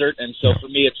the desert, and so for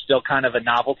me it's still kind of a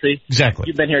novelty. Exactly.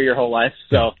 You've been here your whole life,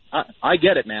 so I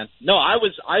get it, man. No, I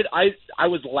was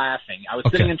laughing. I was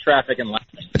sitting in traffic and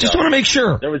laughing. I just want to make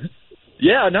sure.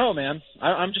 Yeah, no, man.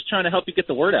 I'm just trying to help you get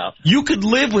the word out. You could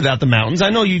live without the mountains. I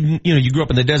know you grew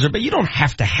up in the desert, but you don't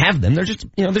have to have them. They're just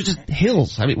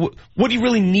hills. I mean, what do you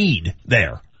really need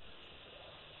there?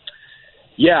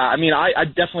 Yeah, I mean, I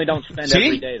definitely don't spend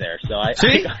every day there, so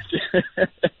See?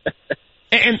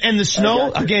 And the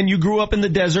snow, again, you grew up in the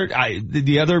desert.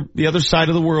 The other side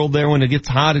of the world there, when it gets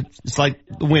hot, it's like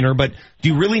the winter, but do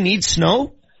you really need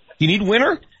snow? Do you need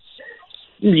winter?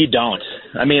 You don't.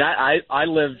 I mean, I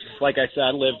lived, like I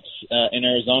said, in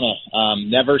Arizona.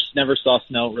 Never saw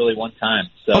snow really one time.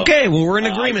 So okay, well, we're in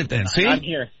agreement then. See? I'm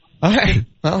here. All right.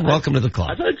 Well, welcome to the club.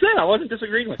 That's what I said. I wasn't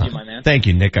disagreeing with you, my man. Thank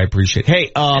you, Nick. I appreciate it.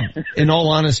 Hey, in all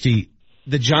honesty,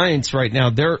 the Giants right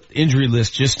now, their injury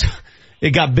list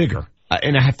it got bigger.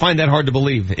 And I find that hard to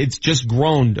believe. It's just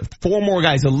grown. 4 more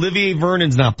guys. Olivier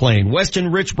Vernon's not playing.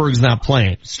 Weston Richburg's not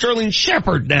playing. Sterling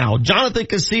Shepard now. Jonathan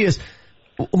Casillas.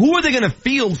 Who are they going to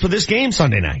field for this game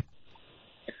Sunday night?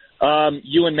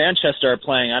 You and Manchester are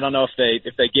playing. I don't know if they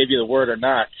gave you the word or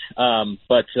not.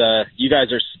 But you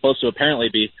guys are supposed to apparently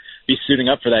be suiting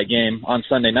up for that game on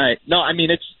Sunday night. No, I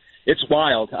mean, it's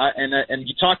wild. And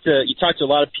you talk to a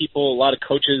lot of people, a lot of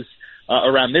coaches,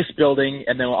 around this building.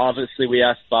 And then obviously we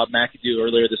asked Bob McAdoo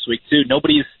earlier this week too.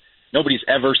 Nobody's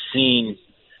ever seen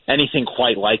anything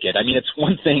quite like it. I mean, it's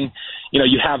one thing,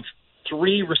 you have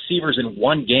 3 receivers in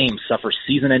one game suffer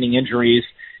season-ending injuries.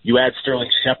 You add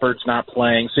Sterling Shepard's not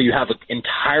playing, so you have an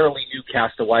entirely new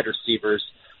cast of wide receivers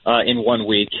in 1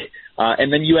 week,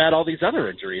 and then you add all these other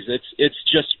injuries.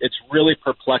 It's really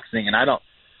perplexing, and I don't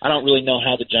really know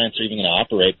how the Giants are even going to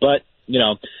operate. But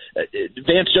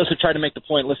Vance Joseph tried to make the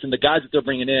point. Listen, the guys that they're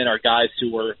bringing in are guys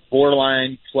who were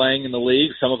borderline playing in the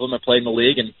league. Some of them have played in the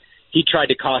league, and he tried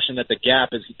to caution that the gap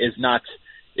is not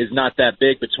that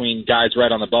big between guys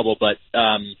right on the bubble, but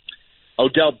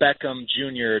Odell Beckham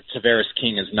Jr. Tavares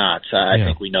King is not. I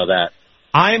think we know that.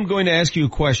 I am going to ask you a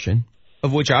question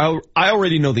of which I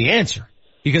already know the answer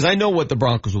because I know what the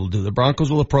Broncos will do. The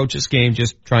Broncos will approach this game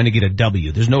just trying to get a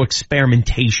W. There's no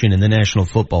experimentation in the National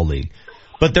Football League.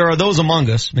 But there are those among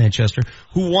us, Manchester,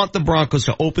 who want the Broncos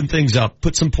to open things up,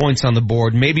 put some points on the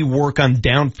board, maybe work on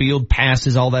downfield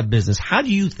passes, all that business. How do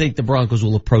you think the Broncos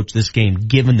will approach this game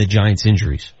given the Giants'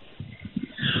 injuries?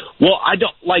 Well, I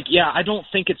don't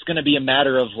think it's going to be a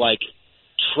matter of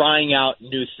trying out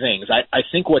new things. I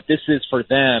think what this is for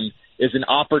them is an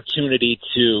opportunity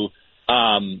to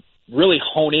really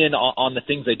hone in on the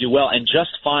things they do well and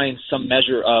just find some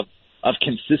measure of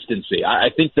consistency. I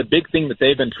think the big thing that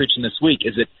they've been preaching this week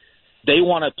is that they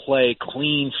want to play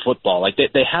clean football.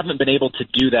 They haven't been able to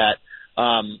do that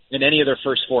in any of their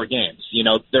first 4 games.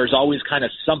 There's always kind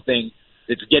of something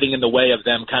that's getting in the way of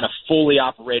them kind of fully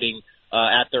operating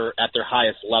at their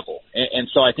highest level. And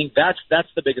so I think that's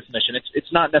the biggest mission.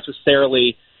 It's not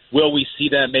necessarily will we see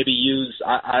them maybe use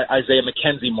Isaiah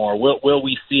McKenzie more? Will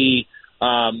we see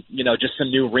just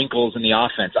some new wrinkles in the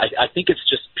offense? I think it's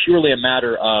just purely a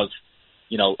matter of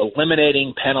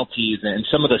eliminating penalties and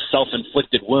some of the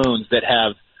self-inflicted wounds that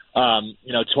have,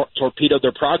 torpedoed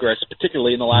their progress,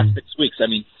 particularly in the last 6 weeks. I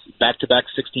mean, back-to-back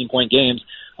 16-point games.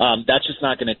 That's just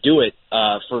not going to do it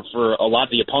for a lot of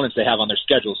the opponents they have on their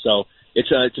schedule. So it's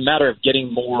a matter of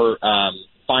getting more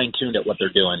fine-tuned at what they're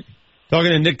doing.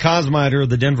 Talking to Nick Kosmider of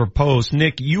the Denver Post.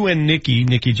 Nick, you and Nikki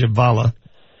Javala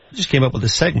just came up with a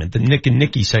segment, the Nick and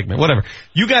Nikki segment, whatever.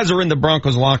 You guys are in the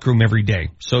Broncos locker room every day,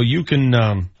 so you can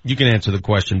answer the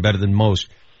question better than most.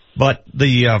 But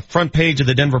the front page of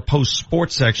the Denver Post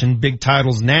sports section, big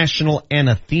titles, national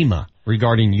anathema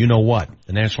regarding you know what,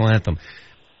 the national anthem.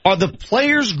 Are the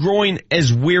players growing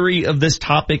as weary of this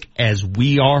topic as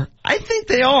we are? I think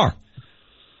they are.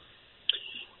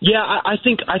 Yeah, I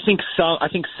think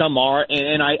some are,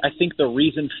 and I think the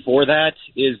reason for that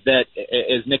is that,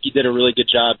 as Nikki did a really good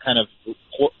job kind of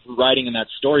writing in that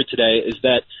story today, is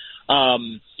that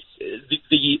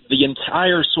the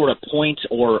entire sort of point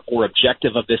or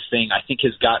objective of this thing, I think,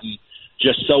 has gotten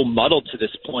just so muddled to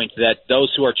this point that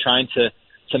those who are trying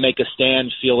to make a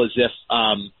stand feel as if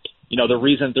the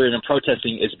reason they're even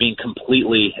protesting is being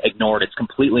completely ignored. It's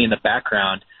completely in the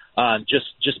background.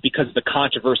 Just because the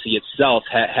controversy itself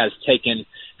has taken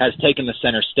the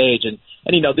center stage, and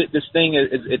this thing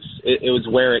it was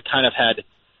where it kind of had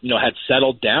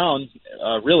settled down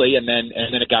really, and then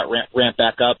it got ramped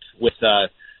back up with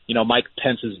Mike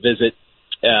Pence's visit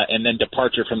and then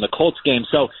departure from the Colts game.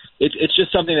 So it's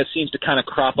just something that seems to kind of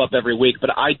crop up every week. But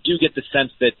I do get the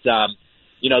sense that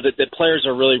that players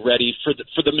are really ready for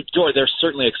the majority. There's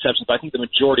certainly exceptions, but I think the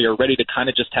majority are ready to kind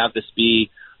of just have this be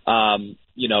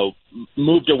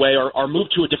moved away or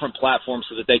moved to a different platform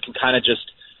so that they can kind of just,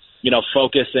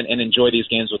 focus and enjoy these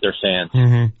games with their fans.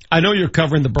 Mm-hmm. I know you're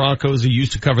covering the Broncos. You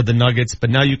used to cover the Nuggets,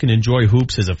 but now you can enjoy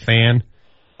hoops as a fan.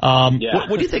 What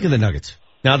do you think of the Nuggets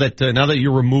now that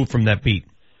you're removed from that beat?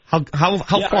 How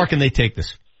far can they take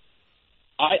this?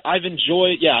 I've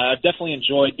definitely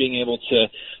enjoyed being able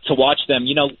to watch them.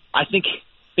 I think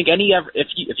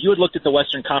if you had looked at the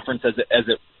Western Conference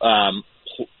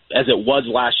as it was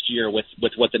last year with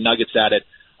what the Nuggets added,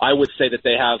 I would say that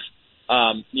they have,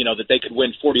 that they could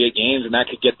win 48 games, and that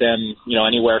could get them,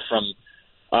 anywhere from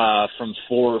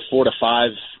 4 to 5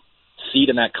 seed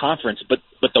in that conference. But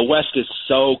the West is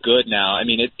so good now. I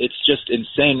mean, it's just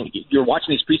insane. You're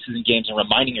watching these preseason games and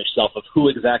reminding yourself of who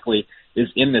exactly is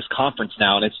in this conference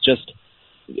now, and it's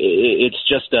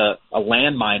just a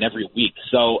landmine every week.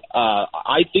 So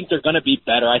I think they're going to be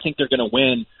better. I think they're going to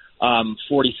win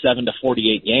 47 to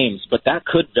 48 games, but that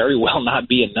could very well not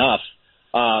be enough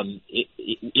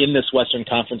in this Western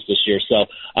Conference this year. So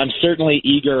I'm certainly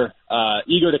eager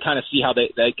to kind of see how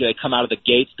they come out of the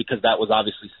gates, because that was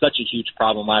obviously such a huge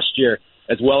problem last year,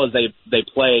 as well as they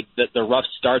played the rough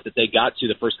start that they got to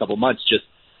the first couple months. Just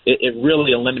it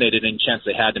really eliminated any chance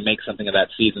they had to make something of that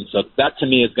season. So that to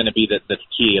me is going to be the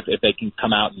key if they can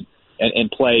come out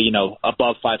and play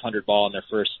above 500 ball in their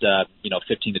first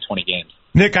 15 to 20 games.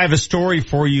 Nick, I have a story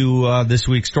for you this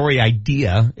week. Story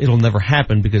idea. It'll never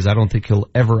happen because I don't think he'll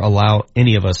ever allow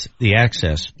any of us the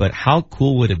access. But how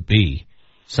cool would it be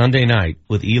Sunday night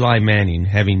with Eli Manning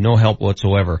having no help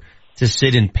whatsoever to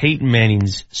sit in Peyton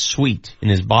Manning's suite in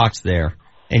his box there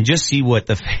and just see what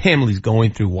the family's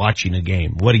going through watching a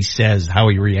game, what he says, how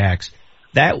he reacts.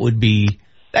 That'd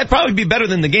probably be better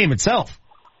than the game itself.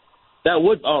 That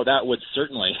would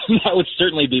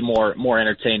certainly be more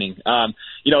entertaining.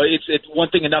 It's one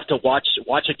thing enough to watch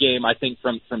a game. I think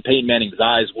from Peyton Manning's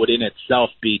eyes would in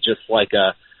itself be just like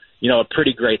a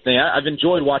pretty great thing. I've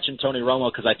enjoyed watching Tony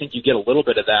Romo because I think you get a little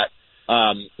bit of that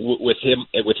with him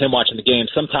watching the game.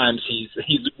 Sometimes he's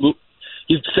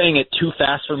saying it too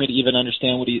fast for me to even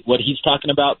understand what he's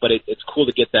talking about, but it's cool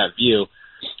to get that view.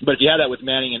 But if you have that with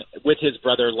Manning and with his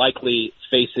brother likely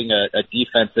facing a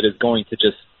defense that is going to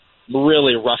just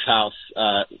really roughhouse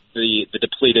the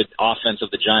depleted offense of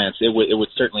the Giants, it would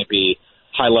certainly be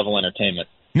high-level entertainment.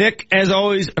 Nick, as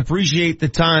always, appreciate the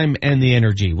time and the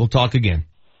energy. We'll talk again.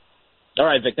 All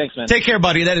right, Vic. Thanks, man. Take care,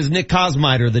 buddy. That is Nick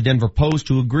Kosmider of the Denver Post,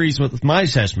 who agrees with my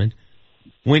assessment.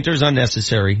 Winter's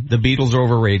unnecessary. The Beatles are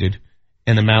overrated.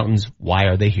 And the mountains, why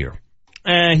are they here?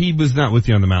 He was not with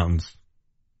you on the mountains.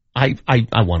 I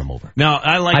won him over. Now,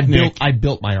 Nick. I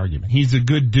built my argument. He's a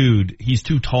good dude. He's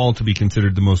too tall to be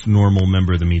considered the most normal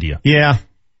member of the media. Yeah.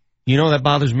 That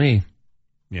bothers me.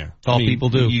 Yeah. Tall people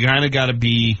do. You kind of got to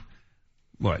be,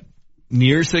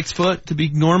 near 6 foot to be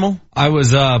normal? I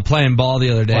was playing ball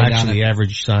the other day. Well, actually, the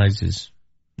average size is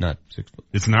not 6 foot.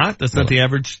 It's not? That's not the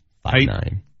average height?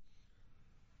 5'9".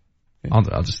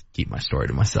 I'll just keep my story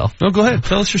to myself. No, go ahead.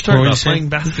 Tell us your story about playing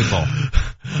basketball.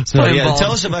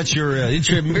 Tell us about your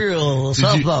intramural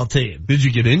softball team. Did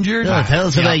you get injured? No, tell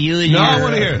us about you and your... No, I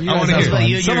want to hear. I want to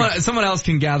hear. Someone else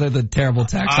can gather the terrible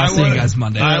text. I'll see you guys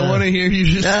Monday. I want to hear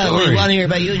your story. We want to hear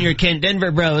about you and your Kent Denver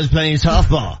bros playing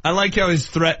softball. I like how his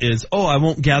threat is, I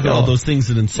won't gather all those things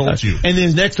that insult you. And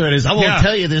his next threat is, I won't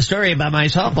tell you this story about my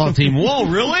softball team. Whoa,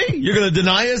 really? You're going to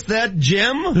deny us that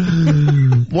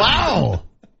gem? Wow.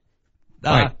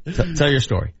 All right, tell your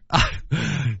story.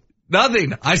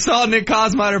 Nothing. I saw Nick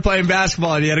Kosmider playing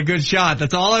basketball and he had a good shot.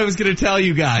 That's all I was going to tell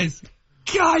you guys.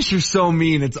 Gosh, you're so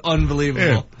mean. It's unbelievable.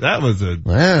 Yeah, that was a...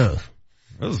 Wow.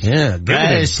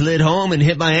 Guy slid home and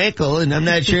hit my ankle, and I'm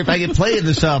not sure if I can play in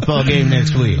the softball game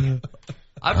next week.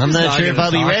 I'm not sure if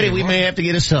I'll be ready. We may have to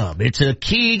get a sub. It's a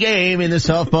key game in the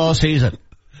softball season.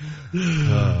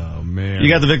 Oh, man.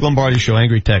 You got the Vic Lombardi Show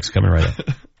Angry Text coming right up.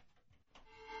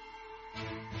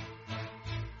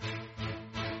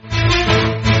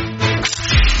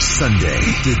 Sunday,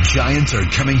 the Giants are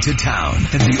coming to town,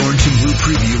 and the Orange and Blue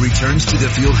Preview returns to the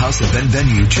Fieldhouse event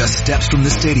venue just steps from the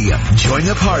stadium. Join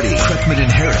the party. Kreckman and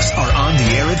Harris are on the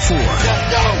air at 4.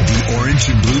 The Orange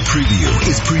and Blue Preview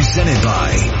is presented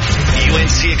by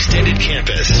UNC Extended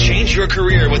Campus. Change your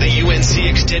career with a UNC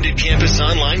Extended Campus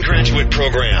online graduate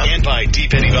program. And by Deep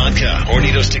Eddy Vodka,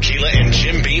 Hornitos Tequila, and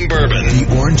Jim Beam Bourbon.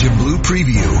 The Orange and Blue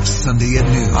Preview, Sunday at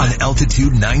noon on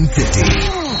Altitude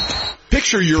 950.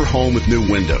 Picture your home with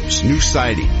new windows, new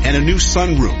siding, and a new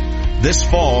sunroom. This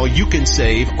fall, you can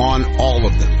save on all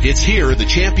of them. It's here, the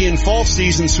Champion Fall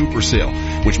Season Super Sale,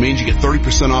 which means you get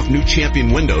 30% off new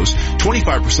Champion windows,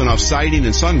 25% off siding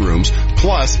and sunrooms,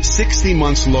 plus 60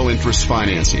 months low-interest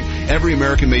financing. Every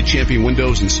American-made Champion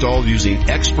window is installed using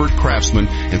expert craftsmen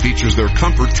and features their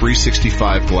Comfort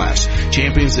 365 glass.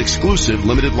 Champion's exclusive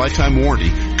limited lifetime warranty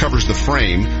covers the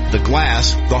frame, the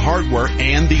glass, the hardware,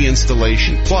 and the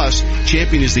installation. Plus,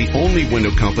 Champion is the only window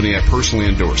company I personally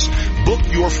endorse.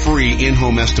 Book your free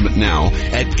in-home estimate now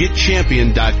at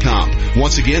GetChampion.com.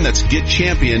 Once again, that's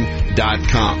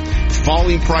GetChampion.com.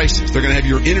 Falling prices. They're going to have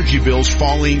your energy bills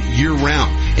falling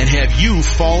year-round and have you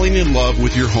falling in love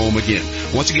with your home again.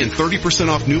 Once again, 30%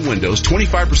 off new windows,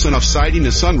 25% off siding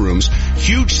and sunrooms.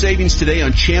 Huge savings today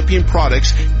on Champion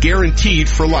products guaranteed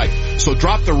for life. So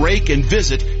drop the rake and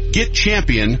visit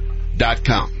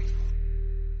GetChampion.com.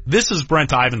 This is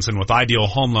Brent Ivinson with Ideal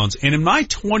Home Loans, and in my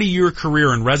 20-year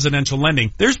career in residential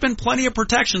lending, there's been plenty of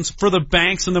protections for the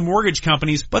banks and the mortgage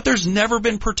companies, but there's never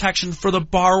been protection for the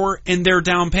borrower and their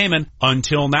down payment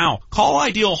until now. Call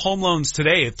Ideal Home Loans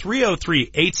today at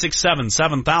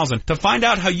 303-867-7000 to find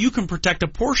out how you can protect a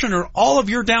portion or all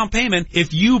of your down payment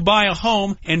if you buy a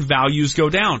home and values go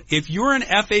down. If you're an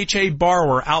FHA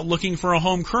borrower out looking for a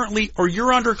home currently or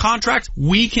you're under contract,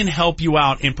 we can help you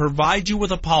out and provide you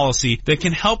with a policy that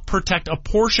can help protect a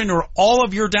portion or all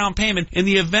of your down payment in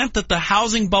the event that the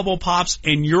housing bubble pops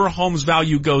and your home's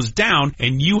value goes down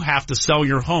and you have to sell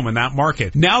your home in that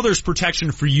market. Now there's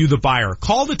protection for you, the buyer.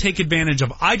 Call to take advantage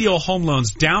of Ideal Home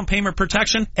Loans down payment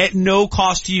protection at no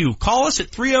cost to you. Call us at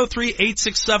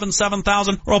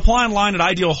 303-867-7000 or apply online at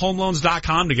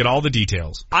idealhomeloans.com to get all the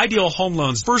details. Ideal Home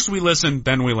Loans. First we listen,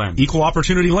 then we lend. Equal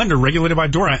opportunity lender regulated by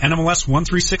DORA, NMLS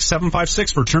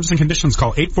 136756. For terms and conditions,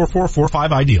 call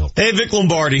 844-45-IDEAL. Hey, Vic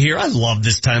Lombardi. Lombardi here. I love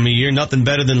this time of year. Nothing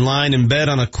better than lying in bed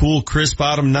on a cool, crisp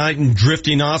autumn night and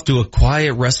drifting off to a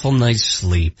quiet, restful night's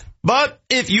sleep. But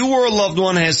if you or a loved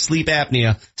one has sleep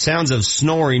apnea, sounds of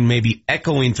snoring may be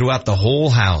echoing throughout the whole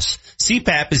house.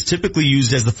 CPAP is typically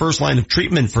used as the first line of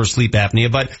treatment for sleep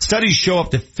apnea, but studies show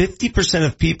up to 50%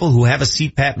 of people who have a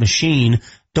CPAP machine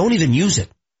don't even use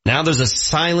it. Now there's a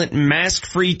silent,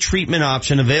 mask-free treatment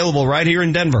option available right here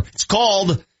in Denver. It's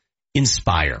called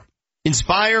Inspire.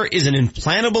 Inspire is an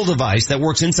implantable device that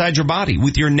works inside your body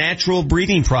with your natural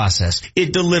breathing process.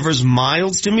 It delivers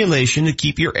mild stimulation to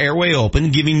keep your airway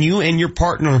open, giving you and your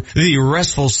partner the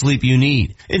restful sleep you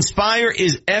need. Inspire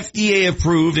is FDA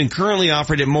approved and currently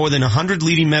offered at more than 100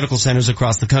 leading medical centers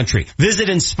across the country. Visit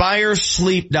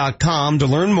InspireSleep.com to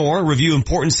learn more, review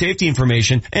important safety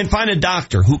information, and find a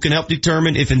doctor who can help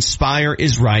determine if Inspire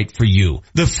is right for you.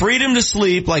 The freedom to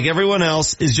sleep like everyone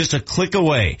else is just a click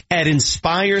away at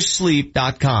InspireSleep.com.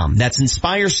 That's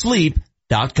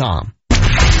InspireSleep.com.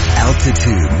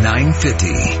 Altitude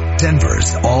 950,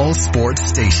 Denver's all sports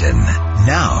station.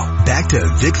 Now, back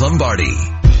to Vic Lombardi.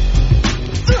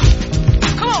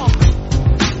 Come on.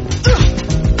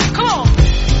 Come on.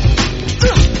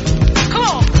 Come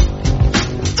on.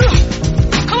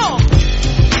 Come on.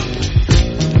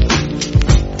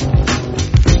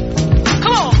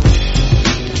 Come on.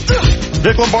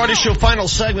 Vic Lombardi Show final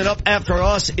segment up after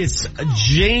us. It's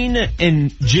Jane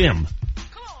and Jim.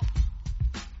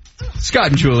 Scott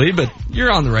and Julie, but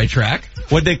you're on the right track.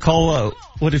 What they call,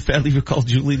 what did Fat Lever call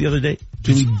Julie the other day?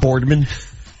 Julie Boardman.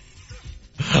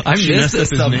 I missed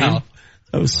it somehow. Name.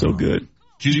 That was so good.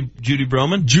 Judy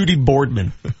Broman? Judy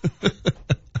Boardman.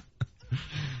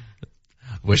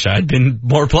 Wish I'd been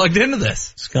more plugged into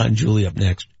this. Scott and Julie up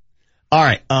next. All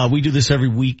right, we do this every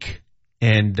week,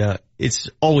 and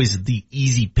it's always the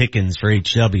easy pickings for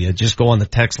HW. Just go on the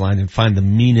text line and find the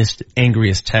meanest,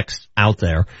 angriest text out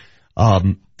there.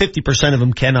 50% of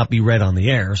them cannot be read on the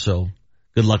air, so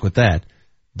good luck with that.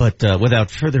 But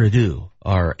without further ado,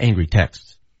 our angry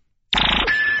texts. Do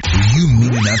you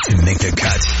mean enough to make the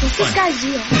cut? This guy's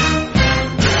real.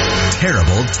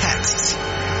 Terrible texts.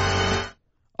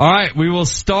 All right, we will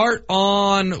start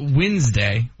on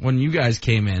Wednesday when you guys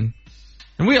came in.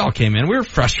 And we all came in. We were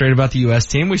frustrated about the U.S.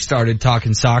 team. We started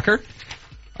talking soccer.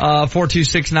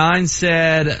 4269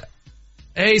 said,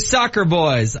 "Hey, soccer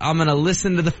boys, I'm going to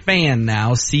listen to the fan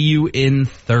now. See you in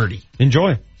 30.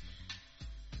 Enjoy.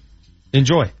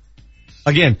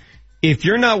 Again, if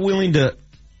you're not willing to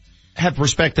have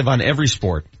perspective on every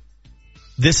sport,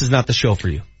 this is not the show for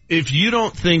you. If you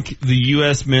don't think the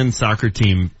U.S. men's soccer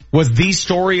team was the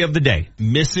story of the day,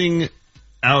 missing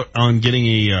out on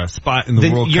getting a spot in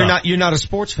the World Cup, you're not a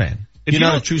sports fan. You're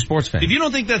not a true sports fan. If you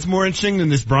don't think that's more interesting than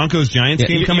this Broncos-Giants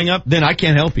game coming up, then I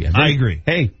can't help you. I agree.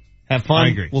 Hey, have fun. I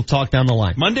agree. We'll talk down the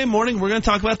line. Monday morning, we're going to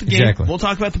talk about the game. Exactly. We'll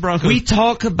talk about the Broncos. We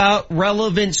talk about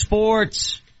relevant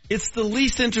sports. It's the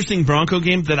least interesting Bronco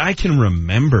game that I can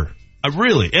remember.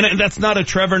 Really. And that's not a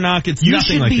Trevor knock. It's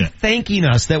nothing like that. You should be thanking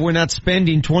us that we're not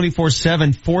spending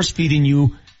 24/7 force-feeding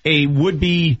you a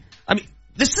would-be... I mean,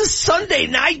 this is a Sunday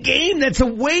night game. That's a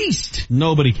waste.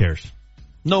 Nobody cares.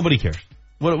 What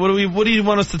do you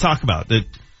want us to talk about? That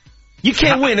you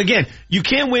can't win. Again, you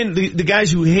can't win. The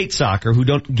guys who hate soccer, who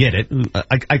don't get it,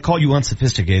 I call you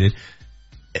unsophisticated.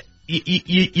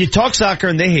 You talk soccer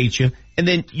and they hate you, and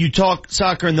then you talk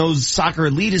soccer and those soccer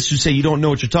elitists who say you don't know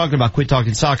what you're talking about, quit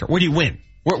talking soccer. Where do you win?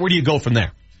 Where do you go from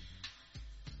there?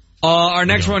 Our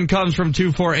next one comes from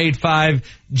 2485.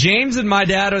 James and my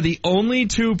dad are the only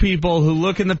two people who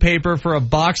look in the paper for a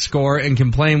box score and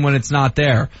complain when it's not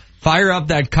there. Fire up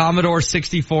that Commodore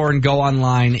 64 and go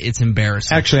online. It's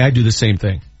embarrassing. Actually, I do the same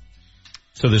thing.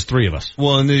 So there's three of us.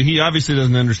 Well, and he obviously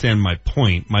doesn't understand my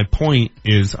point. My point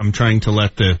is I'm trying to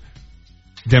let the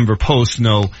Denver Post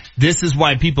know this is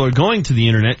why people are going to the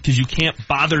internet, because you can't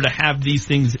bother to have these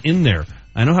things in there.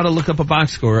 I know how to look up a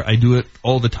box score. I do it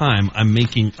all the time. I'm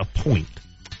making a point.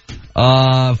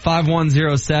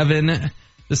 5107.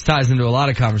 This ties into a lot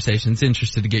of conversations.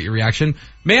 Interested to get your reaction.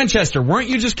 Manchester, weren't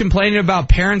you just complaining about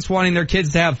parents wanting their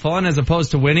kids to have fun as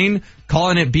opposed to winning?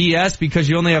 Calling it BS because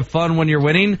you only have fun when you're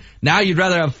winning? Now you'd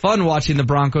rather have fun watching the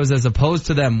Broncos as opposed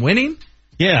to them winning?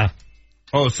 Yeah.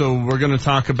 Oh, so we're going to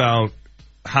talk about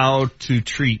how to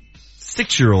treat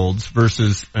 6-year-olds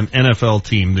versus an NFL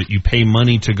team that you pay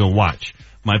money to go watch.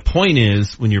 My point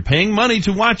is, when you're paying money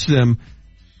to watch them,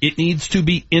 it needs to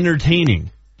be entertaining.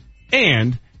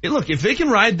 And, look, if they can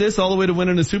ride this all the way to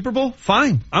winning a Super Bowl,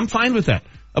 fine. I'm fine with that.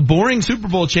 A boring Super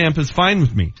Bowl champ is fine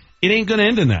with me. It ain't going to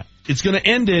end in that. It's going to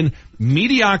end in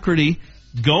mediocrity,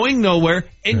 going nowhere,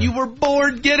 and you were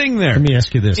bored getting there. Let me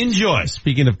ask you this. Enjoy.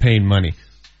 Speaking of paying money,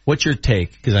 What's your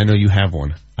take? Because I know you have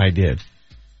one. I did.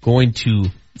 Going to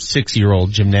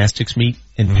 6-year-old gymnastics meet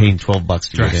and paying $12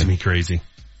 to get Drives in. me crazy.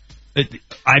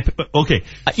 Okay.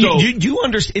 So you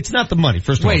understand? It's not the money.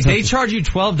 First of all, wait, they charge you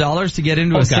 $12 to get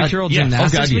into a 6-year-old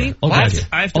gymnastics meet? What?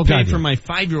 I have to pay for my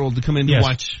 5-year-old to come in to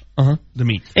watch the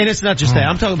meet. And it's not just that.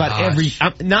 I'm talking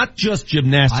about not just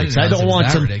gymnastics. I don't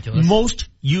want some. Ridiculous. Most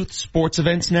youth sports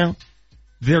events now,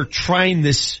 they're trying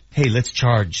this. Hey, let's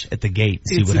charge at the gate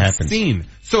and see what happens. Insane.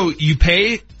 So you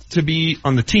pay to be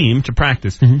on the team to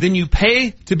practice, then you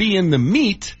pay to be in the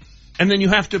meet, and then you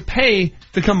have to pay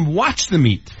to come watch the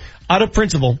meet. Out of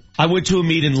principle, I went to a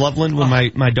meet in Loveland when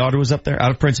my daughter was up there.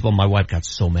 Out of principle, my wife got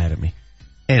so mad at me.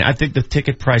 And I think the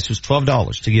ticket price was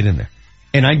 $12 to get in there.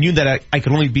 And I knew that I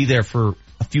could only be there for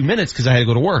a few minutes because I had to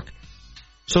go to work.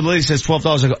 So the lady says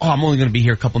 $12. I go, I'm only going to be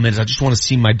here a couple minutes. I just want to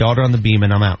see my daughter on the beam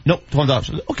and I'm out. Nope,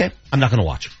 $12. I go, okay, I'm not going to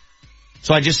watch her.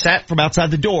 So I just sat from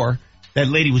outside the door. That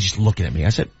lady was just looking at me. I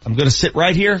said, I'm going to sit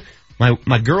right here.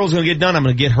 My girl's going to get done. I'm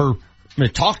going to get her. I'm going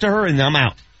to talk to her and I'm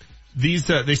out. These,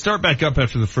 they start back up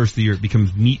after the first of the year. It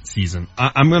becomes meet season.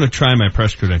 I'm going to try my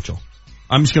press credential.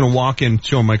 I'm just going to walk in,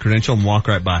 show them my credential and walk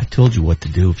right by. I told you what to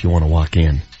do if you want to walk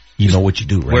in. You know what you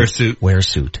do, right? Wear a suit. Wear a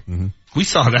suit. Mm-hmm. We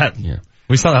saw that. Yeah.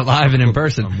 We saw that live and in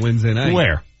person. On Wednesday night.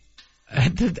 Where?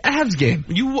 At the Avs game.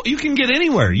 You can get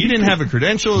anywhere. You didn't have a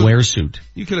credential. Wear a suit.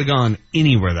 You could have gone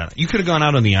anywhere you could have gone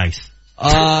out on the ice.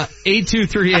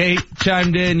 8238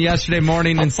 chimed in yesterday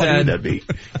morning and said,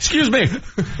 excuse me,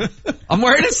 I'm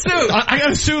wearing a suit. I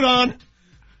got a suit on.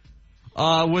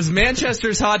 Was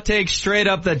Manchester's hot take straight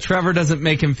up that Trevor doesn't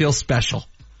make him feel special?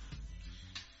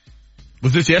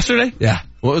 Was this yesterday? Yeah.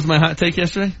 What was my hot take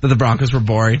yesterday? That the Broncos were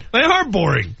boring. They are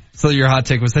boring. So your hot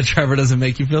take was that Trevor doesn't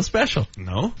make you feel special?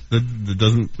 No, that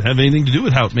doesn't have anything to do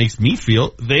with how it makes me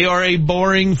feel. They are a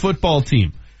boring football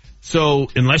team. So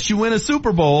unless you win a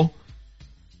Super Bowl,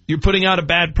 you're putting out a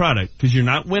bad product because you're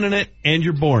not winning it and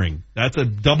you're boring. That's a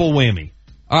double whammy.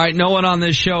 All right, no one on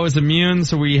this show is immune,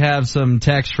 so we have some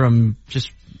text from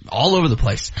just all over the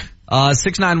place.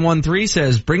 6913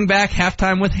 says, bring back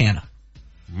halftime with Hannah.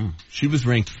 She was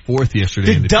ranked 4th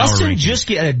yesterday in the Did power Dustin rankings. just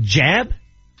get a jab?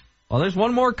 Well, there's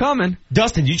one more coming.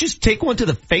 Dustin, you just take one to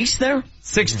the face there?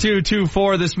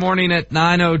 6224 this morning at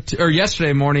 9:02, or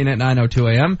yesterday morning at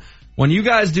 9:02 a.m. When you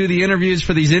guys do the interviews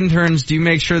for these interns, do you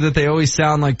make sure that they always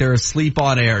sound like they're asleep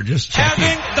on air? Just checking.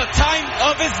 Having the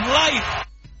time of his life.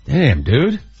 Damn,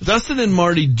 dude. Dustin and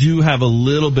Marty do have a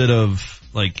little bit of,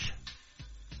 like,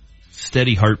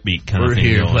 steady heartbeat kind of thing. We're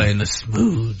here going. playing the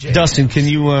smooth jazz. Dustin, can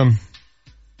you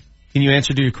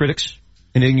answer to your critics?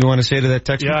 Anything you want to say to that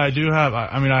text? Yeah, I do have.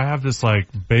 I mean, I have this like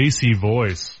bassy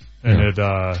voice, and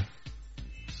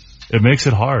it makes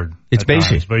it hard. It's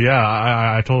bassy. Times. But yeah,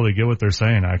 I totally get what they're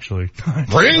saying. Actually,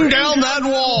 bring down that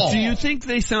wall. Do you think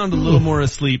they sound a little more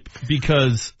asleep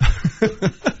because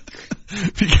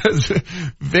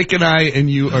Vic and I and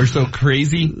you are so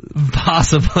crazy?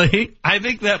 Possibly. I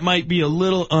think that might be a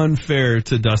little unfair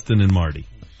to Dustin and Marty.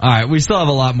 All right, we still have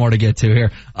a lot more to get to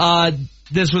here.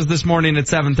 This was this morning at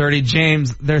 7:30.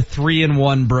 James, they're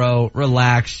 3-1, bro.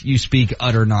 Relax. You speak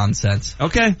utter nonsense.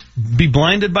 Okay. Be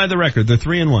blinded by the record. They're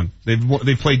 3-1.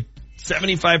 They've played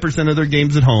 75% of their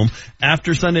games at home.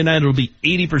 After Sunday night, it'll be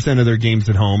 80% of their games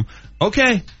at home.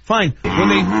 Okay, fine.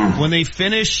 When they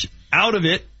finish out of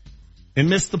it and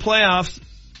miss the playoffs,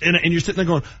 and you're sitting there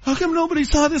going, how come nobody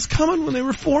saw this coming when they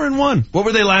were 4-1? What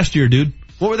were they last year, dude?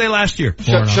 What were they last year?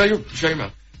 Shut your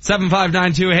mouth.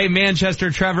 7592, hey Manchester,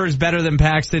 Trevor is better than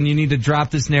Paxton. You need to drop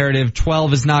this narrative.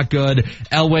 12 is not good.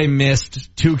 Elway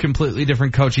missed. 2 completely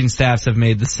different coaching staffs have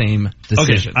made the same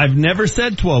decision. Okay, I've never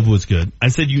said 12 was good. I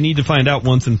said you need to find out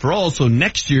once and for all so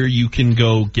next year you can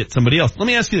go get somebody else. Let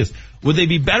me ask you this. Would they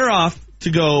be better off to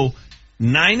go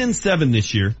 9-7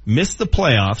 this year, miss the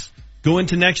playoffs, go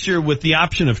into next year with the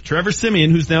option of Trevor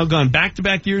Siemian, who's now gone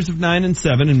back-to-back years of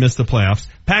 9-7 and missed the playoffs,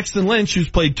 Paxton Lynch, who's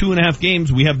played 2.5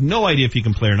 games. We have no idea if he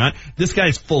can play or not. This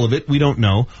guy's full of it. We don't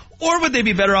know. Or would they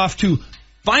be better off to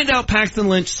find out Paxton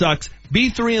Lynch sucks,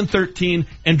 be 3-13,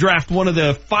 and draft one of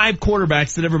the 5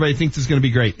 quarterbacks that everybody thinks is going to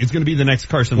be great? It's going to be the next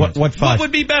Carson Wentz. What 5? What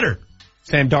would be better?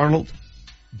 Sam Darnold?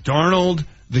 Darnold,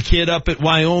 the kid up at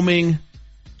Wyoming.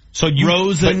 So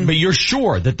but you're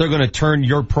sure that they're going to turn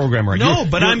your program around?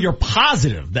 No, you're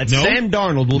positive that Sam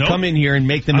Darnold will come in here and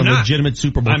make them a legitimate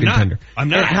Super Bowl contender. I'm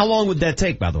not. And how long would that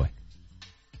take, by the way?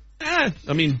 I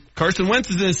mean, Carson Wentz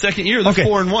is in his second year. They're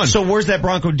 4-1. So where's that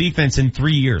Bronco defense in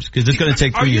 3 years? Because it's going to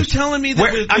take 3 years. Are you telling me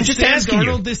that I'm just asking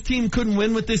Darnold, you. This team couldn't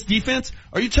win with this defense?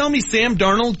 Are you telling me Sam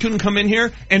Darnold couldn't come in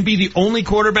here and be the only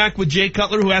quarterback with Jay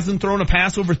Cutler who hasn't thrown a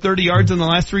pass over 30 yards in the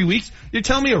last 3 weeks? You're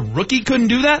telling me a rookie couldn't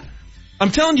do that? I'm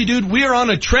telling you, dude, we are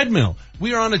on a treadmill.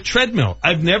 We are on a treadmill.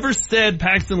 I've never said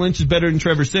Paxton Lynch is better than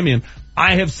Trevor Siemian.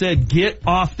 I have said get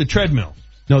off the treadmill.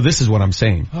 No, this is what I'm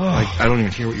saying. I don't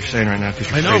even hear what you're saying right now because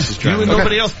your I know, face is driving. you and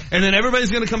nobody else. And then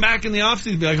everybody's going to come back in the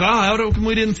offseason and be like, how come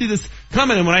we didn't see this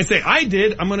coming? And when I say I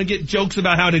did, I'm going to get jokes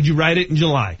about how did you write it in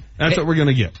July. That's what we're going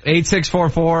to get.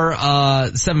 8644,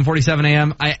 7:47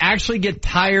 a.m. I actually get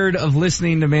tired of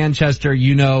listening to Manchester,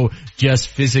 just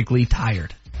physically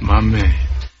tired. My man.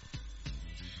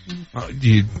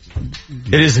 Dude,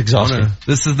 it is exhausting.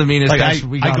 This is the meanest I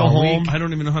go home. I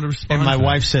don't even know how to respond. And my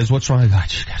wife says, what's wrong? I go, I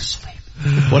just got to sleep.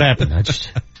 What happened?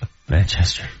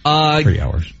 Manchester. 3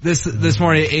 hours. This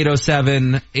morning at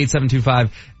 8:07,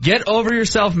 8725. Get over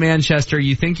yourself, Manchester.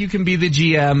 You think you can be the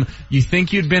GM. You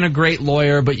think you'd been a great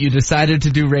lawyer, but you decided to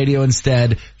do radio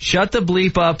instead. Shut the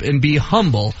bleep up and be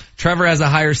humble. Trevor has a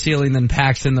higher ceiling than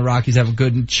Paxton. The Rockies have a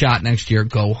good shot next year.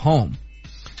 Go home.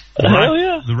 Hell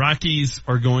yeah. The Rockies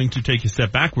are going to take a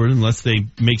step backward unless they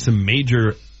make some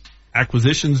major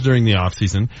acquisitions during the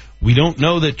offseason. We don't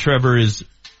know that Trevor is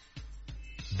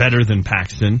better than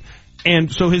Paxton.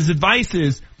 And so his advice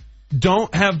is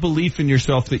don't have belief in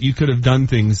yourself that you could have done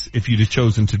things if you'd have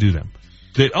chosen to do them.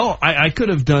 That, I could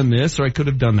have done this or I could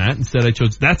have done that. Instead I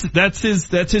chose. That's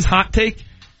his hot take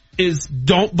is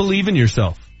don't believe in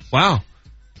yourself. Wow.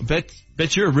 Bet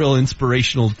you're a real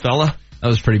inspirational fella. That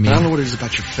was pretty mean. I don't know what it is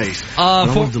about your face.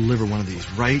 I want to deliver one of these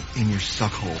right in your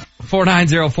suck hole.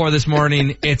 4904 this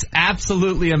morning. It's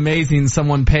absolutely amazing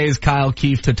someone pays Kyle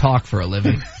Keefe to talk for a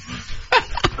living.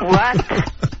 What?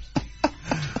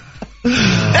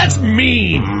 That's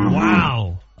mean.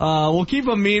 Wow. We'll keep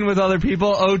them mean with other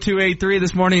people. 0283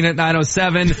 this morning at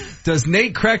 9:07. Does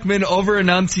Nate Kreckman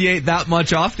over-enunciate that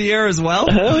much off the air as well?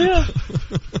 Hell yeah.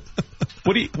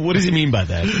 What does he mean by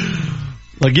that?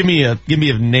 Like, give me a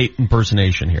Nate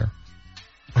impersonation here.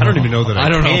 I don't even know that I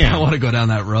don't know if I want to go down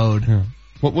that road. Yeah.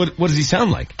 What does he sound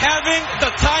like? Having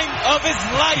the time of his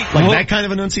life. Like that kind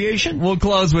of enunciation? We'll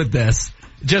close with this.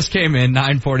 Just came in,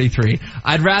 9:43.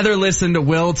 I'd rather listen to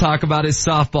Will talk about his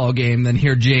softball game than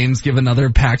hear James give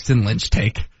another Paxton Lynch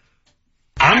take.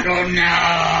 I don't know.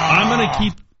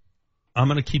 I'm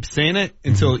gonna keep saying it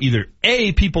until either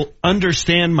A, people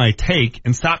understand my take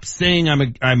and stop saying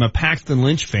I'm a Paxton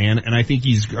Lynch fan and I think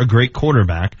he's a great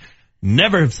quarterback.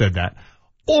 Never have said that.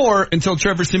 Or until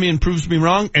Trevor Siemian proves me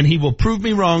wrong, and he will prove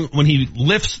me wrong when he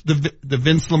lifts the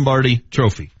Vince Lombardi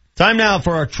trophy. Time now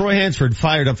for our Troy Hansford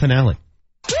Fired Up finale.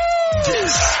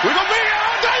 This we're gonna be here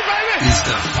all day, baby. Is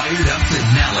the Fired Up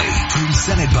finale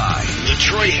presented by the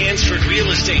Troy Hansford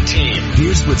Real Estate Team.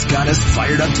 Here's what's got us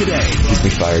fired up today. Keep me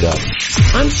fired up.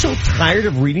 I'm so tired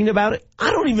of reading about it.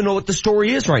 I don't even know what the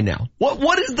story is right now.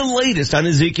 What is the latest on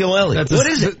Ezekiel Elliott? What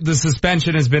is it? The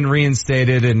suspension has been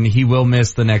reinstated and he will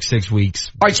miss the next 6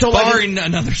 weeks. All right, so barring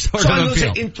another sort of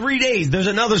appeal. In 3 days, there's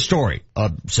another story.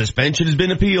 Suspension has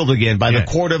been appealed again by the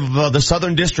court of the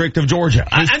Southern District of Georgia.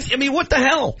 I mean, what the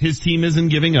hell? His team isn't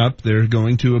giving up. They're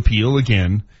going to appeal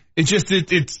again. It's just,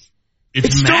 it's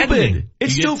stupid.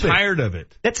 It's you stupid. Get tired of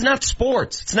it. That's not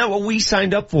sports. It's not what we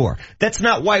signed up for. That's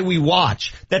not why we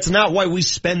watch. That's not why we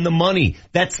spend the money.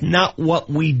 That's not what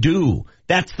we do.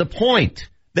 That's the point.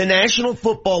 The National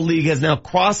Football League has now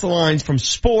crossed the lines from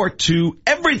sport to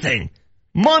everything.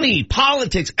 Money,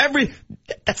 politics,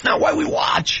 that's not why we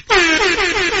watch.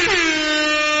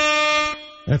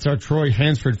 That's our Troy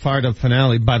Hansford Fired Up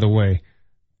finale. By the way,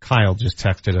 Kyle just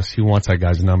texted us. He wants that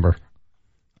guy's number.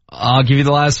 I'll give you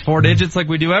the last 4 digits like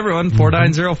we do everyone.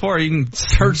 4904. You can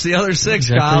search the other 6,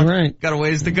 exactly Kyle. Right. Got a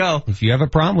ways to go. If you have a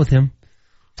problem with him,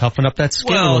 toughen up that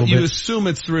skin a little bit. Well, you assume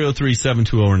it's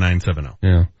 303-720-0970.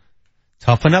 Yeah.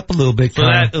 Toughen up a little bit, so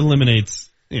Kyle. That eliminates,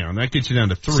 that gets you down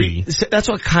to 3. See, that's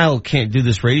why Kyle can't do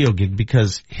this radio gig,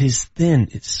 because his thin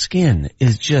skin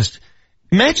is just,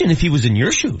 imagine if he was in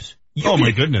your shoes. Oh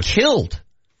my goodness. Killed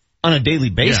on a daily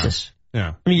basis.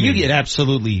 Yeah. I mean, you get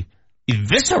absolutely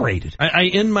eviscerated. I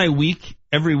end my week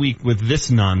every week with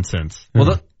this nonsense.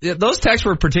 Well, those texts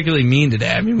were particularly mean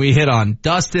today. I mean, we hit on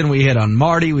Dustin, we hit on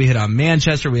Marty, we hit on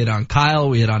Manchester, we hit on Kyle,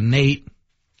 we hit on Nate.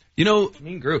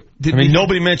 Mean group.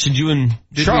 Nobody mentioned you and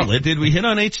Charlotte. Did we hit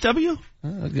on HW?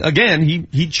 Again,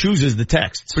 he chooses the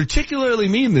texts. Particularly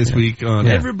mean this week on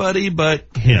everybody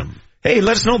but him. Hey,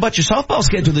 let us know about your softball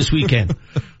schedule this weekend.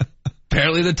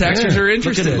 Apparently the texters are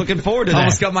interested. Looking forward to that.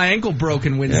 Almost got my ankle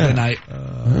broken Wednesday night.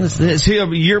 Let's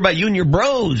hear about you and your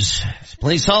bros.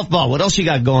 Play softball. What else you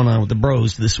got going on with the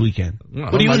bros this weekend?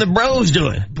 What are you and the bros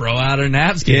doing? Bro out of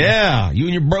naps game. Yeah. You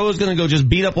and your bros gonna go just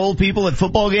beat up old people at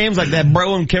football games like that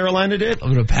bro in Carolina did?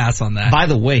 I'm gonna pass on that. By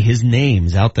the way, his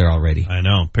name's out there already. I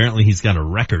know. Apparently he's got a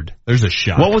record. There's a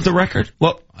shot. What was the record?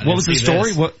 What was the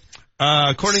story? This.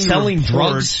 According selling to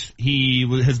reports, drugs. He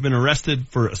has been arrested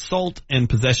for assault and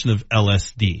possession of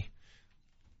LSD.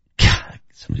 God,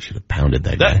 somebody should have pounded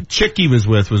that guy. That chick he was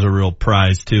with was a real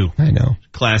prize too. I know.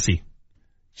 Classy.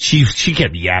 She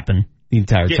kept yapping the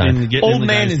entire time. Old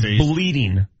man is face.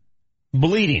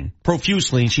 bleeding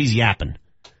profusely, and she's yapping.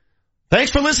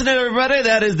 Thanks for listening, everybody.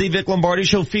 That is the Vic Lombardi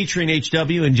Show featuring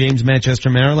HW in James, Manchester,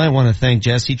 Maryland. I want to thank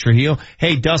Jesse Trujillo.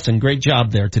 Hey, Dustin, great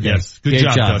job there today. Yes, good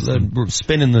job, Dustin. We're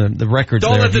spinning the records.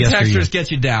 Don't there let the textures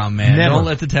get you down, man. Never. Don't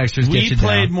let the textures get you down. We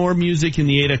played more music in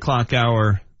the 8 o'clock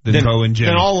hour than Bo and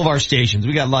Jimmy. Than all of our stations.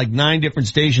 We got like 9 different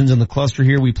stations in the cluster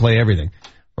here. We play everything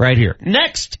right here.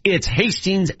 Next, it's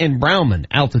Hastings and Browman,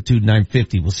 Altitude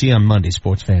 950. We'll see you on Monday,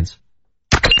 sports fans.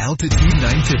 Altitude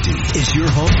 950 is your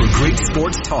home for great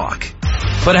sports talk.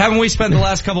 But haven't we spent the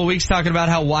last couple of weeks talking about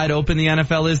how wide open the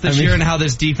NFL is this year and how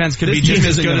this defense could be just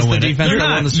as good as the defense that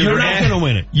won the Super Bowl? You're not going to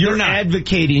win it. You're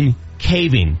advocating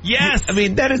caving. Yes. I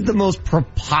mean, that is the most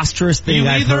preposterous thing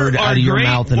I've heard out of your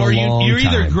mouth in a long time. You're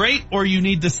either great or you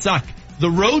need to suck. The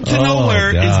road to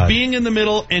nowhere is being in the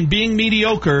middle and being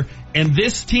mediocre, and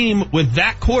this team with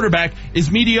that quarterback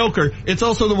is mediocre. It's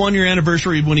also the 1-year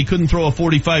anniversary when he couldn't throw a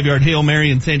 45-yard Hail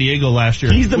Mary in San Diego last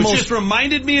year. Which just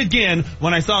reminded me again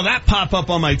when I saw that pop up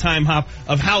on my time hop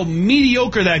of how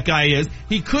mediocre that guy is.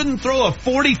 He couldn't throw a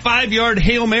 45-yard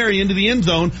Hail Mary into the end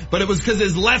zone, but it was because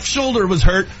his left shoulder was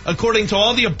hurt, according to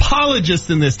all the apologists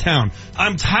in this town.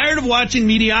 I'm tired of watching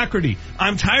mediocrity.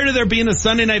 I'm tired of there being a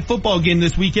Sunday night football game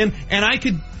this weekend, and I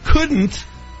couldn't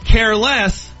care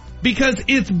less because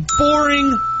it's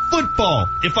boring football.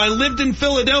 If I lived in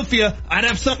Philadelphia, I'd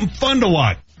have something fun to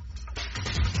watch.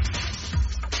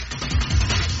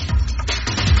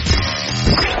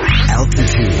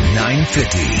 Altitude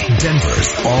 950,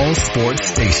 Denver's all sports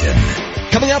station.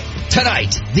 Coming up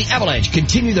tonight, the Avalanche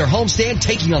continue their homestand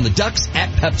taking on the Ducks at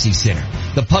Pepsi Center.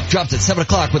 The puck drops at 7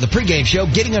 o'clock with a pregame show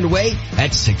getting underway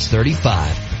at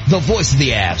 6:35. The voice of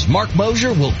the Avs, Mark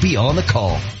Mosier, will be on the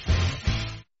call.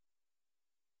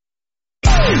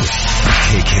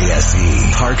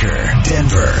 KKSE, Parker,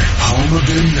 Denver, home of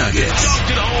the Nuggets.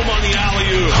 Knocked it home on the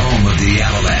alley-oop. Home of the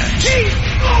Avalanche.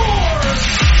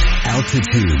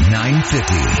 Altitude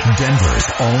 950, Denver's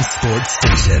all sports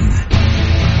station.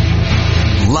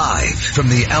 Live from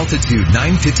the Altitude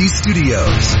 950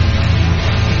 studios.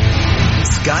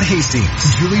 Scott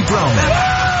Hastings, Julie Browman.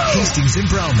 Hastings and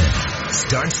Browman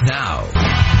starts now.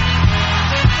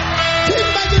 Keep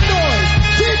making noise!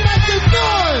 Keep making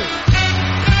noise!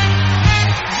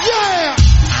 Yeah!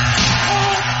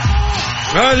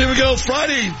 All right, here we go.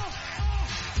 Friday.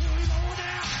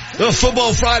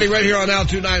 Football Friday right here on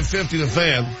Altitude 950, The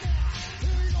Fan.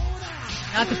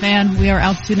 Not The Fan. We are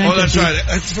Altitude 950. Oh, that's right.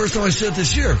 That's the first time I said it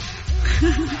this year.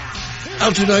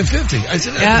 Altitude 950. I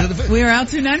said yeah, The Fan. we are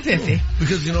Altitude 950.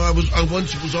 Because, you know, I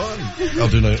once was on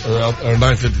Altitude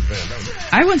 950 The Fan.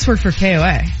 I once worked for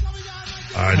KOA.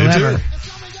 I did too.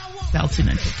 It's Altitude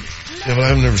 950. Yeah, but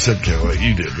I've never said KOA.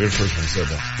 You did. You're the first one who said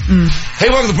that. Hey,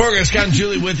 welcome to the program. Scott and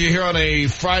Julie with you here on a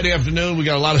Friday afternoon. We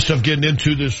got a lot of stuff getting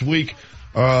into this week.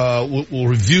 We'll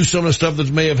review some of the stuff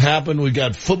that may have happened. We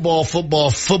got football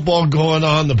going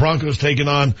on. The Broncos taking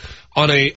on a